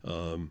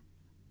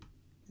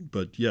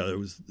 but yeah, it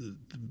was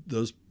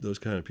those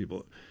kind of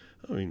people.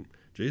 I mean,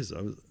 Jesus,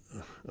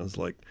 I was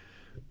like,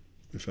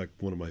 in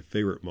fact, one of my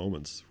favorite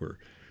moments where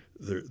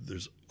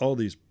there's all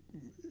these.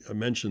 I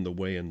mentioned the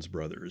Wayans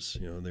brothers.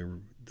 You know,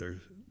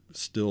 they're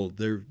still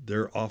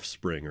their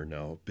offspring are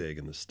now big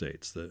in the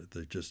States.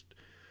 They're just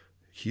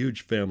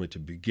huge family to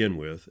begin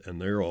with,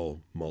 and they're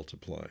all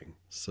multiplying.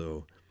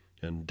 So,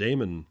 and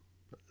Damon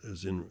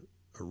is in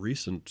a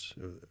recent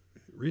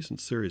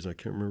series. I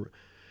can't remember.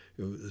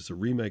 It's a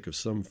remake of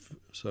some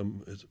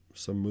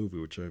movie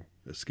which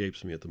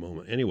escapes me at the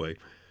moment. Anyway,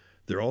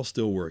 they're all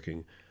still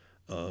working.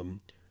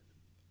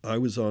 I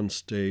was on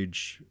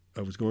stage.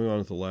 I was going on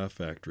at the Laugh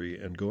Factory,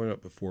 and going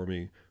up before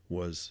me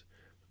was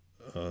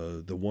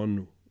the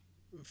one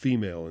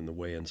female in the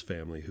Wayans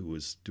family who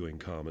was doing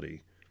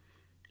comedy,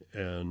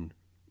 and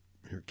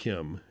her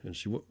Kim, and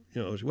she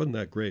wasn't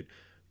that great,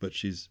 but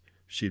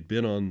she'd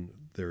been on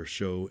their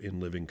show in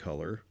living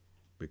color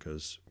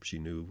because she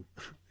knew,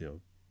 you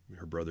know,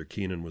 her brother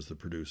Keenan was the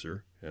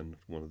producer and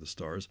one of the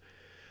stars,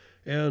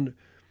 and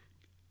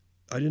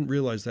I didn't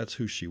realize that's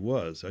who she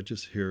was. I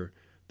just hear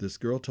this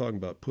girl talking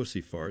about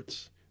pussy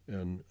farts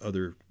and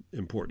other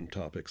important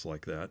topics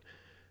like that,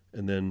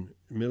 and then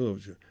middle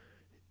of,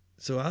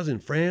 so I was in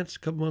France a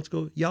couple months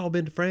ago. Y'all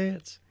been to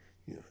France?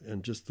 You know,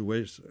 and just the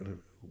way,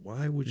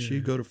 why would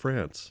she go to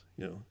France?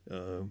 You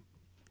know,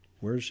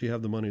 where does she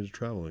have the money to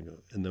travel?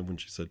 And then when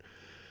she said,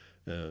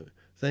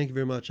 "Thank you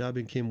very much, I've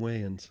been Kim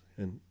Wayans,"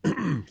 and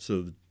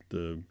so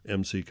the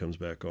MC comes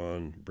back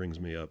on, brings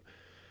me up,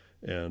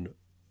 and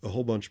a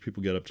whole bunch of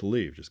people get up to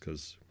leave just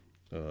because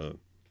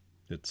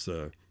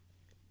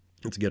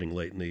it's getting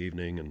late in the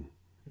evening and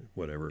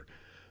whatever.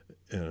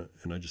 And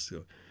I just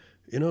go,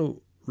 you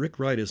know, Rick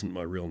Wright isn't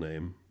my real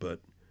name, but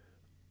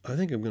I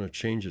think I'm going to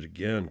change it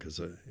again because,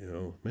 you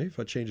know, maybe if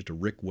I change it to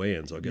Rick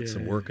Wayans, I'll get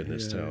some work in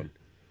this town.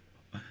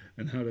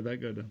 And how did that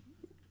go down?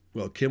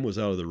 Well, Kim was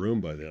out of the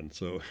room by then,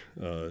 so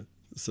did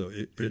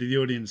the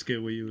audience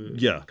get where you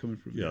were coming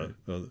from? Yeah,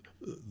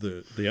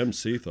 the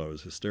MC thought it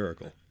was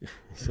hysterical.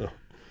 So,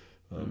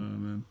 oh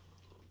man,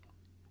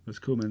 that's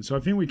cool, man. So I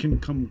think we can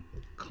come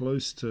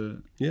close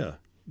to the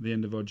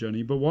end of our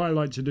journey. But what I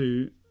like to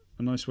do,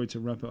 a nice way to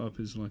wrap it up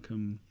is like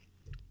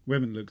we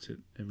haven't looked at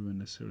everyone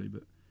necessarily,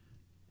 but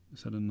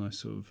it's had a nice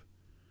sort of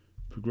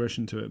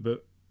progression to it.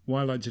 But what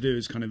I like to do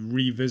is kind of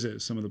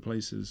revisit some of the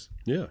places.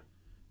 Yeah.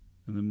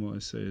 And then what I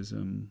say is,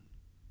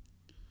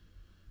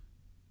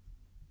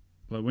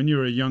 like when you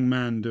were a young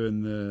man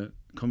doing the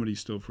Comedy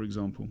Store, for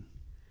example,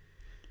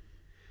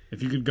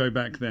 if you could go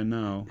back there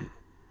now,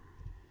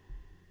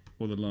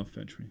 or the Laugh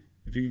Factory,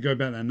 if you could go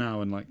back there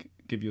now and like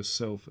give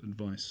yourself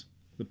advice,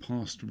 the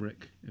past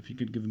Rick, if you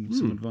could give him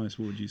some advice,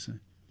 what would you say?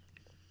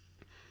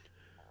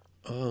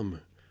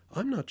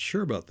 I'm not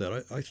sure about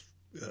that.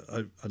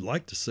 I'd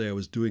like to say I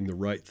was doing the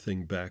right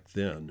thing back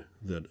then.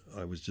 That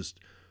I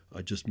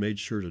just made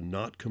sure to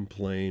not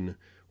complain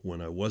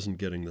when I wasn't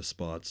getting the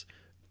spots,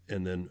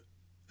 and then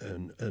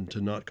and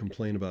to not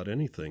complain about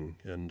anything.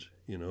 And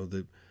you know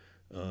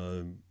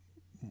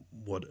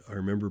what I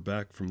remember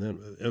back from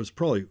then, it was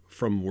probably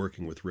from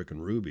working with Rick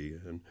and Ruby,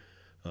 and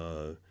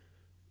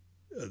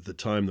at the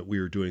time that we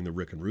were doing the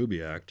Rick and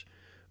Ruby act.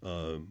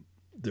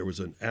 There was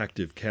an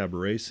active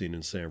cabaret scene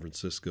in San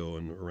Francisco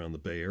and around the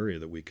Bay Area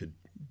that we could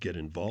get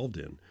involved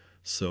in.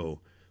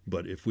 So,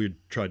 but if we had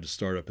tried to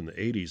start up in the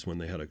 80s when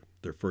they had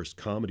their first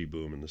comedy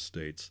boom in the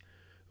States,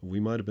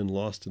 we might have been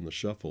lost in the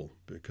shuffle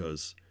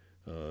because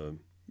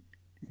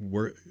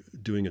we're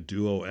doing a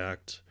duo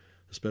act,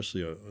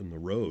 especially on the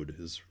road,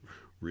 is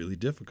really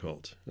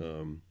difficult.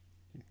 And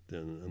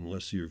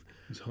unless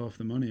it's half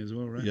the money as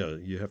well, right? Yeah,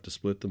 you have to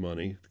split the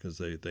money because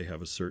they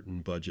have a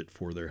certain budget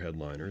for their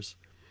headliners.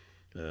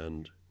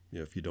 And you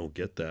know, if you don't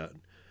get that,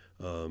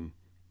 I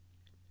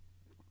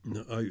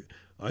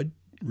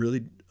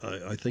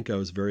think I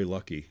was very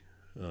lucky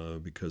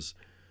because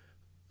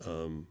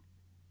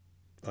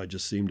I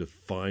just seemed to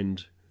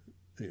find,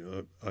 you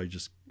know, I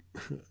just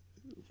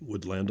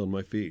would land on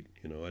my feet.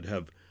 You know, I'd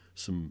have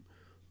some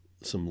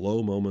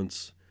low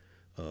moments.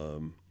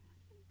 You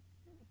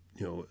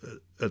know,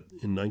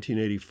 in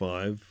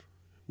 1985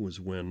 was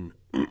when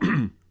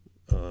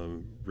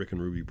Rick and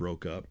Ruby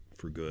broke up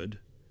for good.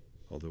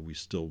 Although we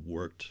still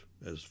worked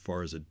as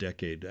far as a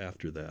decade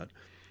after that,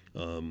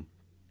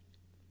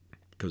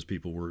 because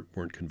people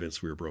weren't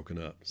convinced we were broken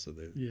up, so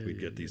we'd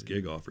get these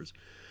gig offers.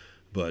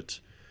 But,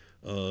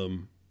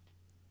 you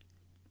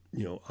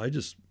know, I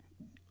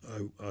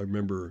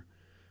remember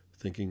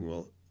thinking,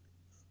 well,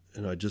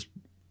 and I just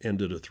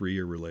ended a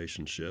 3-year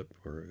relationship,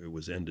 or it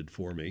was ended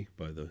for me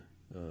by the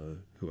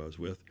who I was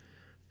with,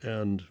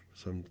 and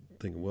so I'm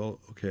thinking,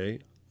 well, okay,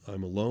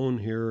 I'm alone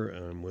here,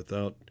 and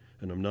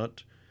I'm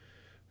not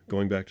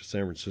going back to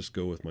San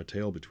Francisco with my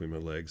tail between my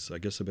legs. I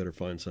guess I better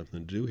find something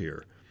to do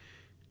here.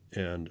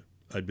 And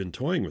I'd been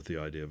toying with the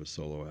idea of a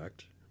solo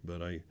act,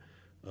 but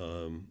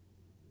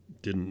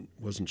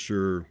wasn't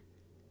sure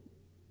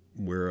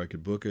where I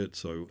could book it,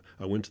 so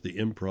I went to the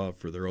Improv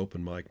for their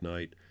open mic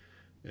night,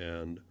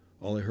 and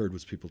all I heard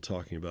was people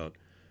talking about,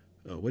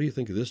 what do you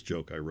think of this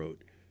joke I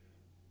wrote?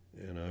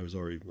 And I was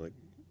already like,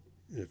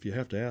 if you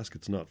have to ask,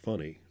 it's not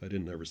funny. I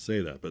didn't ever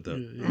say that, but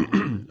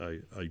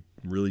that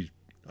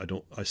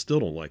I still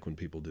don't like when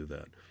people do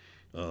that.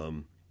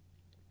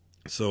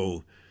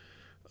 So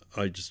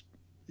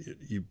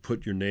you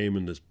put your name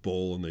in this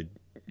bowl, and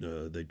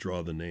they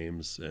draw the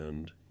names,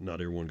 and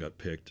not everyone got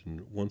picked.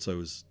 And once I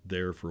was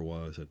there for a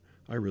while, I said,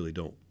 I really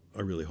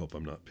hope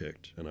I'm not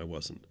picked, and I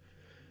wasn't.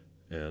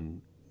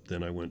 And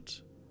then I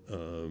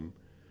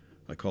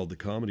called the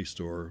Comedy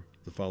Store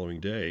the following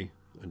day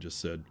and just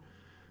said,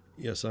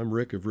 yes, I'm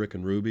Rick of Rick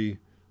and Ruby,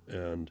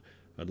 and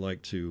I'd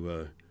like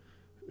to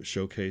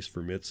showcase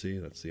for Mitzi.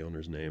 That's the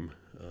owner's name,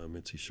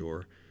 Mitzi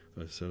Shore.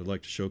 I said, I'd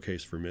like to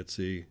showcase for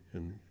Mitzi.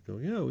 And go,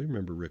 yeah, we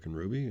remember Rick and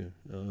Ruby.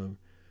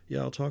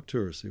 Yeah, I'll talk to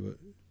her, see what,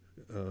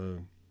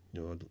 and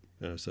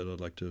I said, I'd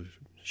like to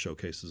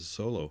showcase as a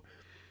solo.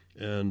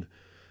 And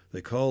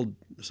they called,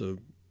 so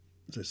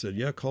they said,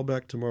 yeah, call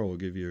back tomorrow. We'll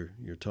give you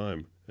your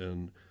time.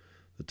 And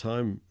the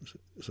time,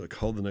 so I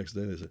called the next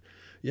day. They said,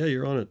 yeah,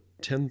 you're on at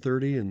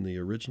 10:30 in the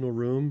original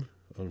room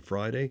on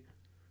Friday.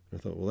 And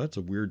I thought, well, that's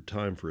a weird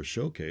time for a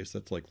showcase.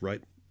 That's like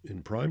right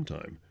in prime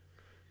time.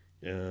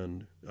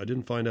 And I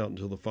didn't find out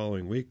until the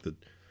following week that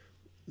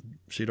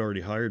she'd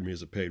already hired me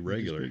as a paid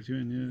regular.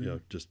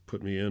 Just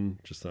put me in.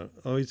 Just thought,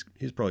 oh,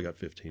 he's probably got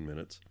 15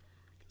 minutes.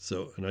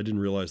 So, and I didn't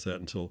realize that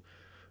until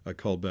I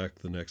called back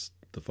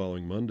the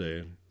following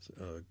Monday.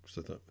 So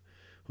I thought,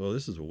 well,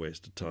 this is a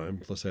waste of time.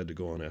 Plus, I had to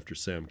go on after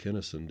Sam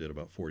Kinison did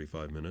about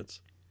 45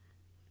 minutes.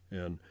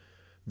 And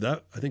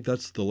I think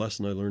that's the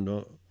lesson I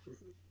learned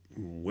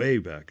way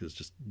back, is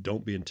just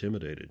don't be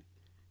intimidated.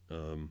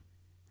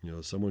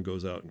 Someone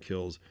goes out and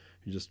kills,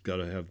 you just got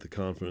to have the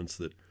confidence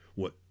that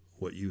what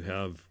you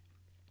have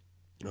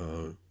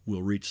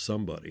will reach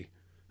somebody.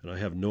 And I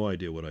have no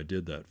idea what I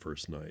did that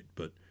first night,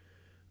 but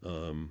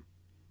then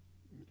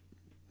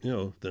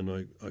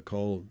I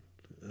call,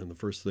 and the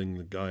first thing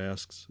the guy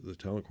asks the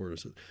talent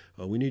coordinator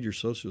says, we need your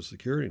Social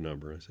Security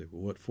number. I say,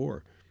 well, what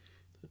for?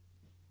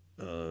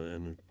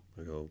 And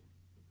I go,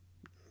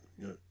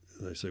 and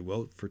they say,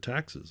 well, for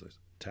taxes. I say,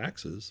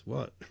 taxes?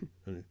 What?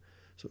 And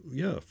so,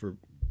 yeah, for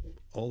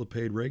all the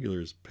paid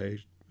regulars have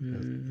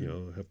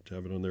to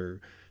have it on their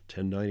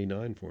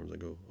 1099 forms. I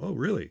go, oh,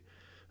 really?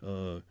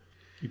 You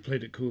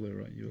played it cool though,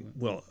 right? You were like,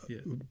 well,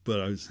 yeah.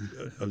 But I was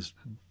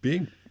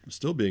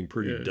still being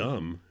pretty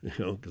dumb,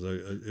 because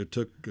it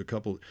took a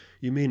couple.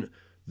 You mean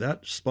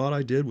that spot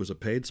I did was a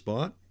paid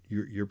spot?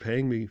 You're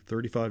paying me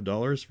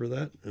 $35 for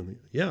that? And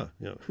yeah.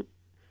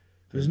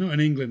 There's not in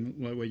England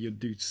like where you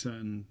do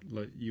certain,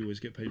 like you always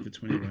get paid for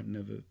 20, right?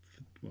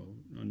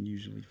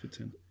 Unusually for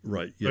 10.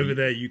 Right. Yeah, Over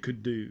there you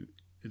could do.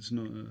 It's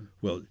not.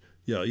 Well,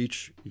 yeah. You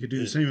could do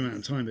the same amount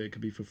of time, but it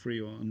could be for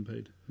free or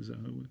unpaid. Is that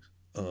how it works?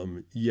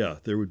 Yeah,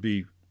 there would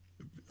be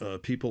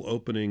people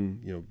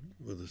opening.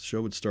 The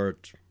show would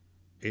start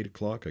 8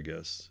 o'clock, I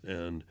guess,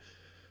 and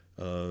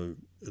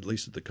at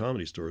least at the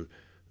Comedy Store,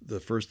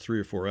 the first 3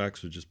 or 4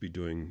 acts would just be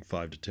doing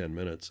 5 to 10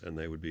 minutes, and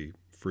they would be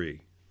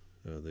free.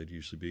 They'd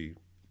usually be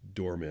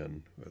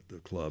doormen at the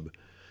club,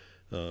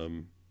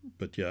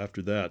 but yeah,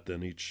 after that,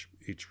 then each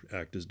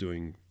act is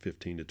doing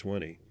 15 to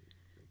 20,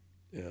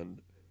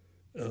 and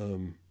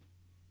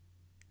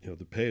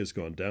the pay has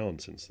gone down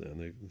since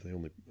then.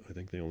 I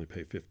think they only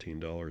pay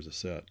 $15 a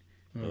set.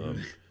 Oh,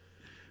 really?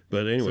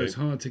 But anyway,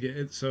 so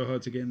it's so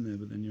hard to get in there,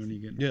 but then you're only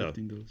getting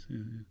 $15.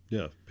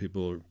 Yeah.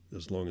 People are,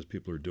 as long as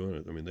people are doing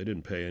it. I mean, they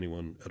didn't pay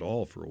anyone at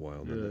all for a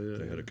while.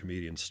 They had a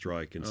comedian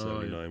strike in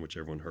 '79, which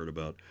everyone heard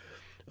about.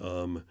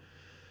 And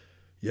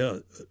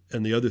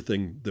the other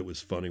thing that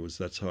was funny was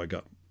that's how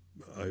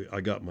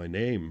I got my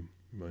name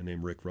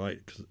Rick Wright,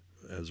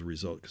 as a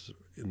result. Because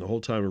in the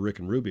whole time of Rick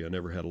and Ruby, I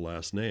never had a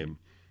last name,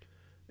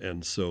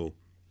 and so,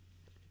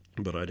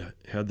 but I'd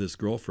had this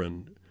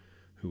girlfriend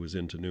who was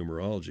into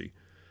numerology,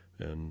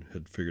 and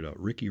had figured out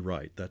Ricky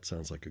Wright. That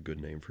sounds like a good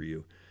name for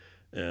you,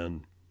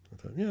 and I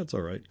thought, yeah, it's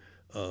all right.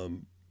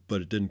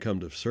 But it didn't come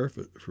to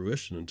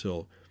fruition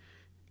until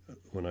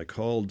when I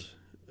called.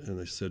 And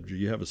they said, do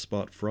you have a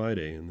spot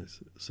Friday? And they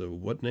said, so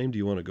what name do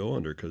you want to go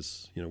under?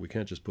 Because, we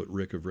can't just put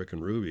Rick of Rick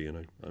and Ruby.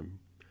 And I'm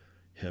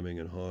hemming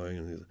and hawing.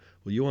 And they said,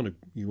 well, you want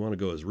to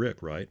go as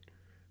Rick, right?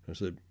 And I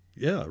said,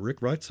 yeah,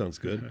 Rick Wright sounds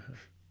good.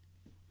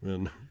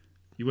 And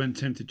you weren't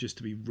tempted just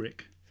to be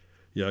Rick?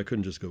 Yeah, I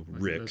couldn't just go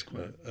Rick.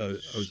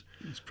 It's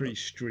pretty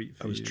street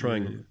for I was you,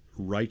 trying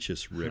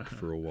Righteous Rick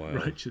for a while.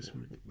 Righteous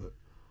Rick.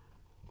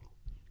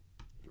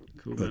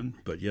 Cool, man.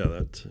 But yeah,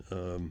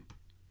 that...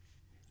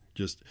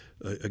 just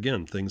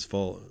again, things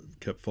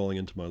kept falling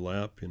into my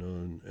lap,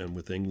 and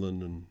with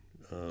England,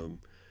 and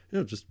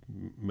just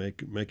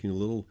making a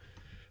little.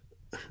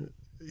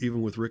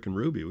 Even with Rick and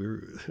Ruby, we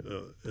were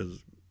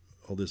as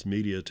all this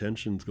media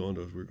attention's going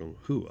to. We're going,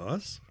 who,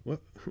 us?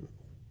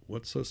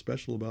 What's so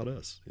special about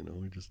us?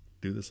 We just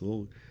do this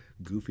little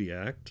goofy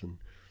act and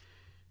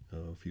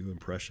a few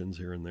impressions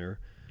here and there.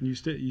 And you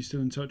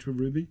still in touch with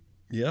Ruby?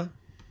 Yeah,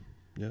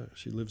 yeah.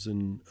 She lives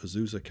in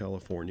Azusa,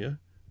 California,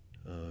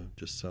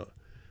 just south,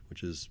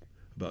 which is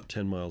about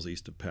 10 miles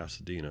east of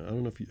Pasadena. I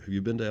don't know if have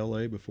you been to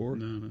L.A. before?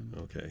 No.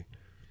 Okay.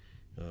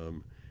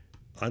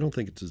 I don't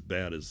think it's as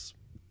bad as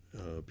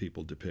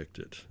people depict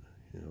it.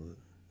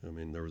 I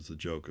mean, there was the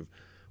joke of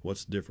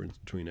what's the difference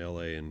between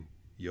L.A. and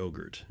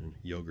yogurt, and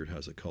yogurt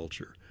has a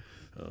culture.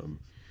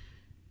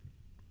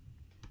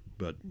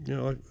 But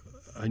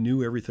I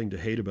knew everything to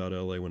hate about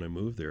L.A. when I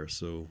moved there.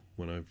 So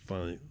when I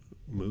finally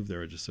moved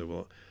there, I just said,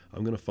 well,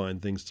 I'm going to find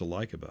things to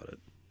like about it.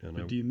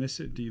 And do you miss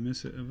it? Do you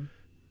miss it ever?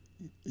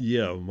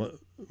 Yeah,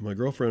 my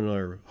girlfriend and I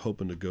are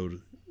hoping to go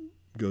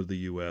to the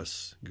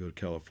U.S., go to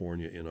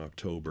California in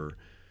October,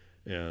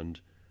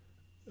 and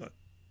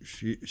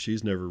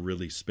she's never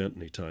really spent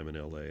any time in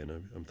L.A. And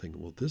I'm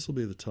thinking, well, this will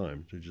be the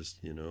time to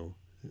just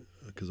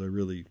because I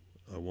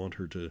want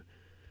her to.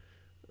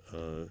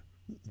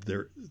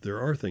 There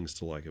are things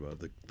to like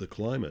about it. The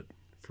climate,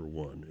 for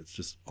one. It's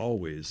just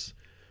always,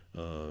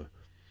 I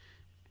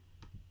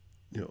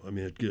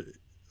mean,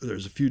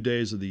 there's a few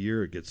days of the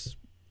year it gets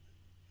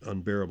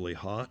unbearably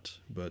hot,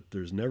 but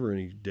there's never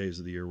any days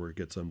of the year where it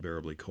gets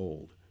unbearably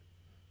cold.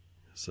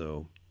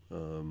 So,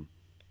 for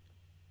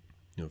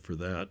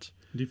that.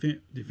 Do you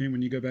think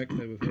when you go back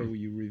there with her, will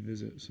you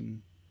revisit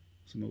some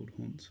old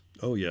haunts?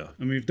 Oh yeah.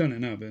 I mean, we've done it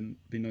now, but it'd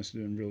be nice to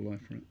do it in real life,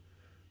 right?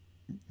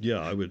 Yeah,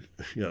 I would.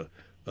 Yeah.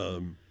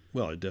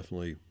 Well, I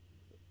definitely.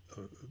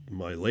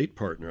 My late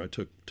partner, I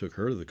took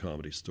her to the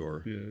Comedy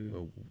Store.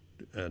 Yeah.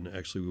 And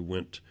actually, we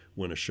went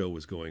when a show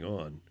was going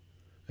on,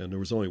 and there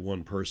was only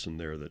one person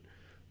there that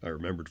I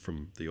remembered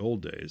from the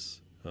old days,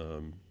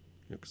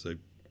 because they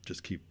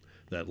just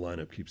that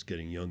lineup keeps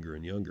getting younger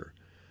and younger.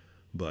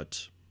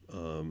 But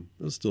it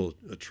was still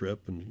a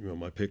trip, and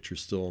my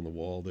picture's still on the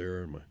wall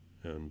there,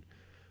 and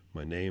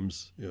my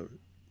name's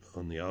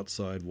on the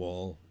outside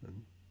wall,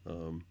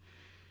 and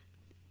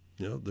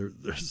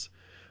there's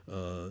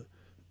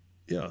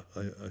yeah,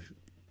 I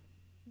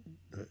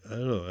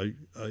don't know.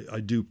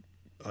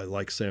 I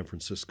like San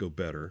Francisco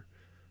better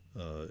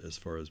as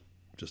far as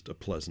just a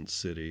pleasant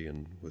city,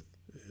 and with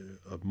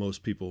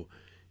most people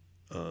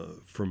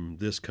from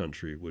this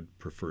country would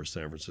prefer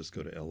San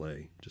Francisco to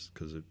L.A. just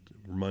because it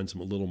reminds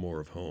them a little more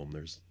of home.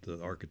 The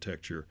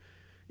architecture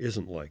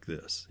isn't like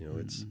this,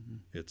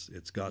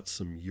 it's got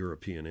some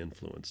European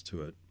influence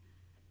to it.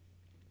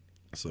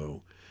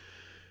 So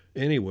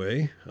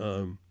anyway,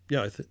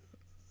 yeah, I think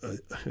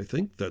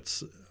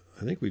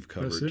we've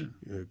covered. That's it.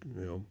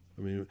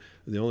 I mean,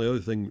 the only other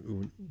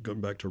thing, going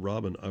back to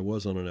Robin, I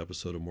was on an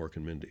episode of Mork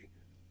and Mindy.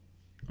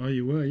 Oh,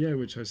 you were, yeah,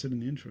 which I said in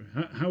the intro.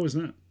 How was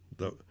that?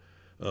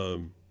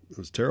 It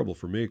was terrible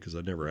for me because I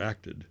never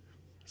acted.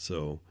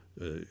 So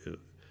it's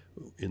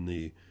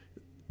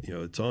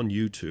on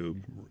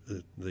YouTube.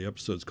 The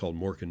episode's called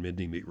Mork and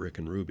Mindy Meet Rick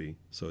and Ruby,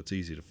 so it's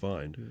easy to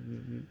find.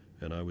 Yeah.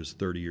 And I was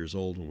 30 years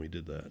old when we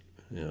did that.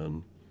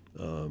 And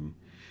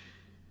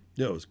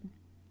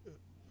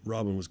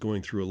Robin was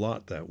going through a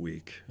lot that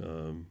week.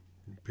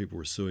 People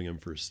were suing him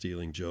for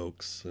stealing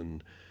jokes,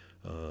 and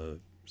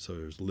so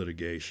there's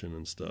litigation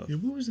and stuff. Yeah,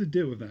 what was the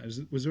deal with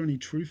that? Was there any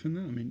truth in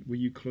that? I mean, were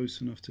you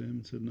close enough to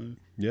him to know?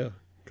 Yeah,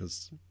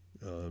 because,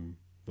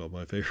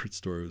 my favorite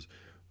story was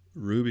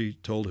Ruby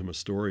told him a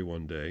story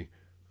one day,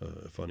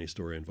 a funny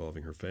story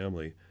involving her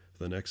family.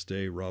 The next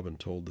day, Robin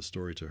told the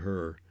story to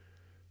her,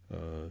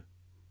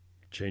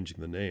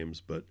 changing the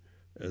names, but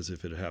as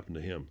if it had happened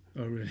to him.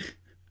 Oh, really?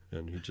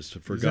 And he just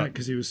forgot. Was that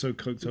because he was so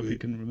coked up he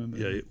couldn't remember?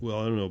 Yeah, well,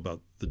 I don't know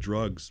about the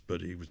drugs,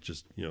 but he was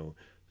just,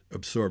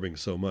 absorbing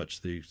so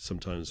much that he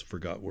sometimes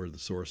forgot where the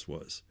source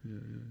was. Yeah.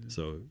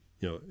 So,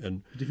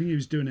 and... Do you think he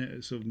was doing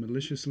it sort of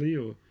maliciously,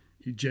 or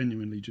he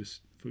genuinely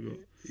just forgot?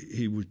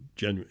 He was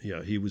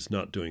he was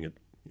not doing it,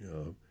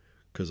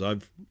 because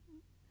I've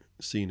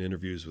seen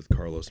interviews with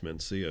Carlos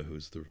Mencia,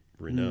 who's the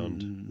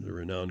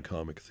renowned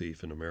comic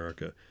thief in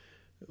America,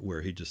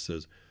 where he just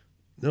says,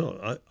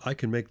 no, I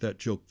can make that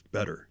joke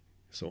better.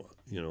 So,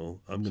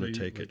 I'm going to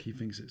take it. He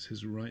thinks it's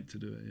his right to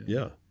do it.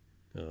 Yeah.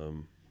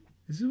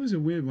 It's always a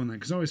weird one,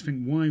 because I always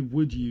think, why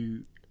would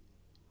you...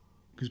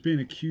 Because being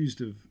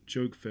accused of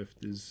joke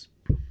theft is...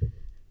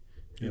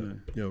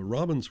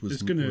 Robin's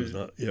was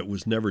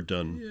never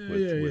done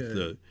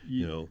with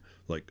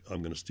like,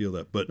 I'm going to steal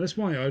that. But that's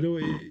why I'd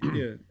always...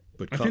 Yeah.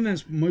 But I think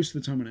that's most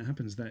of the time when it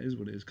happens, that is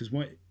what it is. Because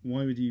why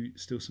would you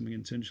steal something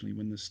intentionally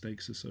when the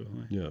stakes are so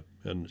high? Yeah.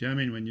 And, do you know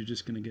what I mean? When you're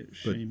just going to get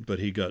shamed. But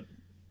he got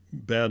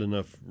bad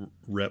enough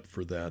rep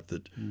for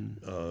that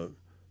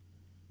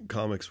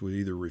comics would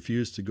either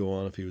refuse to go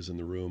on if he was in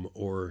the room,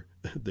 or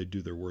they'd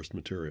do their worst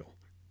material.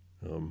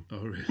 Oh,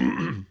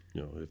 really?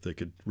 If they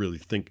could really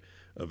think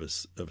of a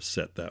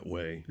set that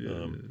way.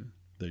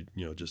 They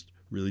just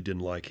really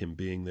didn't like him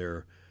being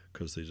there,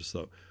 because they just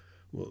thought,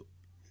 well,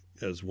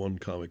 as one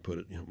comic put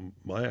it,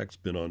 my act's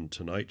been on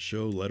Tonight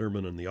Show,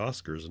 Letterman, and the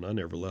Oscars, and I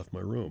never left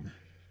my room.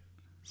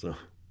 So.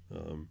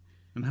 And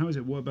how is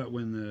it? What about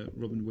when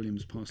Robin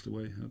Williams passed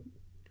away?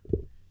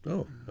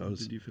 How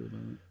did you feel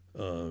about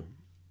that?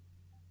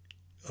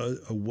 I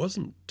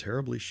wasn't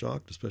terribly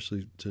shocked,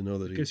 especially to know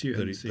that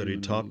he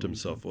topped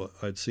himself. Well,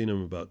 I'd seen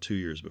him about 2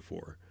 years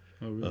before.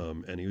 Oh,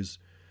 really? And he was,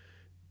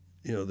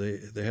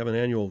 they have an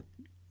annual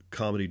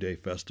Comedy Day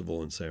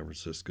Festival in San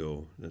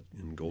Francisco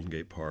in Golden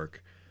Gate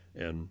Park,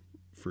 and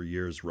for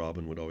years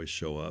Robin would always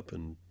show up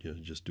and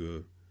just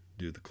do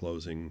the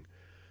closing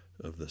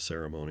of the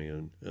ceremony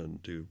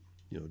and do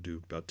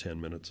about 10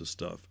 minutes of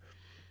stuff.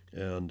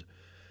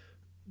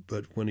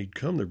 But when he'd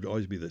come, there'd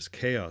always be this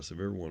chaos of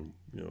everyone,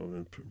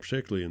 and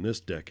particularly in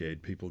this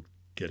decade, people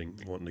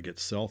wanting to get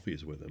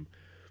selfies with him.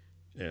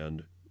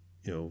 And,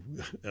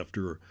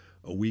 after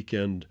a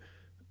weekend,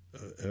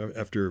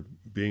 after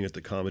being at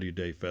the Comedy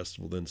Day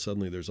Festival, then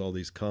suddenly there's all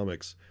these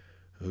comics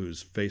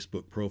whose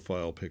Facebook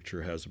profile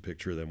picture has a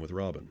picture of them with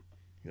Robin.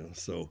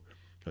 So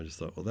I just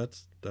thought, well,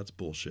 that's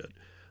bullshit.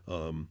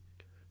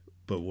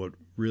 But what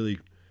really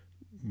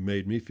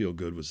made me feel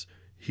good was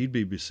he'd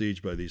be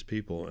besieged by these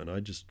people, and I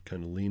just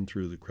kind of leaned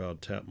through the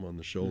crowd, tap him on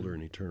the shoulder,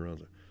 and he turned around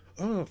and said,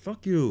 "Oh,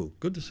 fuck you.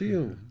 Good to see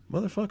you,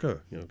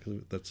 motherfucker."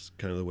 Because that's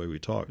kind of the way we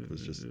talked. It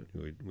was just,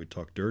 we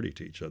talked dirty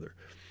to each other.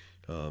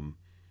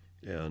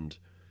 And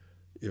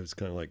it was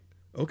kind of like,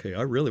 okay,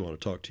 I really want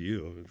to talk to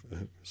you.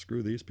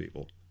 Screw these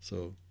people.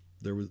 So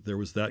there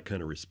was that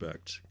kind of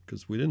respect,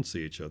 because we didn't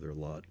see each other a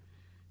lot.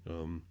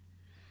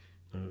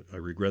 I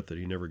regret that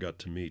he never got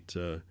to meet...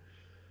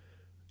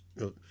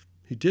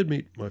 he did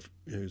meet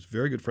he was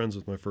very good friends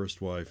with my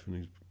first wife,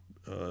 and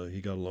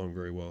he got along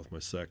very well with my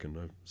second.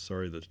 I'm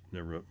sorry that he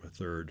never met my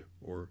third,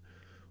 or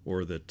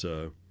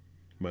that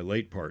my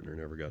late partner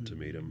never got to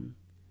meet him,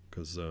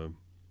 because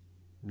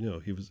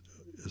he was,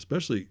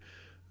 especially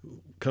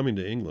coming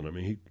to England. I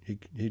mean,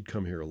 he'd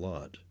come here a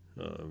lot.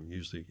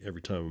 Usually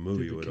every time a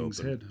movie would King's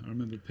open. Head. I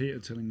remember Peter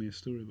telling me a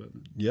story about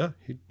that. Yeah,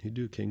 he'd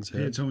do King's Head.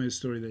 Peter told me a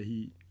story that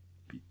he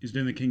was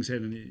doing the King's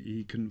Head, and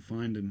he couldn't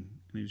find him,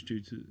 and he was due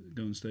to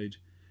go on stage,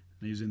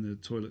 and he was in the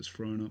toilets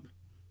throwing up.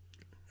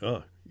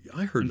 Oh,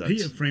 I heard that.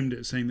 Peter framed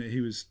it saying that he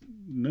was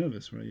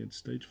nervous, right? He had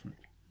stage fright.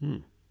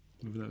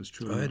 Whether that was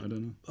true or not, I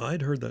don't know.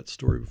 I'd heard that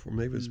story before.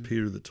 Maybe it was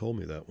Peter that told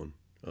me that one.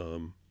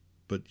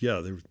 But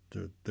yeah,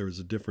 there was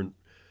a different...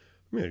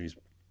 I mean, he's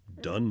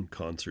done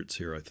concerts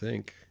here, I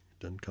think.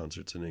 Done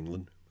concerts in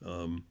England.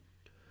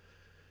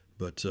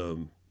 But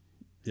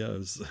yeah, it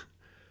was...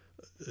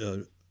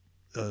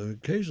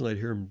 occasionally I'd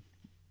hear him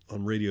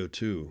on radio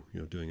too,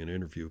 doing an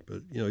interview.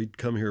 But, he'd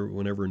come here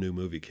whenever a new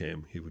movie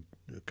came. He would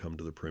come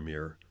to the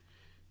premiere.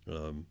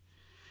 And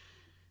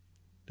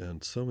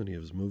so many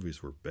of his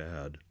movies were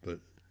bad. But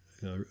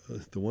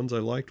the ones I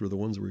liked were the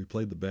ones where he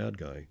played the bad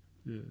guy.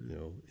 Yeah.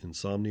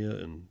 Insomnia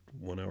and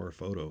 1 Hour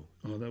Photo.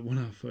 Oh, that 1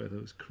 Hour Photo,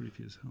 that was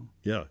creepy as hell.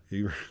 Yeah,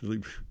 he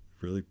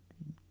really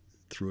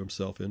threw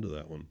himself into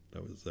that one.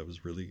 That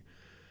was really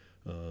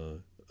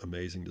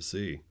amazing to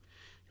see.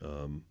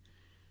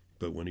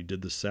 But when he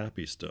did the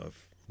sappy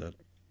stuff, that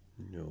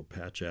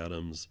Patch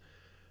Adams,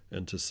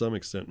 and to some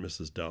extent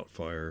Mrs.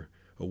 Doubtfire,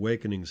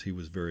 Awakenings, he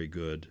was very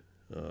good.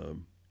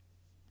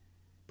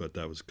 But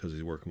that was because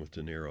he's working with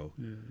De Niro.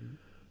 Yeah.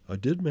 I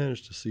did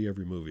manage to see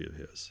every movie of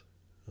his.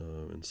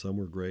 And some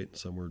were great, and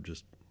some were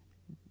just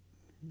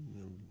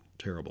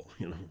terrible,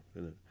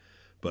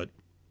 But,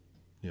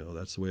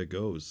 that's the way it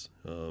goes.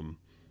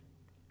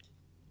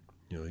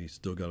 He's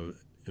still got an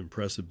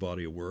impressive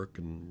body of work,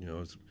 and, I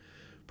was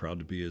proud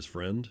to be his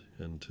friend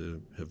and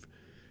to have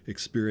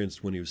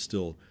experienced when he was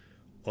still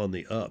on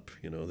the up,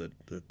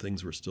 that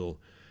things were still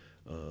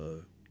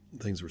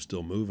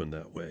moving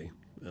that way.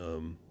 I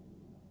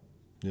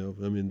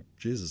mean,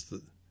 Jesus,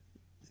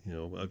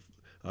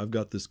 I've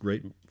got this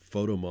great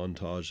photo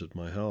montage at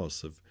my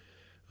house of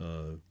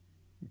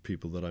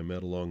people that I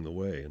met along the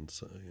way, and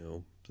so,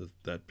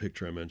 that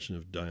picture I mentioned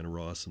of Diana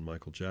Ross and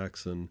Michael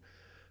Jackson.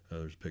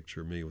 There's a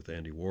picture of me with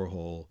Andy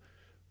Warhol.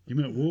 You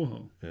met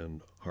Warhol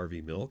and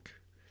Harvey Milk,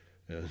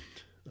 and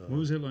what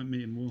was it like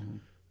meeting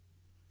Warhol?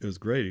 It was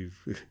great.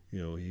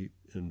 He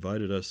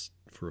invited us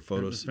for a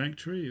photo. At the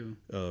factory,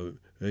 or?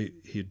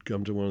 He'd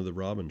come to one of the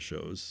Robin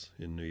shows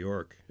in New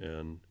York,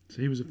 and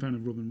so he was a fan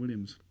of Robin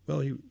Williams. Well,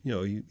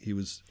 he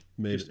was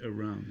made just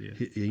around. Yeah,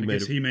 he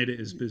made it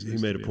his business.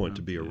 He made a point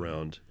to be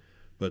around,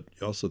 but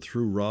also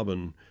through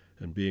Robin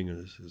and being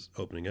his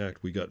opening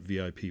act, we got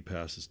VIP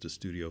passes to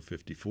Studio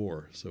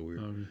 54. So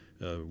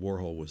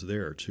Warhol was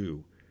there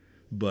too.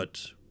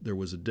 But there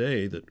was a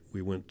day that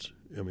we went.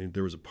 I mean,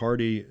 there was a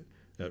party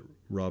at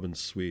Robin's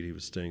suite. He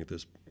was staying at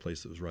this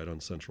place that was right on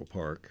Central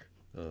Park,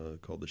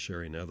 called the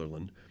Sherry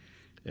Netherland,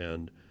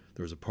 and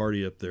there was a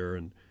party up there,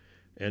 and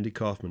Andy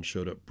Kaufman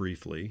showed up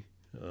briefly.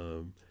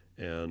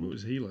 And what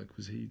was he like?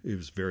 He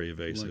was very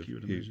evasive. Like you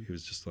would imagine. He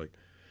was just like,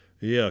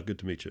 "Yeah, good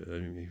to meet you." I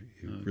mean,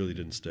 he really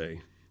didn't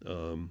stay.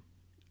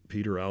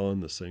 Peter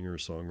Allen, the singer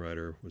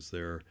songwriter, was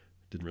there.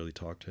 Didn't really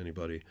talk to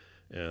anybody,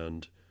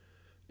 and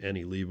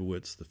Annie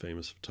Leibovitz, the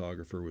famous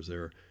photographer, was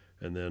there,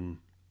 and then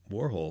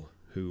Warhol,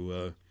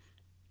 who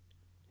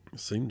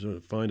seemed to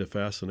find a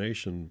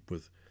fascination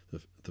with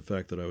the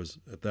fact that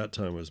at that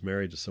time I was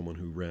married to someone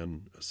who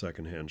ran a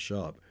secondhand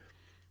shop,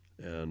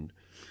 and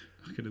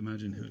I could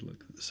imagine he would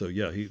look. So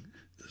yeah,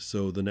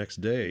 so the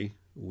next day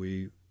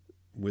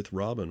with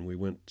Robin, we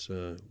went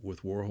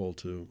with Warhol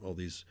to all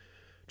these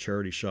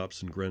charity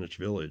shops in Greenwich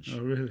Village.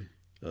 Oh, really?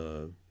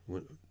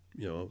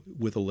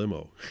 With a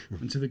limo.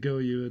 And to the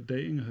girl you were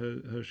dating,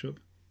 her shop?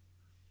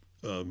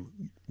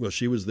 Well,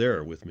 she was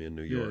there with me in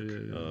New York.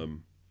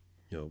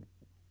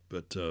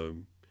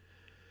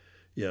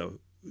 Yeah.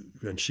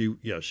 And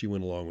she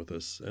went along with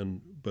us.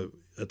 But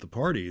at the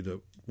party,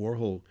 the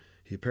Warhol,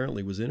 he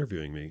apparently was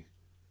interviewing me,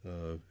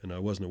 and I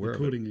wasn't aware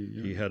of it. You,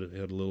 yeah. He had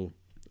a little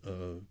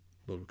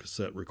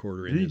cassette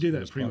recorder and in he his did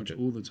that pretty pocket.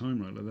 much all the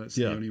time, right? Like that's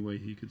the only way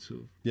he could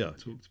sort of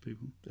talk to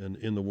people. And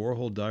in the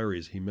Warhol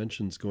diaries, he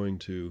mentions going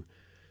to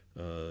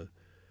the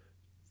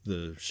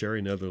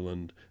Sherry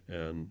Netherland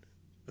and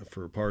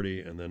for a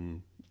party, and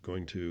then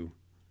going to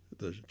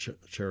the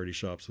charity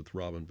shops with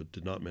Robin, but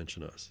did not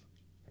mention us.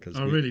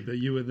 Really? But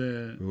you were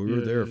there. We were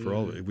there for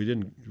all of it. We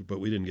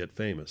didn't get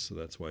famous, so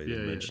that's why he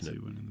didn't mention it.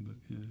 You weren't in the book.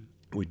 Yeah.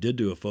 We did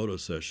do a photo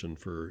session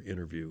for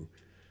Interview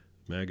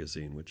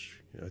magazine,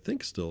 which I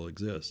think still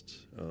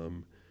exists.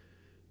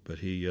 But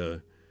he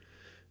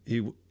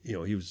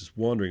was just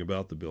wandering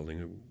about the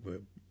building,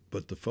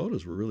 but the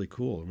photos were really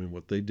cool. I mean,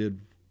 what they did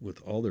with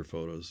all their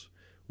photos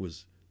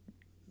was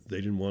they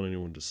didn't want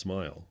anyone to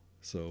smile,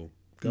 so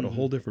got a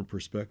whole different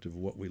perspective of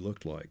what we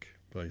looked like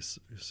by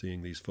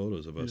seeing these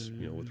photos of us,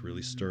 with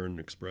really stern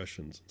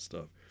expressions and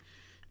stuff.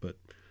 But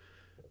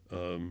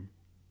that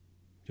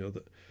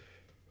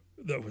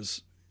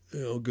was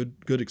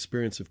good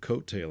experience of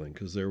coattailing,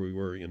 because there we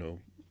were,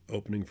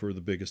 opening for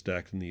the biggest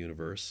act in the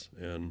universe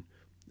and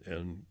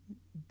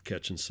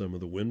catching some of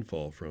the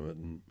windfall from it,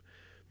 and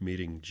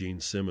meeting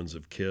Gene Simmons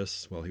of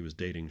Kiss while he was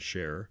dating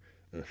Cher.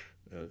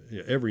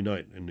 Every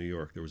night in New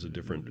York there was a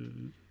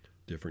different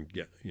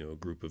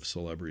group of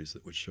celebrities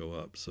that would show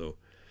up. So,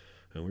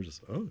 and we're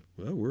just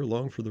we're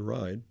along for the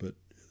ride, but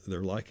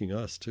they're liking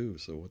us too.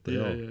 So what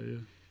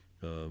the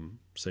hell?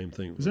 Same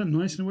thing. Was that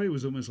nice in a way? It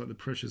was almost like the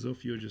pressure's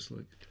off. You were just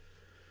like,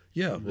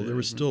 well, there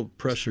was still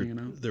pressure.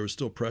 There was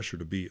still pressure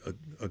to be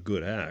a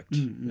good act,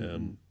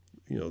 and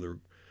there were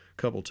a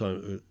couple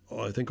times.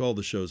 I think all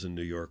the shows in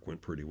New York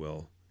went pretty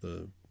well.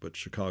 But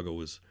Chicago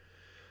was,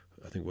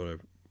 I think,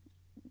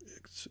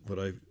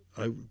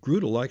 I grew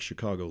to like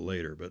Chicago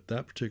later, but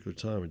that particular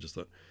time I just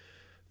thought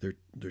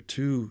they're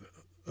too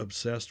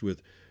obsessed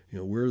with,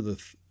 we're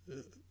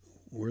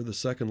the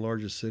second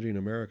largest city in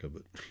America,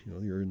 but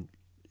you're in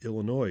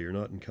Illinois, you're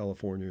not in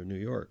California or New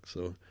York,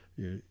 so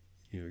you're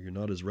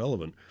not as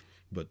relevant.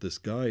 But this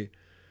guy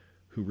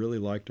who really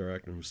liked our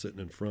act and was sitting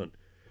in front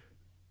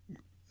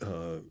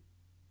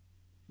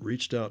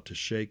reached out to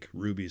shake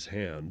Ruby's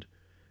hand,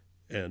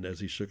 and as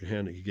he shook her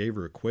hand, he gave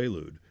her a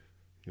Quaalude,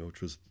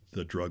 which was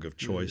the drug of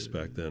choice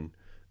back then,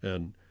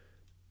 and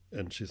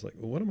she's like,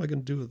 well, what am I going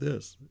to do with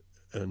this?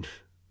 And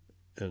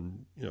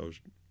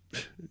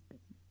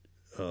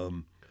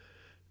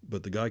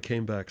but the guy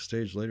came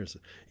backstage later and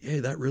said, "Hey,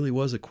 that really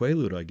was a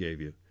Quaalude I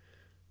gave you,"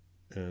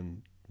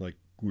 and like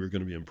we were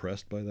going to be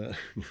impressed by that.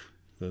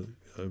 I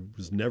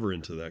was never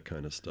into that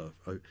kind of stuff.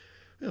 I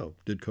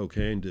did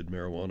cocaine, did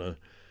marijuana,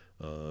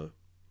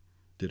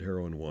 did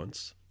heroin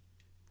once,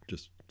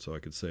 just so I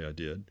could say I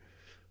did.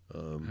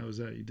 How was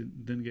that? You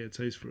didn't get a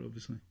taste for it,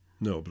 obviously.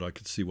 No, but I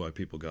could see why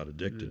people got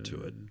addicted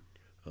to it.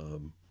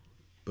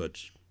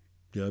 But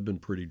I've been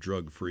pretty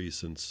drug-free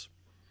since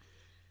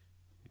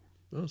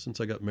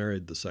I got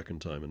married the second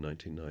time in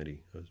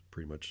 1990. I was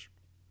pretty much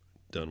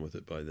done with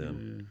it by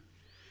then.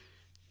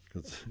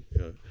 I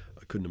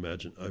couldn't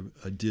imagine.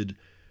 I did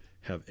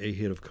have a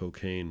hit of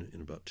cocaine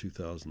in about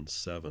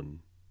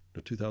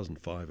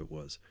 2005 it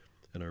was.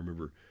 And I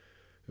remember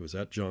it was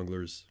at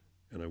Jongleurs,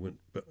 and I went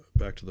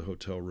back to the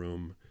hotel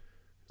room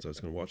because I was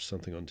going to watch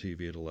something on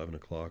TV at 11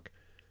 o'clock,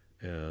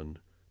 and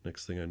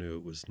next thing I knew,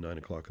 it was 9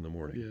 o'clock in the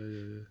morning.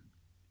 Yeah.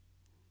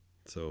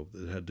 So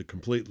it had the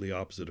completely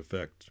opposite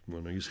effect.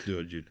 When I used to do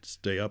it, you'd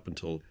stay up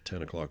until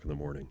 10 o'clock in the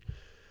morning.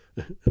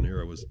 And here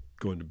I was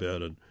going to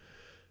bed, and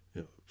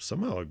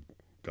somehow I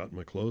got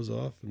my clothes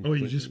off. And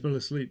you just fell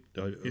asleep.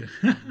 I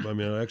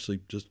mean, I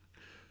actually just...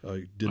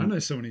 I know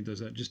someone who does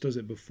that, just does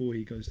it before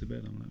he goes to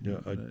bed. I'm like,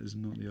 that is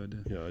not the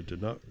idea. Yeah, I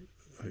did not...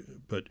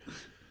 but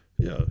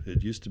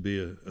it used to be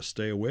a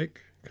stay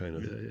awake kind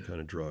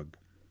of drug.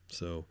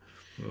 So...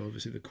 Well,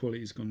 obviously the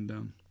quality's gone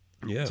down.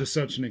 Yeah. To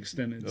such an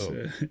extent,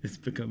 it's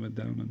become a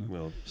downer now.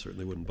 Well,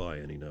 certainly wouldn't buy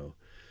any now.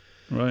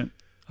 Right.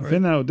 I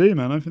think that'll do,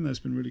 man. I think that's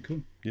been really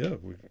cool. Yeah.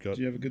 Did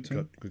you have a good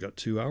time? We got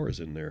 2 hours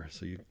in there,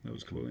 so that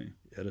was cool.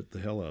 Edit the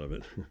hell out of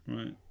it.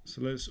 Right.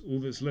 So all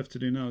that's left to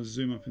do now is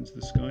zoom up into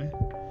the sky.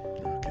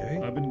 Okay.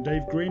 I've been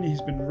Dave Green.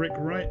 He's been Rick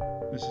Wright.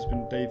 This has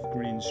been Dave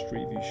Green's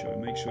Street View Show.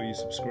 Make sure you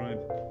subscribe,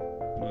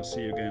 and I'll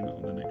see you again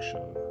on the next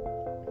show.